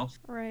itself.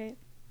 Right.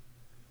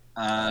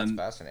 That's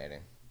fascinating.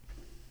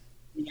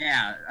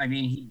 Yeah, I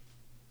mean,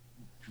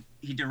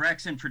 he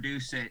directs and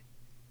produces it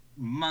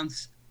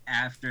months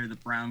after the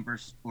Brown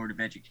versus Board of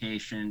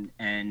Education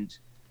and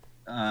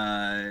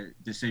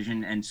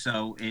decision, and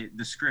so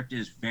the script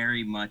is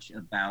very much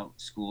about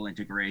school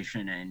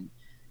integration and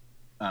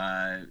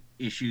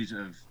issues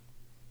of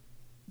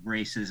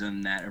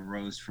racism that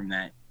arose from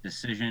that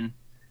decision.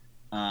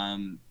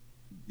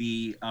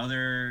 The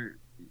other,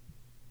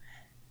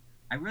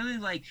 I really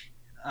like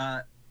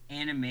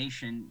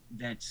animation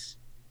that's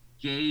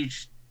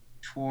gauged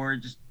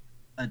towards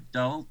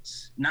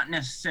adults, not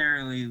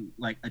necessarily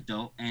like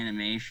adult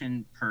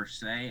animation per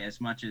se, as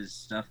much as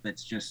stuff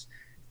that's just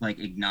like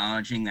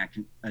acknowledging that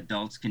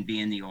adults can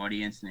be in the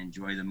audience and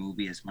enjoy the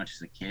movie as much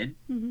as a kid.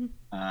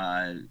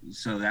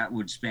 So that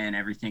would span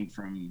everything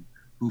from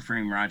Who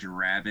Framed Roger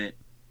Rabbit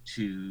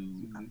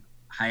to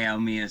Hayao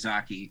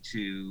Miyazaki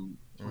to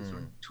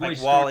Toy Like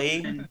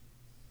Story.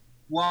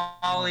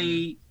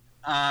 WALL-E?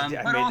 I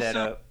But made also, that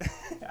up.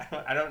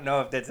 I don't know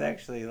if that's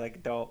actually like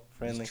adult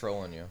friendly. He's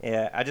trolling you.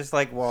 Yeah, I just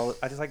like I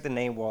just like the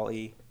name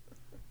WALL-E.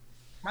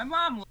 my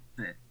mom loves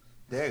it.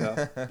 There you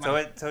go.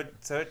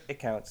 so it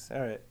counts.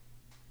 All right.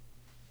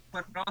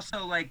 But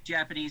also like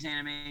Japanese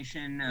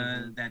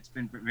animation that's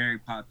been very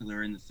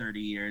popular in the 30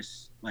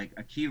 years, like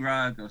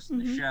Akira, Ghost in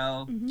the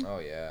Shell. Oh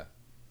yeah.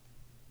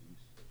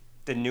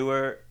 The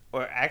newer,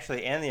 or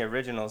actually, and the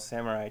original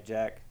Samurai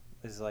Jack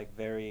is like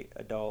very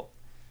adult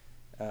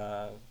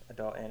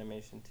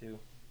animation too.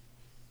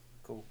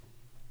 Cool.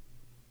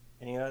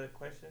 Any other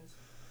questions?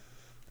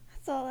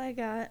 That's all I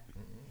got.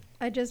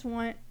 I just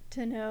want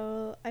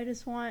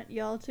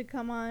y'all to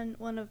come on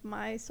one of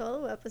my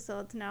solo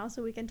episodes now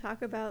so we can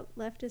talk about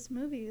leftist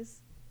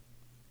movies.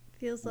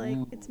 Feels like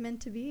it's meant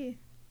to be.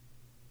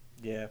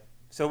 Yeah.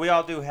 So we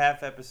all do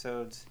half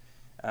episodes.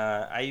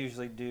 I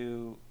usually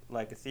do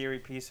like a theory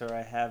piece, or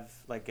I have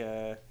like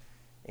a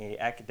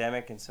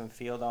academic in some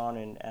field on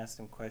and ask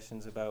them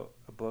questions about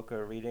a book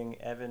or a reading.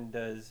 Evan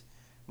does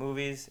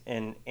movies,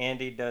 and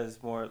Andy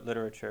does more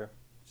literature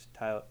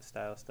style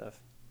stuff.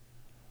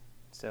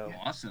 So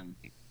Awesome.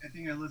 I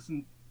think I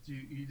listened to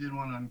you did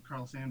one on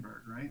Carl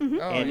Sandburg, right?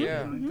 Oh Andy?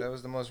 yeah, that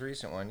was the most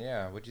recent one.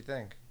 Yeah, what'd you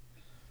think?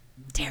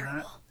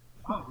 Terrible.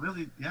 Oh,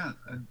 really? Yeah,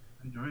 I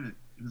enjoyed it.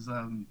 It was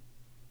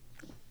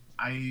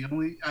I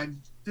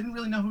didn't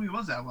really know who he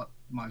was that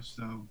much,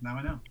 so now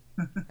I know.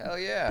 Hell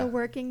yeah. The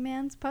working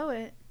man's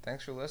poet.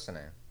 Thanks for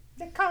listening.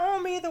 they call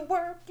me the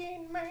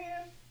working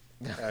man.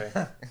 Sorry.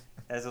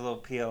 As a little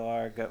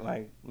PLR, got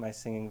my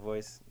singing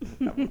voice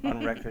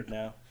on record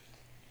now.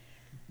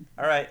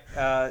 All right.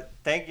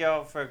 Thank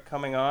y'all for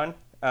coming on.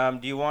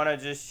 Do you want to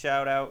just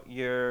shout out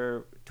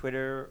your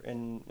Twitter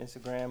and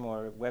Instagram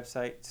or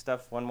website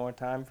stuff one more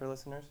time for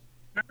listeners?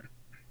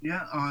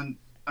 Yeah,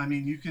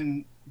 you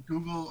can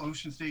Google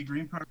Ocean State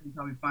Green Party and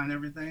probably find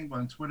everything. But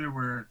on Twitter,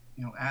 we're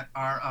at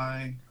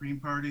RI Green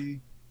Party.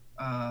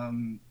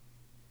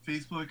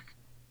 Facebook,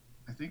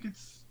 I think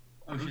it's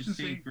Ocean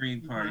State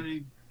Green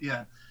Party.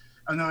 Yeah,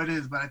 I know it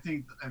is, but I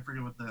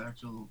forget what the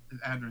actual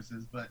address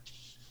is.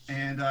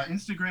 And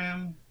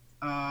Instagram,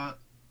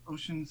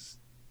 Ocean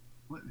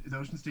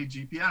State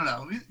GP. I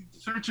don't know.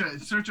 Search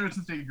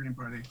Ocean State Green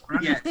Party. We're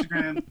on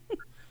Instagram.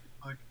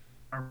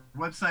 Our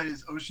website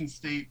is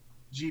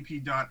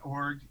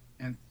oceanstategp.org,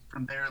 and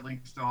from there it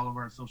links to all of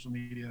our social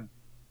media.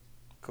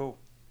 Cool.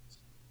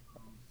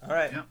 All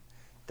right. Yep.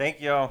 Thank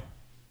y'all.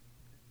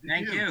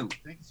 Thank you.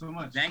 Thank you so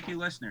much. Thank you,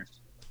 listeners.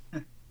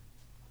 Give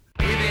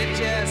it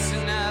just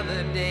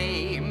another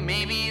day,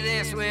 maybe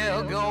this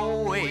will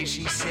go away,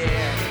 she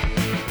said.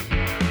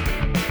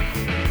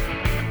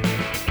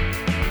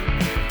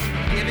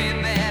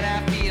 Given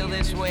that I feel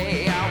this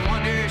way, I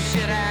wonder,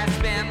 should I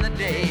spend the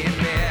day in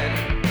bed?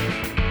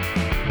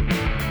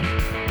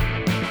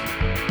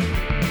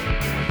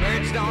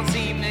 Birds don't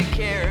seem to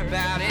care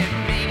about it,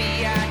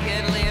 maybe I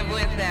could live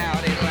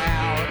without it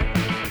loud.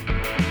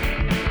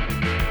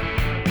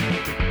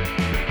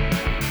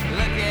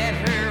 Look at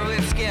her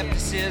with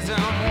skepticism.